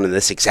being on in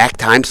this exact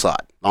time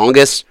slot.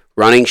 Longest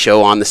running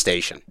show on the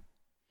station.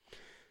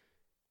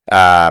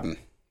 Some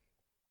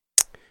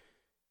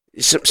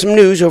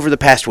news over the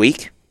past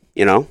week,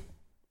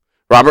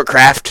 Robert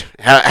Kraft.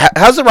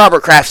 How's the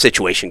Robert Kraft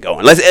situation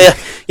going? Let's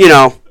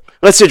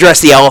address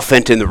the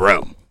elephant in the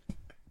room.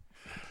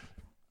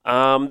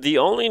 The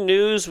only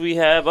news we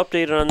have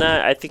updated on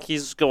that, I think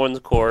he's going to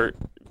court.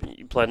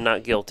 He pled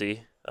not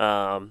guilty.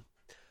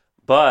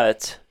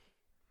 But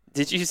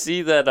did you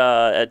see that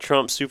at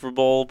Trump's Super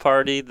Bowl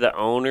party, the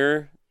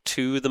owner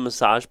to the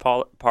massage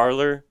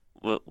parlor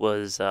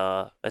was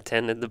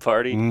attended the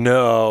party?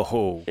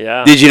 No.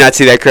 Yeah. Did you not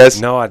see that,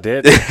 Chris? No, I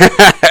didn't.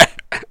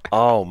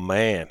 Oh,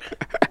 man.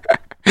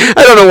 I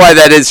don't know why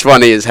that is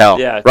funny as hell.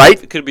 Yeah.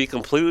 Right? It could be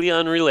completely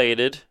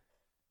unrelated.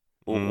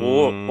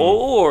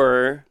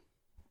 Or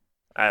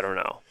I don't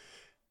know.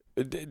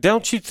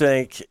 Don't you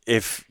think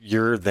if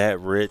you're that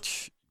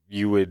rich,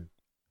 you would,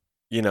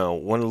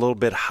 want a little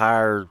bit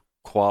higher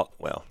quality?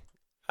 Well,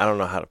 I don't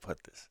know how to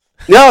put this.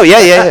 No,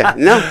 yeah.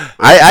 No,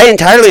 I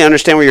entirely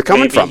understand where you're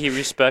coming from. Maybe he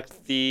respects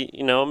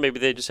maybe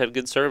they just had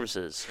good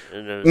services.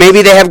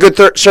 Maybe they have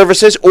good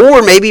services,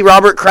 or maybe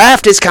Robert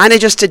Kraft is kind of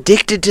just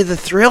addicted to the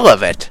thrill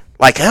of it.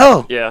 Like,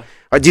 yeah.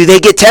 Or do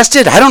they get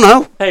tested? I don't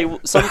know. Hey,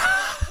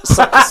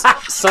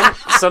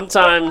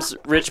 sometimes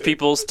rich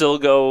people still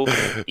go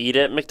eat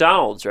at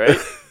McDonald's, right?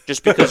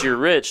 Just because you're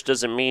rich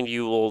doesn't mean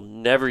you will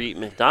never eat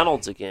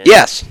McDonald's again.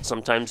 Yes.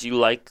 Sometimes you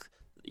like,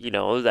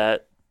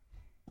 that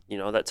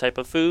type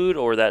of food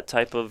or that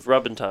type of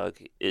rub and tug.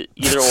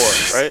 Either or,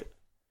 right?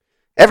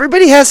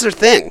 Everybody has their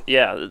thing.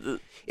 Yeah. And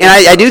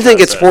I do think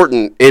it's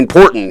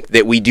important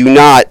that we do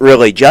not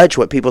really judge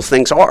what people's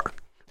things are,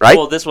 right?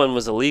 Well, this one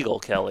was illegal,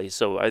 Kelly,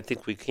 so I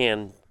think we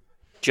can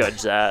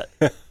judge that.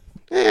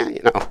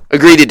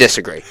 Agree to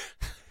disagree.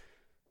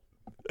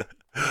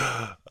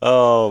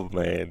 Oh,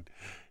 man.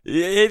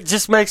 It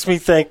just makes me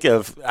think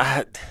of,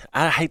 I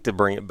hate to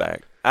bring it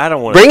back. I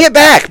don't want to. Bring it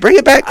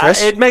back,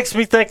 Chris. It makes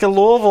me think of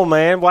Louisville,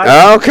 man.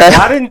 Why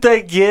didn't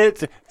they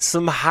get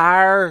some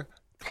higher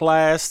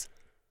class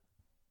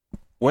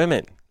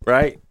women,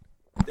 right?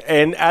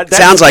 And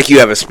sounds like you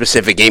have a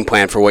specific game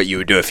plan for what you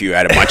would do if you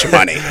had a bunch of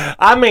money.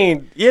 I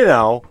mean,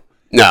 No.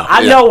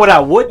 I know what I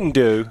wouldn't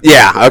do.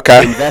 Yeah,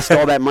 okay. Invest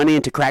all that money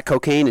into crack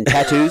cocaine and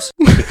tattoos.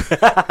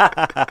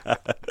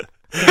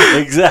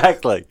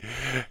 Exactly.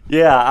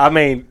 Yeah, I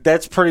mean,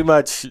 that's pretty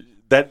much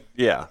that.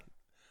 Yeah,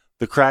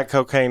 the crack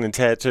cocaine and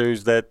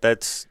tattoos.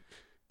 That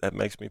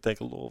makes me think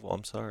of Louisville.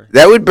 I'm sorry.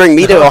 That would bring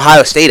me to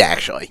Ohio State,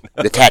 actually.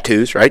 The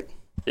tattoos, right?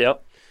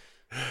 Yep.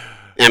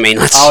 I mean,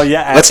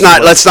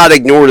 let's not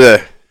ignore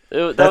the.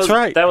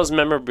 Right. That was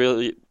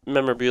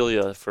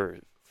memorabilia for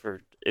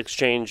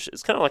exchange.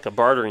 It's kind of like a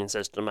bartering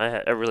system.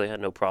 I really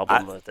had no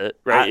problem with it.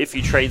 Right? If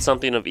you trade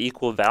something of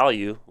equal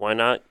value, why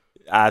not?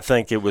 I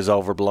think it was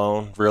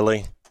overblown,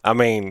 really. I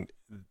mean,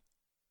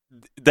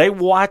 they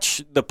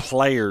watch the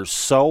players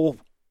so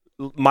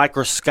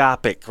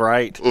microscopic,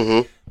 right?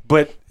 Mm-hmm.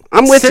 But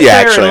I'm with you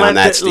actually on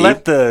that, Steve.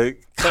 Let the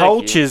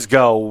coaches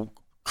go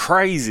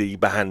crazy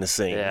behind the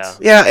scenes.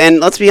 Yeah, and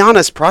let's be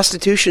honest,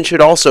 prostitution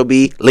should also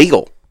be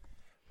legal.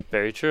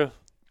 Very true.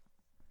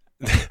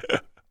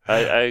 I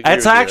agree.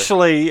 It's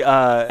actually.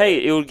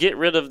 Hey, it would get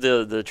rid of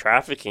the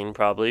trafficking,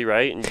 probably,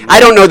 right? I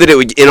don't know that it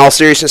would. In all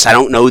seriousness, I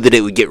don't know that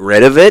it would get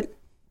rid of it.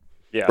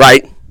 Yeah.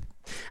 Right.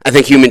 I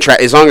think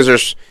as long as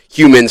there's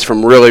humans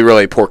from really,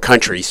 really poor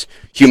countries,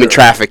 human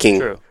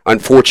trafficking,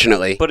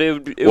 unfortunately, but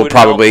it will would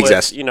probably help with,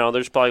 exist.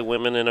 There's probably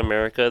women in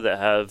America that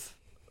have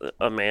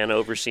a man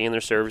overseeing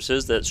their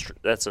services.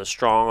 That's a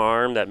strong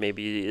arm that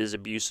maybe is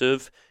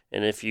abusive,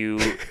 and if you.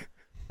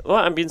 Well,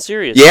 I'm being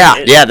serious.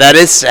 Yeah, that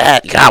is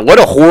sad. God, what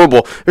a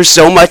horrible. There's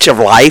so much of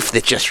life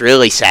that's just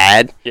really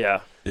sad.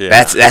 Yeah.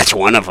 That's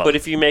one of them. But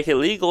if you make it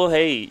legal,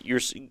 hey,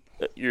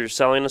 you're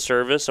selling a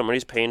service,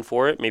 somebody's paying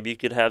for it. Maybe you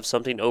could have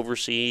something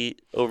overseeing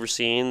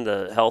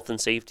the health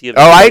and safety of.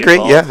 I agree.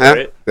 Involved,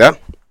 right? Yeah.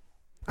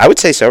 I would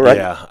say so, right?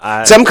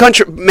 Yeah.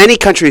 Many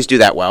countries do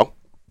that well.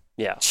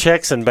 Yeah.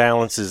 Checks and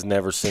balances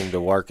never seem to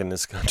work in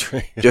this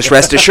country. Just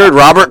rest assured,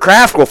 Robert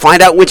Kraft will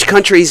find out which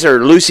countries are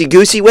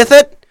loosey-goosey with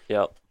it.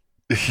 Yep.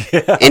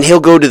 Yeah. And he'll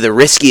go to the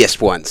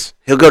riskiest ones.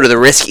 He'll go to the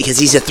risky because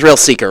he's a thrill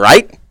seeker,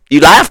 right? You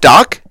laugh,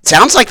 Doc.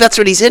 Sounds like that's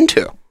what he's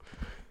into.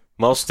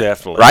 Most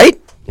definitely. Right?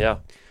 Yeah.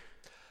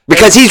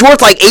 Because he's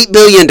worth like $8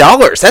 billion.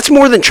 That's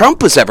more than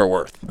Trump was ever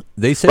worth.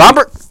 They said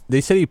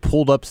he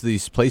pulled up to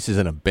these places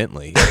in a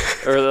Bentley.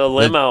 Or a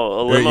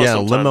limo. A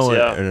limo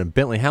and a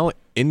Bentley. How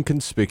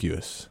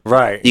inconspicuous.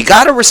 Right. You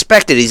got to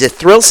respect it. He's a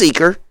thrill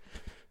seeker.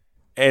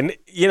 And,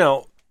 he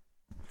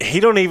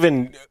don't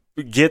even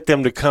get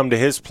them to come to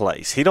his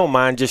place. He don't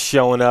mind just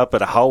showing up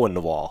at a hole in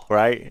the wall,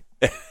 right?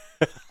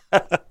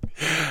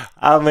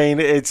 I mean,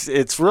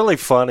 it's really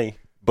funny,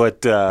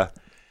 but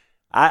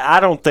I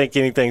don't think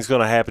anything's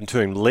going to happen to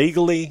him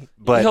legally.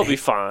 But he'll be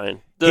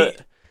fine.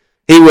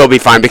 He will be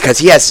fine because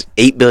he has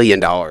 $8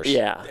 billion.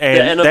 Yeah,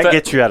 And that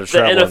gets you out of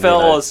trouble in The the NFL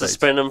United will States.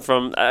 suspend him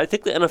from. I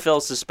think the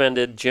NFL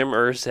suspended Jim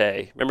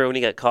Irsay. Remember when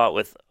he got caught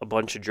with a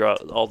bunch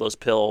of all those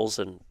pills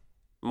and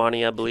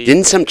money? I believe.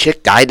 Didn't some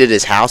chick died at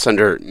his house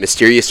under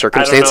mysterious I don't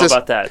circumstances? know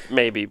about that.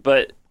 Maybe,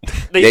 but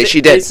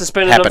She did. They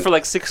suspended him Happened. for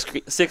like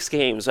six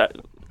games.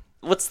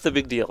 What's the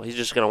big deal? He's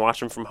just gonna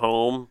watch him from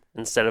home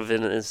instead of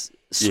in his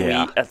suite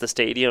Yeah. at the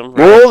stadium.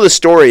 Right? Moral of the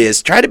story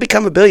is try to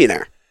become a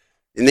billionaire,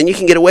 and then you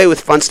can get away with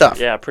fun stuff.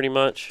 Yeah, pretty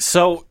much.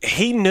 So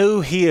he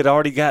knew he had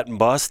already gotten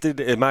busted.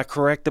 Am I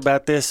correct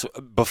about this?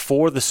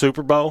 Before the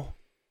Super Bowl,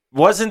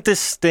 wasn't this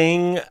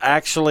sting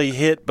actually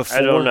hit before?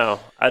 I don't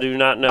know. I do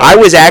not know. I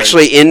was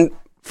actually in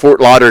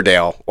Fort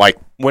Lauderdale, like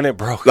when it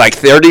broke.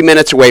 30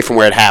 minutes away from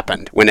where it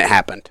happened. When it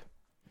happened,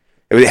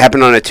 it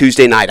happened on a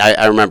Tuesday night.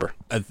 I remember.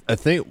 I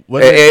think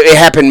It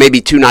happened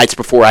maybe 2 nights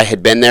before I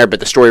had been there, but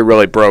the story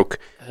really broke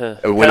when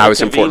Kinda I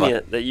was in Fort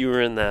Lauderdale. convenient that you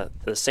were in the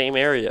same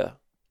area.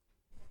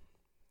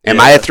 Am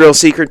I a thrill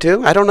seeker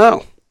too? I don't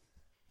know.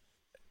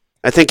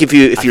 I think if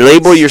you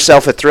label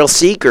yourself a thrill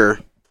seeker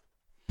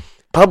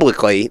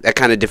publicly, that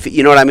kind of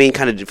you know what I mean?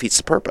 Kind of defeats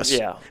the purpose.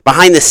 Yeah.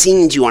 Behind the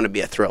scenes, you want to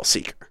be a thrill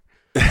seeker.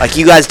 Like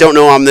you guys don't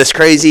know I'm this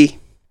crazy,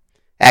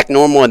 act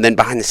normal, and then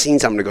behind the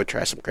scenes, I'm gonna go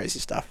try some crazy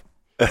stuff.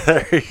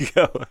 There you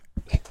go.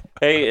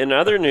 Hey, in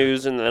other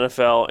news in the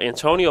NFL,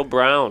 Antonio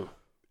Brown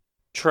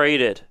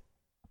traded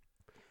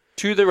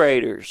to the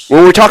Raiders.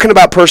 When we're talking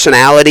about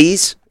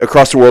personalities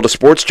across the world of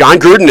sports, John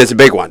Gruden is a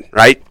big one,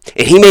 right?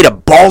 And he made a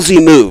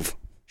ballsy move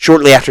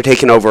shortly after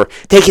taking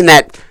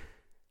that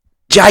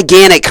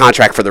gigantic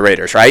contract for the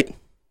Raiders, right?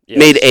 Yes.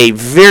 Made a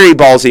very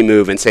ballsy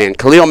move in saying,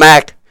 Khalil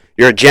Mack,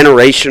 you're a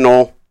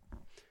generational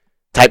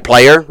type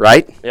player,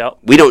 right? Yep.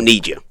 We don't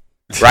need you,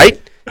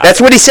 right? That's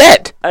what he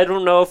said. I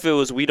don't know if it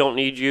was we don't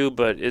need you,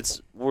 but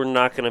we're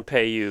not going to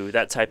pay you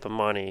that type of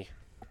money.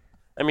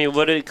 I mean,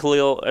 what did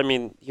Khalil? I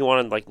mean, he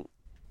wanted like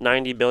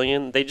 $90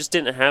 billion. They just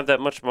didn't have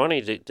that much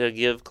money to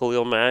give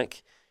Khalil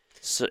Mack.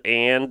 So,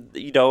 and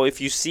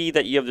if you see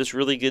that you have this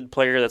really good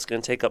player that's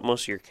going to take up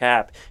most of your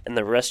cap, and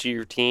the rest of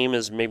your team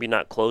is maybe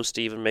not close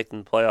to even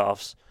making the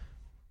playoffs,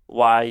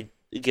 why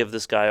give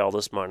this guy all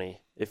this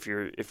money if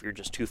you're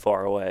just too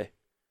far away,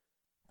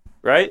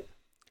 right?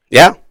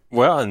 Yeah.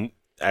 Well, and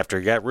after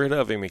he got rid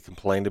of him, he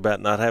complained about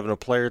not having a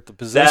player at the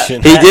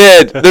position. He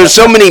did. There's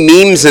so many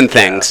memes and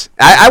things.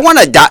 I want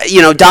to,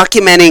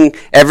 documenting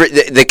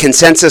the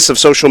consensus of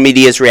social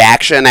media's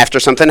reaction after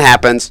something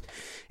happens,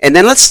 and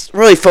then let's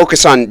really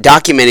focus on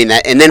documenting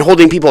that and then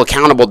holding people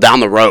accountable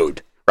down the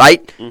road,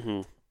 right?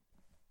 Mm-hmm.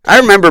 I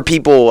remember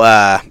people,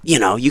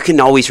 you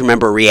can always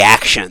remember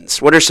reactions.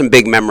 What are some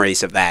big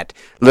memories of that?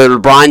 The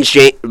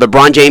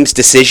LeBron James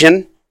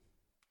decision.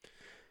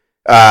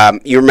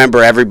 You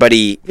remember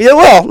everybody,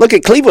 look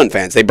at Cleveland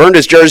fans. They burned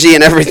his jersey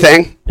and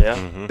everything. Yeah.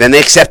 Mm-hmm. Then they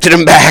accepted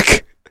him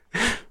back.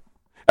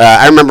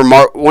 I remember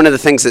one of the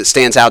things that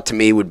stands out to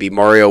me would be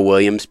Mario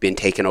Williams being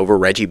taken over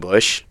Reggie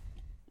Bush.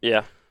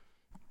 Yeah.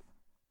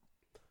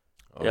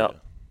 Oh, Yeah.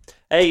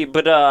 Hey,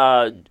 but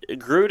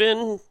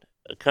Gruden,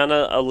 kind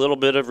of a little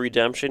bit of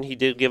redemption. He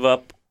did give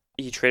up.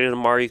 He traded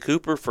Amari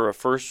Cooper for a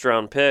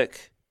first-round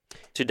pick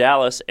to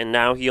Dallas, and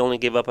now he only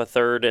gave up a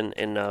third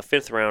and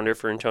fifth rounder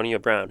for Antonio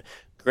Brown.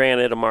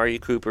 Granted, Amari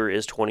Cooper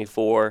is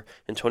 24,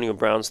 Antonio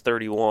Brown's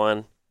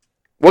 31.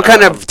 What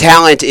kind of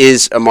talent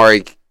is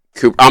Amari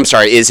Cooper? I'm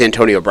sorry, is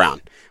Antonio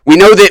Brown? We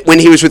know that when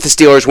he was with the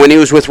Steelers, when he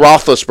was with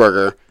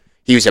Roethlisberger,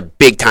 he was a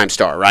big-time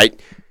star, right?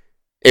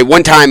 At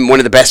one time, one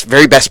of the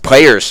very best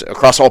players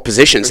across all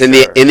positions For in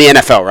sure. the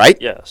NFL, right?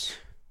 Yes.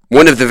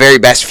 One of the very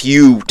best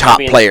few top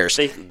players.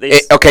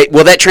 Okay,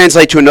 will that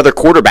translate to another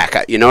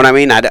quarterback? You know what I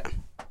mean?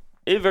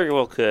 It very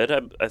well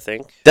could, I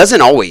think. Doesn't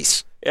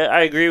always. Yeah,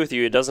 I agree with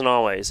you. It doesn't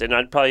always. And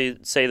I'd probably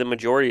say the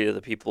majority of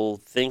the people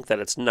think that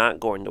it's not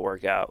going to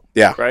work out.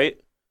 Yeah. Right?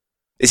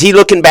 Is he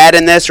looking bad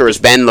in this, or is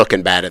Ben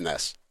looking bad in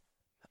this?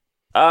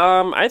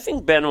 I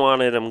think Ben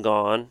wanted him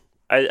gone.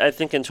 I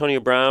think Antonio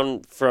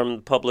Brown,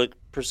 from public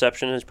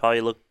perception, has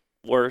probably looked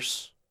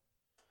worse.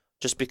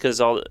 Just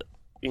because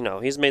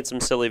he's made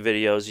some silly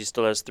videos. He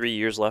still has 3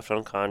 years left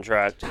on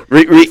contract.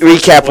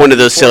 Recap one of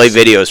those silly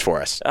videos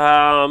for us.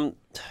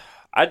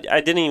 I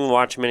didn't even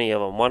watch many of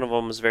them. One of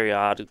them was very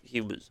odd.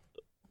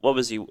 What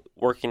was he,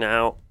 working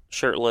out,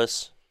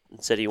 shirtless,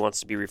 and said he wants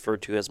to be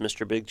referred to as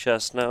Mr. Big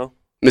Chest now.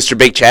 Mr.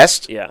 Big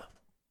Chest? Yeah.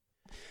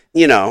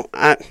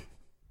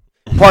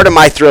 Part of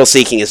my thrill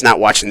seeking is not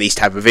watching these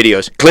type of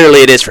videos.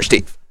 Clearly, it is for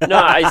Steve.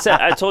 No,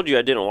 I told you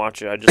I didn't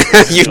watch it. I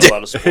just You watched did. a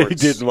lot of sports. He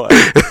didn't watch.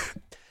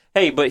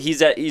 Hey, but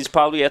he's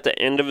probably at the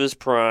end of his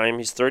prime.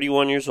 He's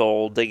 31 years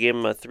old. They gave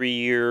him a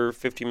 3-year,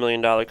 $50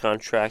 million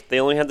contract. They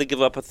only had to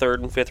give up a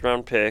third and fifth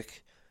round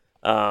pick.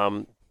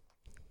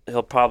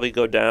 He'll probably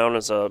go down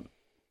as a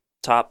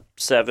top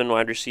 7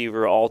 wide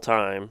receiver all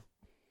time.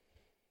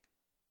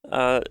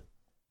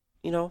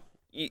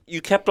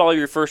 You kept all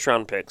your first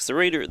round picks. The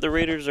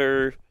Raiders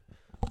are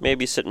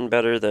maybe sitting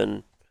better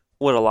than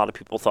what a lot of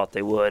people thought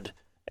they would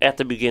at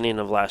the beginning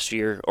of last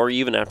year, or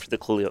even after the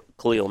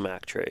Khalil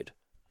Mack trade.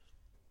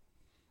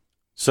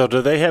 So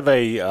do they have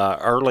a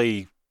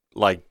early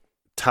like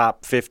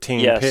top 15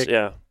 Yes, pick?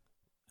 yeah.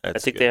 I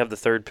That's think good. they have the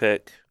third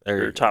pick, There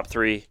you or go. top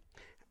 3.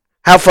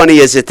 How funny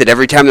is it that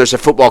every time there's a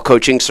football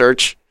coaching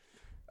search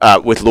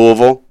with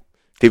Louisville,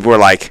 people were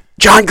like,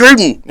 John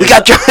Gruden, we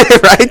got John,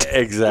 right?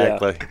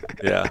 Exactly.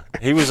 Yeah.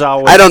 He was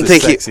always I don't the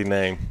think sexy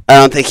name. I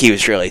don't think he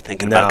was really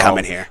thinking about No.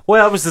 coming here.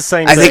 Well, it was the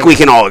same I thing. think we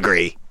can all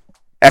agree.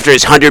 After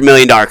his $100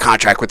 million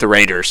contract with the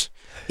Raiders,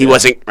 he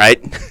wasn't, right?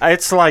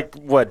 It's like,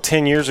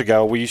 10 years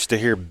ago, we used to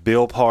hear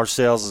Bill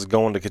Parcells is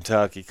going to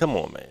Kentucky. Come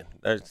on, man.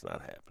 That's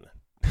not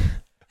happening.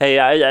 Hey,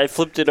 I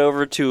flipped it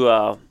over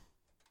to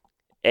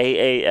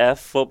AAF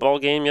football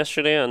game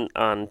yesterday on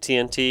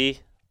TNT.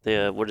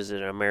 The what is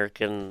it?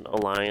 American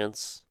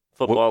Alliance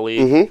Football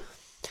League.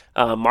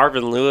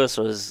 Marvin Lewis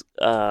was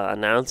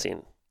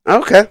announcing.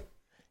 Okay.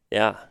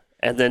 Yeah,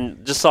 and then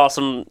just saw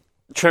some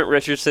Trent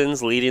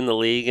Richardson's leading the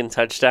league in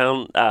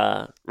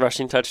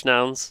rushing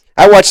touchdowns.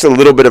 I watched a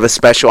little bit of a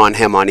special on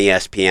him on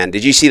ESPN.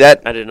 Did you see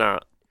that? I did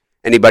not.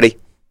 Anybody?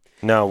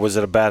 No, was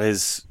it about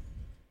his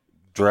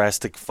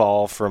drastic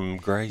fall from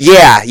grace?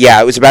 Yeah.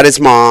 It was about his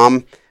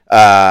mom.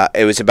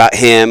 It was about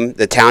him,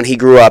 the town he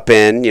grew up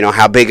in,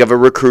 how big of a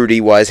recruit he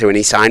was when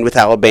he signed with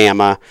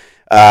Alabama.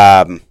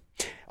 What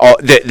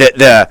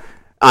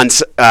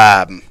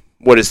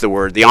is the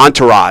word? The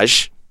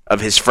entourage of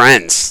his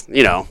friends,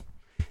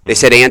 They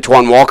said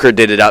Antoine Walker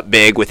did it up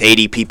big with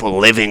 80 people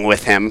living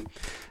with him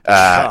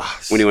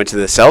when he went to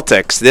the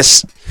Celtics.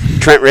 This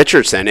Trent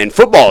Richardson, and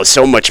football is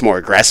so much more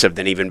aggressive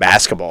than even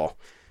basketball.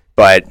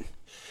 But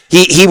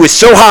he was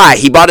so high,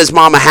 he bought his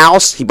mom a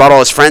house. He bought all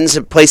his friends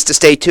a place to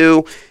stay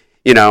too,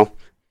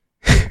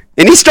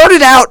 And he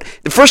started out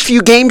the first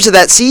few games of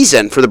that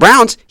season for the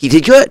Browns. He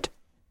did good,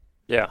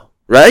 Yeah.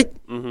 right?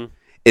 Mm-hmm.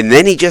 And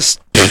then he just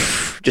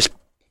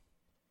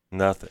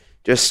Nothing.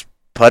 just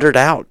puttered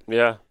out.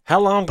 Yeah. How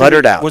long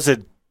Puttered out. Was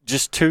it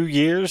just 2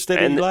 years that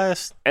And- he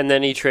last? And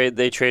then they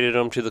traded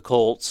him to the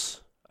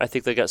Colts. I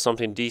think they got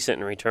something decent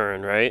in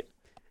return, right?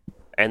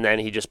 And then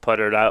he just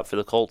puttered out for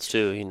the Colts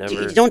too. He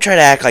never. Don't try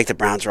to act like the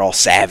Browns are all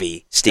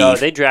savvy, Steve. No,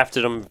 they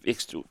drafted him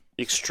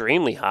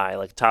extremely high,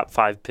 like top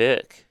 5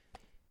 pick.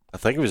 I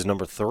think it was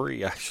number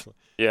 3, actually.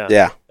 Yeah.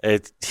 yeah.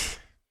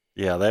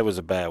 Yeah, that was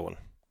a bad one.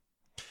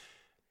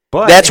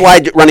 But That's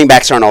why running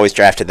backs aren't always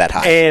drafted that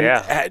high. And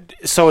Yeah.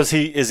 so is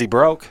he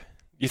broke?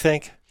 You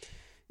think?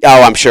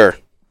 Oh, I'm sure.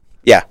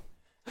 Yeah.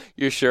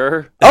 You're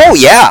sure? Oh,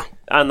 yeah.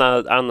 On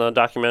the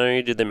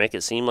documentary, did they make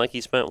it seem like he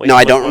spent way No, too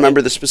I much don't money?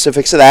 remember the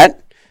specifics of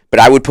that, but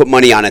I would put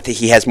money on it that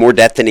he has more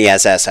debt than he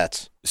has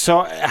assets.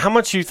 So how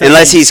much you think?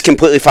 Unless he's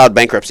completely filed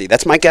bankruptcy.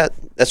 That's my gut.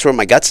 That's what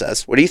my gut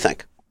says. What do you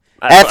think?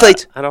 I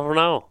Athletes. don't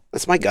know.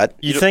 That's my gut.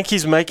 You think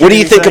he's making? What do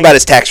you think anything? about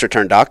his tax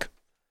return, Doc?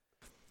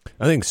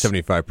 I think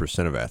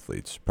 75% of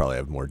athletes probably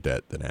have more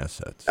debt than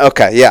assets.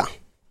 Okay, yeah.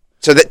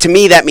 So that to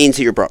me that means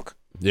that you're broke.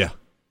 Yeah.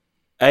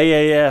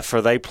 AAF?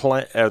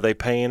 Are they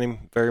paying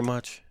him very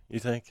much? You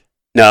think?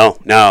 No.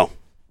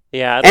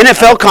 Yeah. I don't NFL think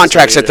so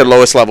contracts at the either.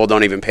 lowest level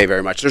don't even pay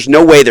very much. There's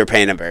no way they're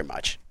paying him very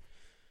much.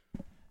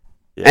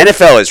 Yeah.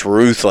 NFL is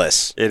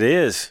ruthless. It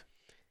is,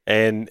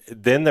 and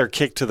then they're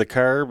kicked to the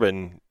curb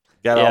and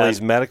got all Yeah.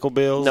 these medical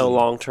bills. No and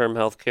long-term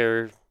health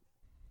care.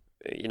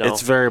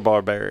 It's very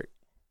barbaric.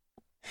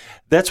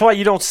 That's why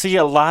you don't see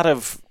a lot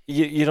of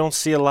you don't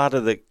see a lot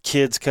of the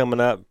kids coming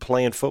up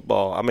playing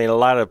football. I mean, a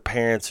lot of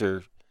parents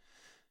are,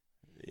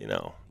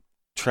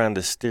 trying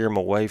to steer them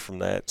away from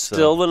that. So.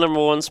 Still the number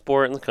 1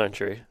 sport in the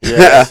country.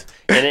 Yeah.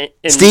 And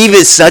Steve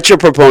is such a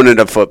proponent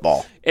of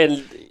football. And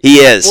He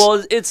is.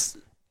 well, it's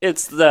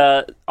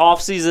the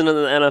off season in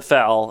the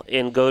NFL,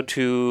 and go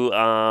to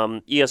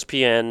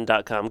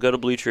ESPN.com, go to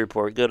Bleacher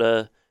Report, go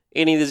to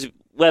any of these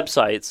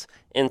websites.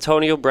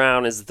 Antonio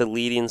Brown is the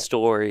leading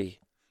story,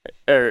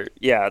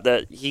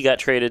 that he got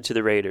traded to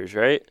the Raiders,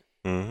 right?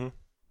 Mm-hmm.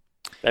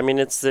 I mean,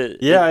 it is.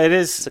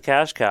 It's a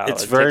cash cow.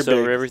 It's it very takes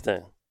over big.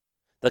 everything.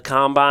 The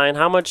combine.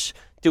 How much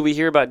do we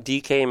hear about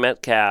DK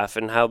Metcalf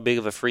and how big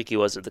of a freak he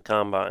was at the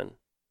combine?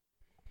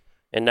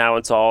 And now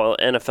it's all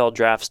NFL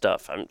draft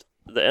stuff.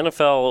 The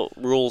NFL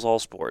rules all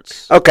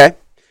sports. Okay.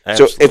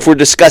 Absolutely. So if we're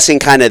discussing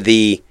kind of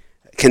the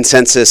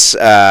consensus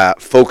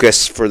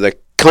focus for the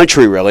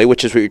country, really,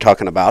 which is what you're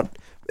talking about,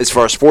 as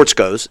far as sports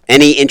goes,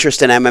 any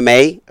interest in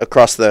MMA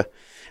across the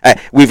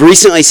we've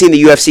recently seen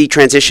the UFC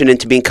transition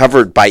into being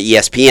covered by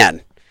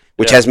ESPN,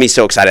 which has me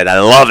so excited. I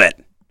love it.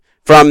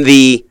 From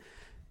the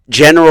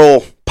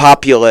general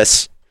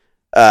populace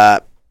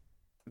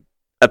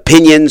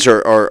opinions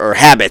or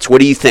habits,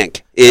 what do you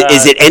think?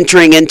 Is it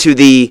entering into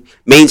the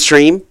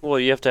mainstream? Well,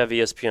 you have to have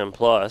ESPN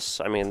Plus.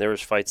 I mean, there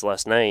was fights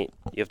last night.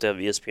 You have to have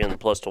ESPN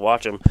Plus to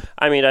watch them.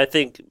 I mean, I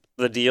think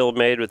the deal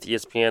made with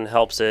ESPN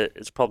helps it.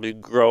 It's probably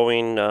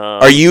growing.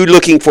 Are you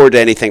looking forward to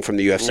anything from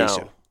the UFC No,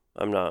 soon?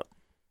 I'm not.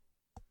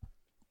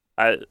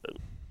 I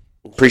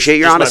Appreciate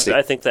your just honesty.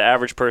 I think the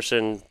average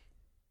person,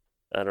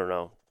 I don't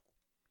know,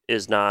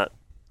 is not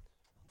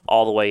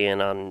all the way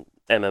in on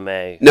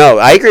MMA. No,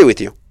 I agree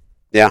with you.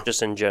 Yeah.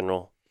 Just in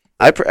general.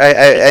 For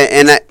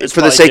the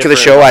probably sake of the different,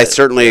 show, I but,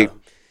 certainly,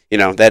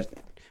 that.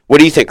 What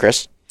do you think,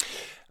 Chris?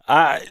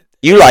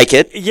 You like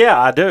it. Yeah,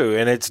 I do,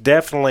 and it's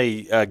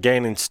definitely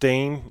gaining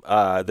steam.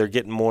 They're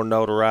getting more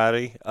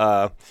notoriety.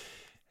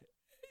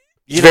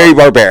 It's very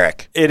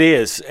barbaric. It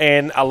is,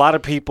 and a lot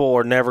of people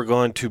are never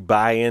going to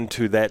buy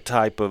into that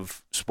type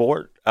of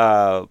sport.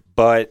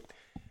 But,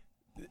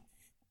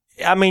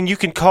 I mean, you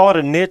can call it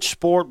a niche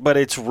sport, but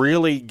it's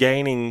really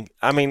gaining.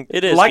 I mean,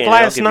 It is like gaining,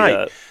 last I'll give you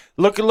night.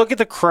 that. Look at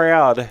the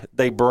crowd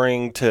they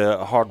bring to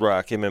Hard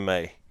Rock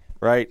MMA,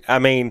 right? I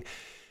mean,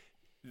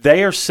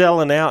 they are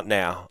selling out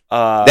now.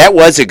 That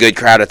was a good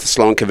crowd at the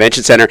Sloan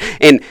Convention Center.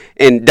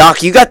 And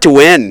Doc, you got to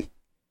win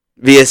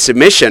via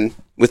submission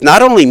with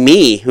not only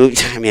me, who,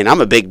 I mean,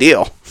 I'm a big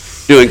deal,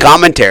 doing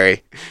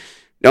commentary.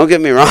 Don't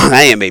get me wrong,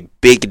 I am a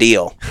big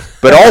deal.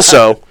 But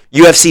also,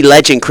 UFC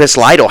legend Chris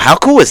Lytle. How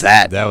cool is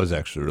that? That was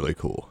actually really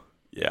cool.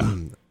 Yeah.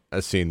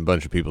 I've seen a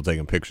bunch of people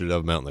taking pictures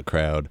of him out in the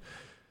crowd.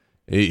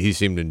 He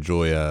seemed to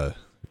enjoy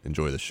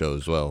the show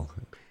as well.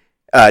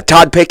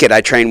 Todd Pickett,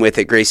 I train with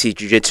at Gracie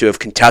Jiu-Jitsu of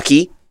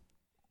Kentucky.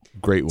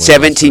 Great one.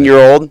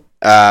 17-year-old.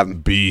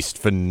 Beast,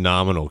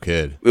 phenomenal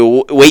kid.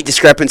 Weight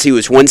discrepancy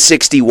was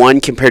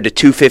 161 compared to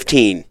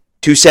 215.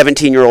 Two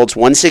 17-year-olds,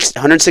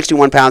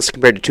 161 pounds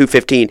compared to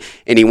 215,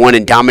 and he won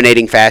in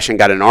dominating fashion,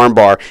 got an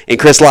armbar. And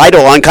Chris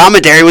Lytle on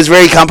commentary was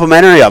very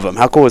complimentary of him.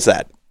 How cool was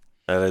that?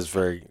 That is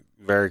very,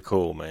 very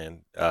cool,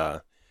 man.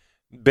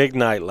 Big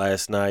night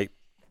last night.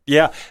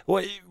 Yeah.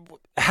 Well,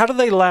 how do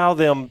they allow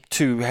them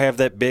to have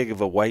that big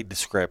of a weight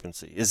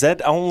discrepancy? Is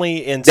that only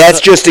in? That's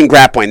just in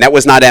grappling. That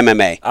was not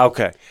MMA.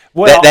 Okay.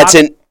 Well, that's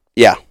in.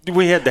 Yeah.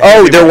 We had the.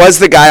 Oh, there was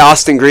the guy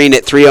Austin Green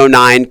at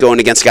 309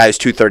 going against a guy who's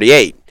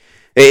 238.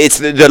 It's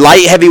the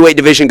light heavyweight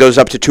division goes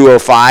up to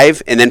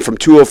 205, and then from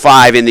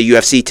 205 in the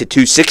UFC to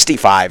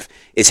 265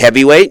 is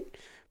heavyweight.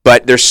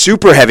 But there's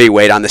super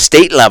heavyweight on the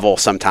state level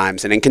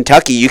sometimes, and in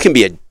Kentucky you can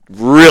be a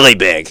really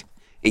big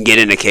and get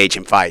in a cage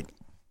and fight.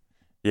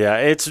 Yeah,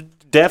 it's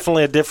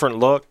definitely a different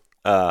look.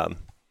 I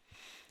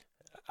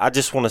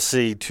just want to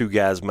see two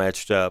guys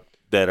matched up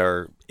that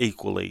are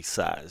equally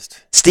sized.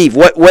 Steve,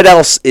 what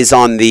else is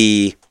on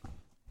the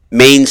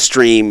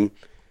mainstream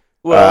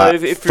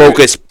if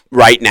focus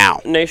right now?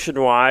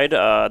 Nationwide,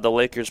 the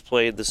Lakers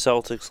played the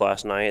Celtics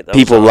last night.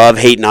 People love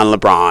hating on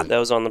LeBron. That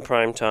was on the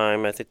prime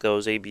time. I think that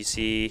was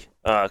ABC.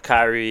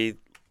 Kyrie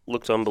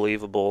looked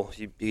unbelievable.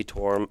 He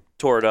tore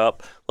it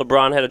up.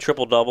 LeBron had a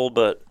triple-double,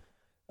 but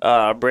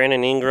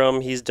Brandon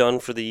Ingram, he's done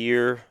for the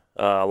year.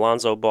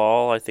 Alonzo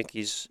Ball, I think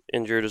he's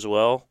injured as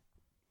well.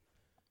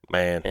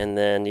 Man. And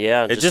then,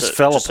 yeah. It just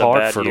fell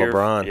apart for year.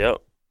 LeBron. Yep.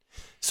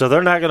 So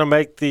they're not going to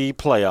make the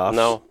playoffs.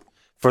 No.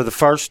 For the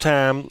first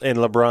time in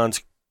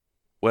LeBron's,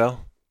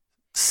 well,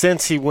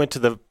 since he went to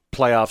the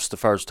playoffs the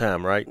first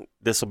time, right?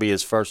 This will be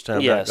his first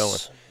time back going.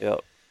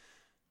 Yep.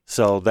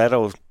 So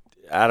that'll,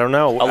 I don't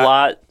know.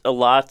 A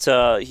lot.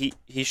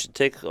 He should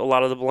take a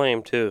lot of the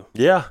blame, too.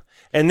 Yeah.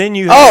 And then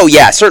you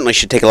certainly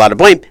should take a lot of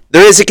blame.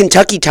 There is a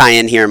Kentucky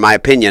tie-in here, in my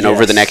opinion,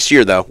 over the next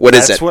year, though. What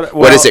is it?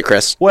 What is it,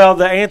 Chris? Well,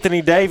 the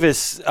Anthony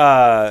Davis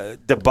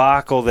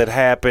debacle that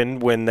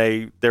happened when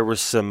there was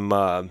some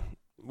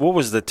what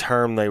was the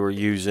term they were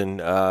using?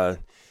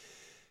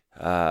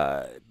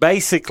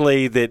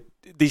 Basically, that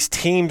these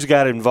teams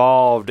got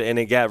involved and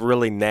it got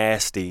really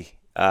nasty.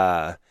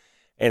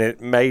 And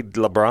it made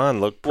LeBron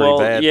look pretty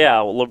bad. Yeah,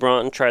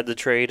 LeBron tried to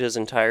trade his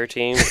entire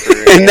team for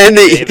and then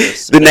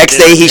Davis, the next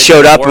day he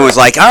showed up and was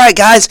like, all right,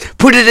 guys,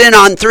 put it in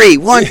on 3.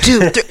 1,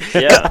 2,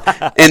 3.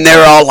 Yeah. And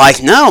they're all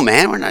like, no,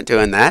 man, we're not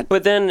doing that.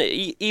 But then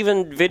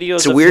even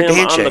videos of him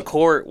handshake on the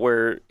court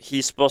where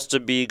he's supposed to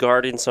be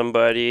guarding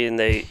somebody and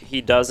he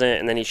doesn't,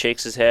 and then he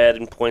shakes his head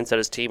and points at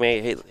his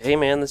teammate, hey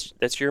man,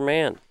 that's your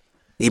man.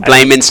 He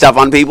blaming stuff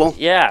on people?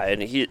 Yeah,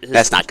 and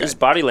that's not good. His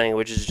body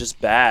language is just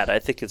bad. I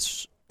think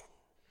it's...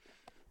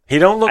 He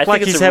don't look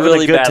like he's having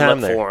really a good bad time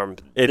look there. for him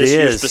It this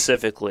year is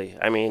specifically.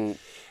 I mean,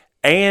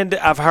 and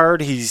I've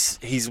heard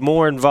he's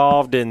more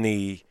involved in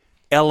the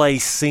LA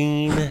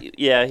scene.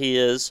 Yeah, he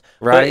is.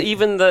 Right. But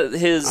even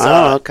his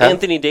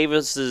Anthony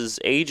Davis's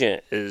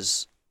agent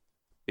is,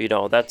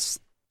 that's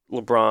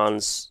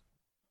LeBron's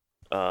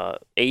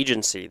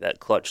agency, that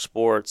Clutch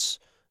Sports.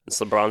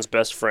 It's LeBron's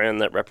best friend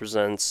that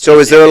represents. So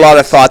is there a lot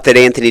of thought that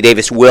Anthony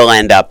Davis will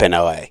end up in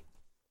LA?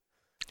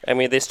 I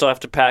mean, they still have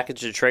to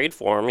package a trade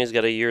for him. He's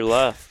got a year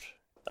left.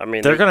 I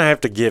mean, they're going to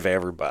have to give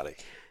everybody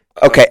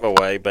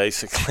away,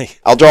 basically.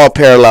 I'll draw a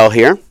parallel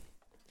here.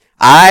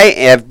 I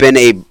have been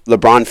a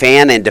LeBron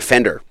fan and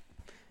defender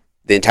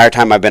the entire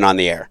time I've been on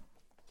the air.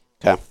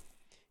 Okay,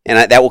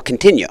 and that will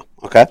continue.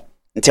 Okay,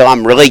 until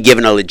I'm really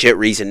given a legit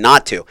reason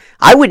not to.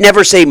 I would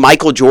never say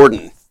Michael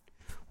Jordan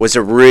was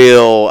a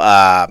real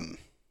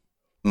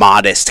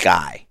modest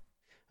guy.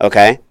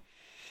 Okay,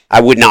 I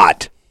would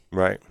not.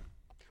 Right.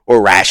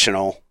 Or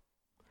rational.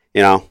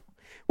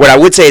 What I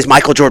would say is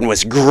Michael Jordan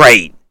was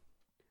great.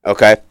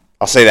 Okay?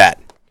 I'll say that.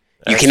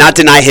 You cannot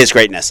deny his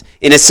greatness.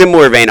 In a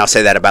similar vein, I'll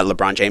say that about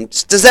LeBron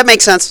James. Does that make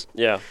sense?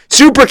 Yeah.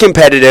 Super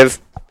competitive.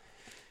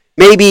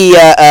 Maybe,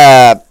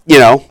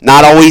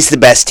 not always the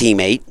best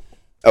teammate.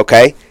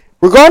 Okay?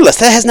 Regardless,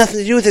 that has nothing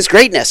to do with his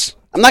greatness.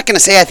 I'm not going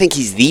to say I think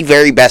he's the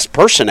very best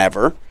person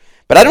ever,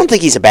 but I don't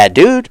think he's a bad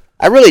dude.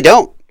 I really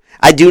don't.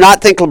 I do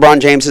not think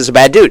LeBron James is a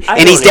bad dude,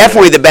 and he's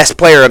definitely the best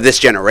player of this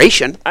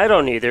generation. I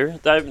don't either.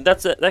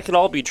 That could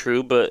all be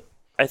true, but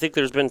I think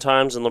there's been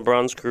times in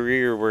LeBron's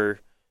career where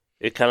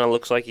it kind of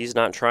looks like he's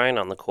not trying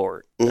on the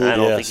court. Mm-hmm. I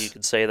don't think you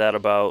could say that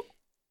about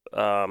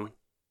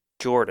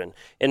Jordan.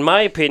 In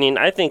my opinion,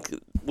 I think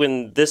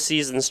when this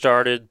season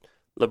started,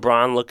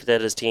 LeBron looked at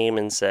his team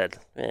and said,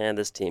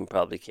 this team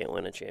probably can't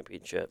win a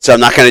championship. So I'm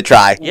not going to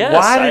try. Yes,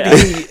 Why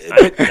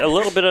did he? A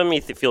little bit of me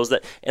feels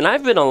that. And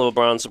I've been a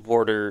LeBron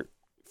supporter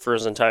for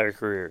his entire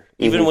career.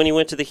 Even when he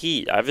went to the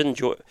Heat, I've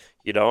enjoyed.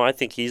 I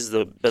think he's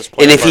the best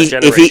player of our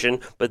generation.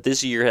 But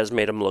this year has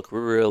made him look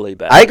really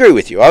bad. I agree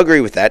with you. I'll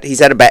agree with that. He's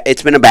had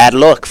it's been a bad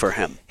look for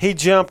him. He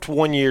jumped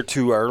 1 year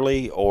too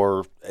early,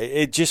 or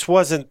it just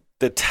wasn't.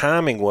 The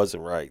timing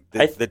wasn't right.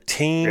 The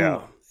team.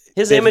 Yeah.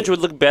 His image would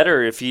look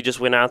better if he just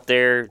went out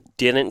there,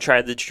 didn't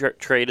try to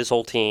trade his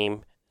whole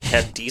team,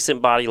 had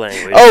decent body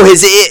language. Oh,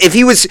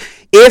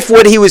 if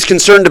what he was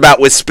concerned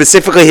about was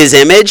specifically his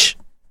image,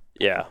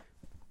 yeah,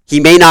 he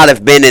may not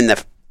have been in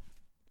the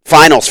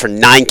finals for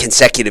 9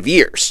 consecutive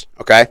years.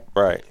 Okay,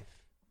 right?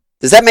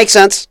 Does that make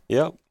sense?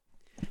 Yep.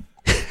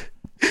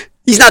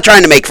 He's not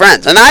trying to make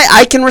friends, and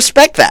I can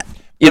respect that.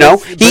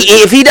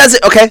 If he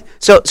doesn't, okay.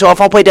 So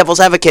if I'll play devil's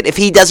advocate, if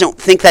he doesn't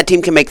think that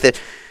team can make the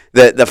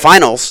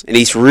finals, and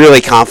he's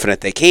really confident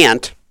they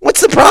can't,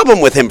 what's the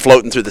problem with him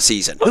floating through the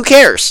season? Who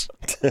cares?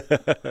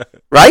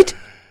 Right?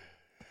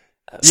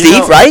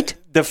 Steve, right?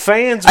 The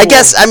fans... I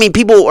guess,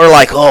 people are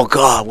like, oh,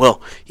 God,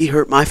 well, he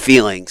hurt my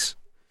feelings.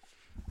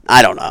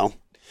 I don't know.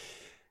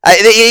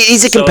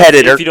 He's a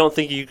competitor. If you don't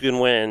think you can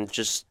win,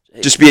 just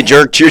be a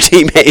jerk to your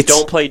teammates.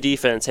 Don't play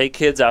defense. Hey,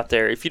 kids out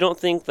there, if you don't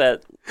think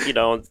that,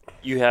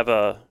 you have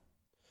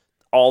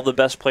all the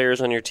best players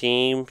on your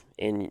team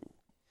and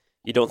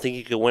you don't think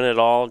you can win it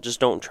all,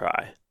 just don't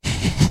try.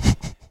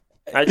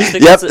 I just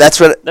think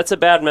that's a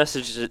bad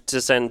message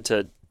to send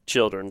to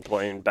children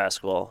playing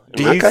basketball.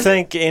 Do you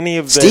think any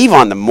of the... Steve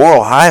on the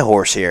moral high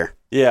horse here.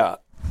 Yeah.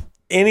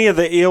 Any of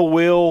the ill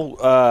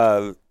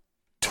will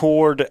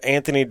toward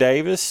Anthony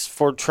Davis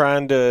for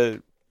trying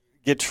to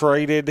get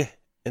traded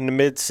in the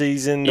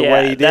midseason the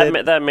way he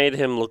did? That made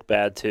him look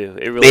bad, too.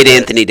 It really made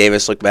Anthony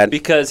Davis look bad?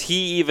 Because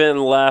he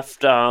even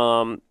left...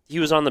 he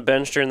was on the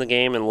bench during the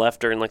game and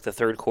left during the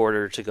third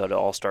quarter to go to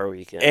All-Star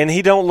Weekend. And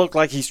he don't look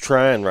like he's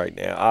trying right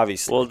now,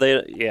 obviously. Well,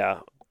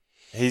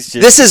 He's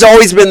just... This has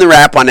always been the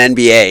rap on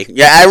NBA.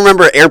 Yeah, I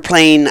remember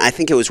Airplane, I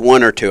think it was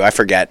 1 or 2, I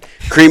forget.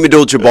 Kareem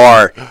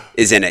Abdul-Jabbar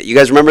is in it. You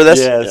guys remember this?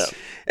 Yes. Yeah.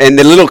 And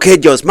the little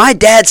kid goes, my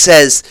dad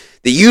says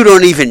that you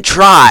don't even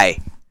try.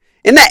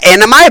 And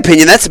in my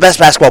opinion, that's the best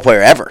basketball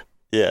player ever.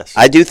 Yes.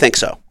 I do think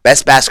so.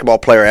 Best basketball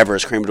player ever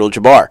is Kareem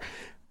Abdul-Jabbar.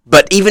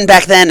 But even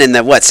back then in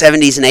the,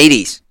 70s and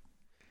 80s,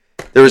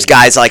 there was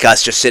guys like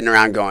us just sitting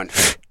around going,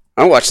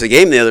 I watched the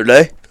game the other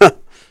day.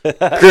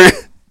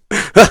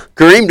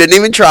 Kareem didn't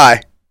even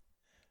try.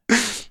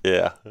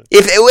 Yeah.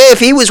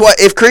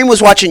 If Kareem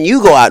was watching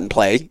you go out and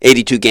play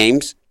 82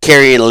 games,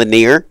 carrying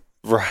Lanier,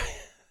 right?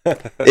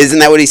 Isn't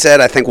that what he said?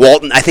 I think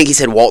he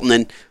said Walton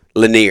and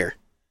Lanier.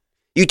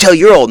 You tell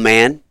your old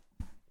man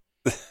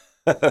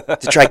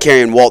to try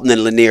carrying Walton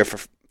and Lanier for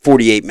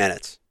 48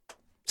 minutes.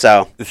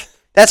 So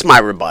that's my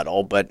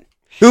rebuttal. But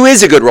who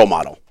is a good role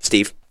model,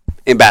 Steve,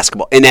 in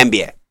basketball, in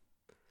NBA?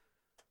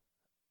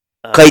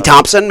 Klay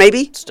Thompson,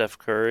 maybe? Steph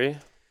Curry.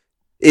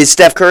 Is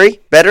Steph Curry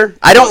better?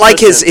 I don't like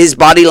his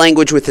body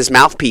language with his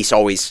mouthpiece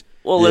always.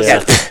 Well,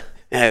 listen.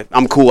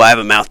 I'm cool. I have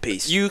a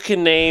mouthpiece. You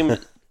can name...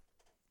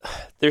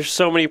 There's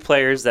so many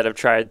players that have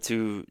tried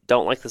to...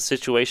 Don't like the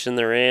situation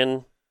they're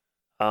in.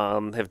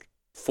 Have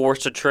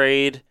forced a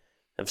trade.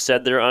 Have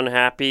said they're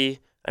unhappy.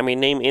 I mean,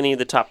 name any of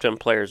the top 10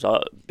 players.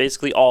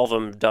 Basically, all of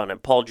them have done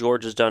it. Paul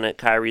George has done it.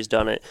 Kyrie's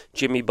done it.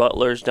 Jimmy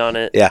Butler's done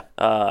it. Yeah.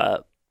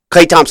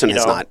 Klay Thompson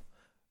has not.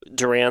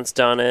 Durant's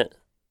done it.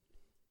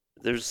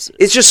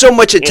 It's just so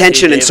much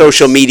attention in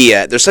social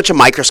media. There's such a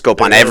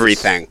microscope on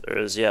everything. There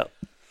is, yeah.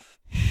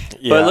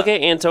 But look at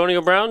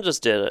Antonio Brown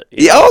just did it.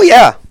 Yeah, oh,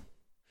 yeah.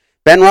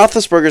 Ben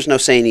Roethlisberger's no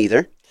saint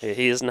either.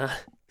 He is not.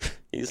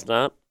 He's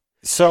not.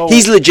 So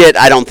he's legit.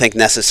 I don't think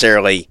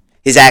necessarily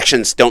his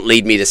actions don't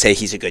lead me to say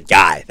he's a good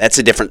guy. That's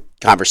a different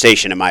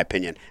conversation, in my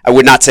opinion. I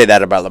would not say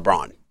that about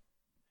LeBron.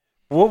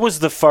 What was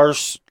the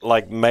first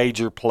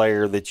major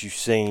player that you've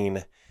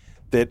seen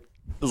that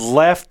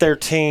left their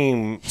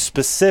team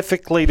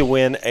specifically to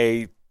win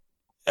a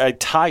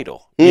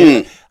title?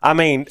 Yeah. I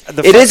mean,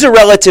 it is a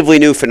relatively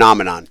new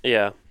phenomenon.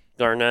 Yeah,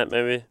 Garnett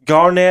maybe.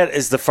 Garnett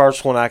is the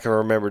first one I can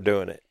remember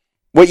doing it.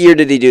 What year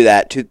did he do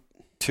that?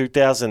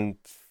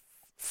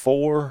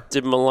 2004.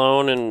 Did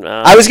Malone and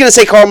I was going to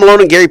say Karl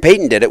Malone and Gary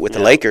Payton did it with the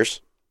Lakers.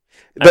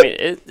 But I mean,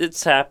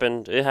 it's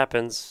happened. It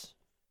happens.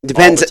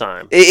 Depends. All the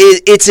time.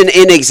 It's an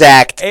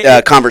inexact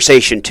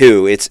conversation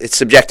too. It's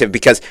subjective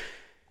because.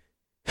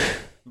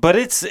 But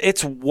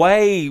it's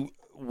way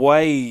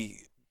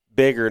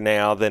bigger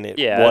now than it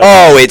was.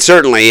 Oh, it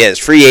certainly is.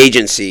 Free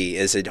agency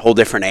is a whole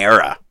different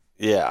era.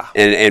 Yeah.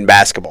 In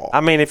basketball.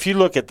 I mean, if you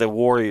look at the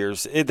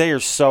Warriors, they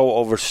are so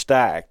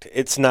overstacked.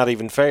 It's not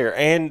even fair.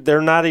 And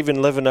they're not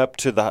even living up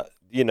to the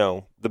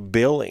the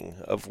billing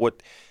of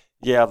what.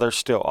 Yeah, they're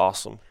still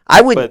awesome.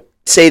 I would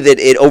say that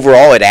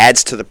overall it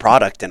adds to the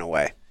product in a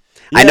way.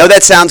 Yeah. I know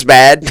that sounds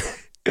bad.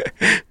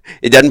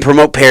 It doesn't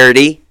promote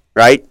parity,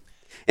 right?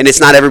 And it's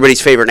not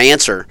everybody's favorite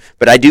answer,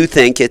 but I do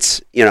think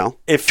it's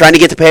trying to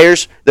get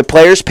the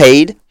players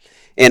paid,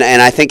 and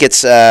I think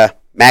it's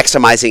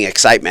maximizing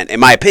excitement, in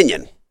my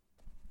opinion.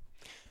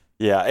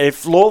 Yeah,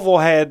 if Louisville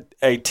had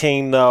a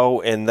team,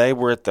 though, and they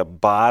were at the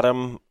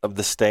bottom of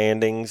the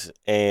standings,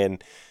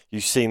 and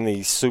you've seen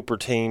these super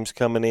teams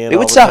coming in, it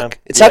would suck.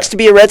 It sucks to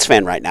be a Reds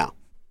fan right now.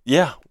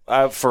 Yeah,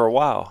 for a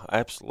while,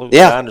 absolutely.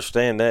 Yeah. I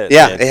understand that.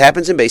 Yeah, it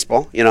happens in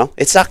baseball.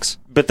 It sucks.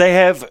 But they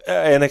have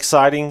an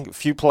exciting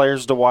few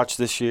players to watch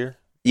this year.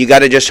 You got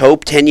to just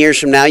hope 10 years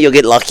from now you'll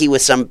get lucky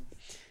with some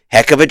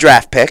heck of a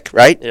draft pick,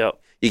 right? Yep.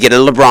 You get a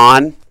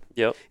LeBron.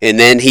 Yep. And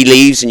then he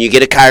leaves, and you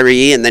get a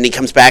Kyrie, and then he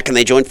comes back, and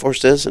they join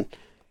forces, and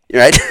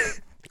right.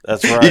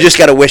 That's right. You just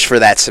got to wish for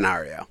that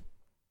scenario.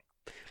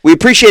 We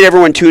appreciate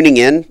everyone tuning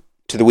in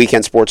to the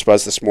Weekend Sports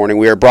Buzz this morning.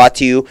 We are brought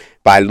to you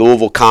by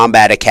Louisville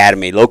Combat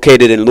Academy,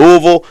 located in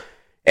Louisville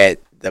at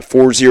the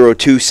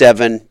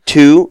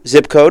 40272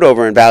 zip code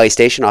over in Valley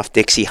Station off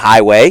Dixie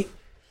Highway.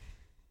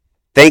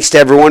 Thanks to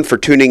everyone for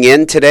tuning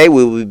in today.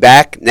 We will be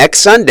back next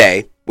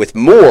Sunday with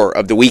more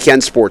of the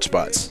Weekend Sports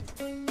Buzz.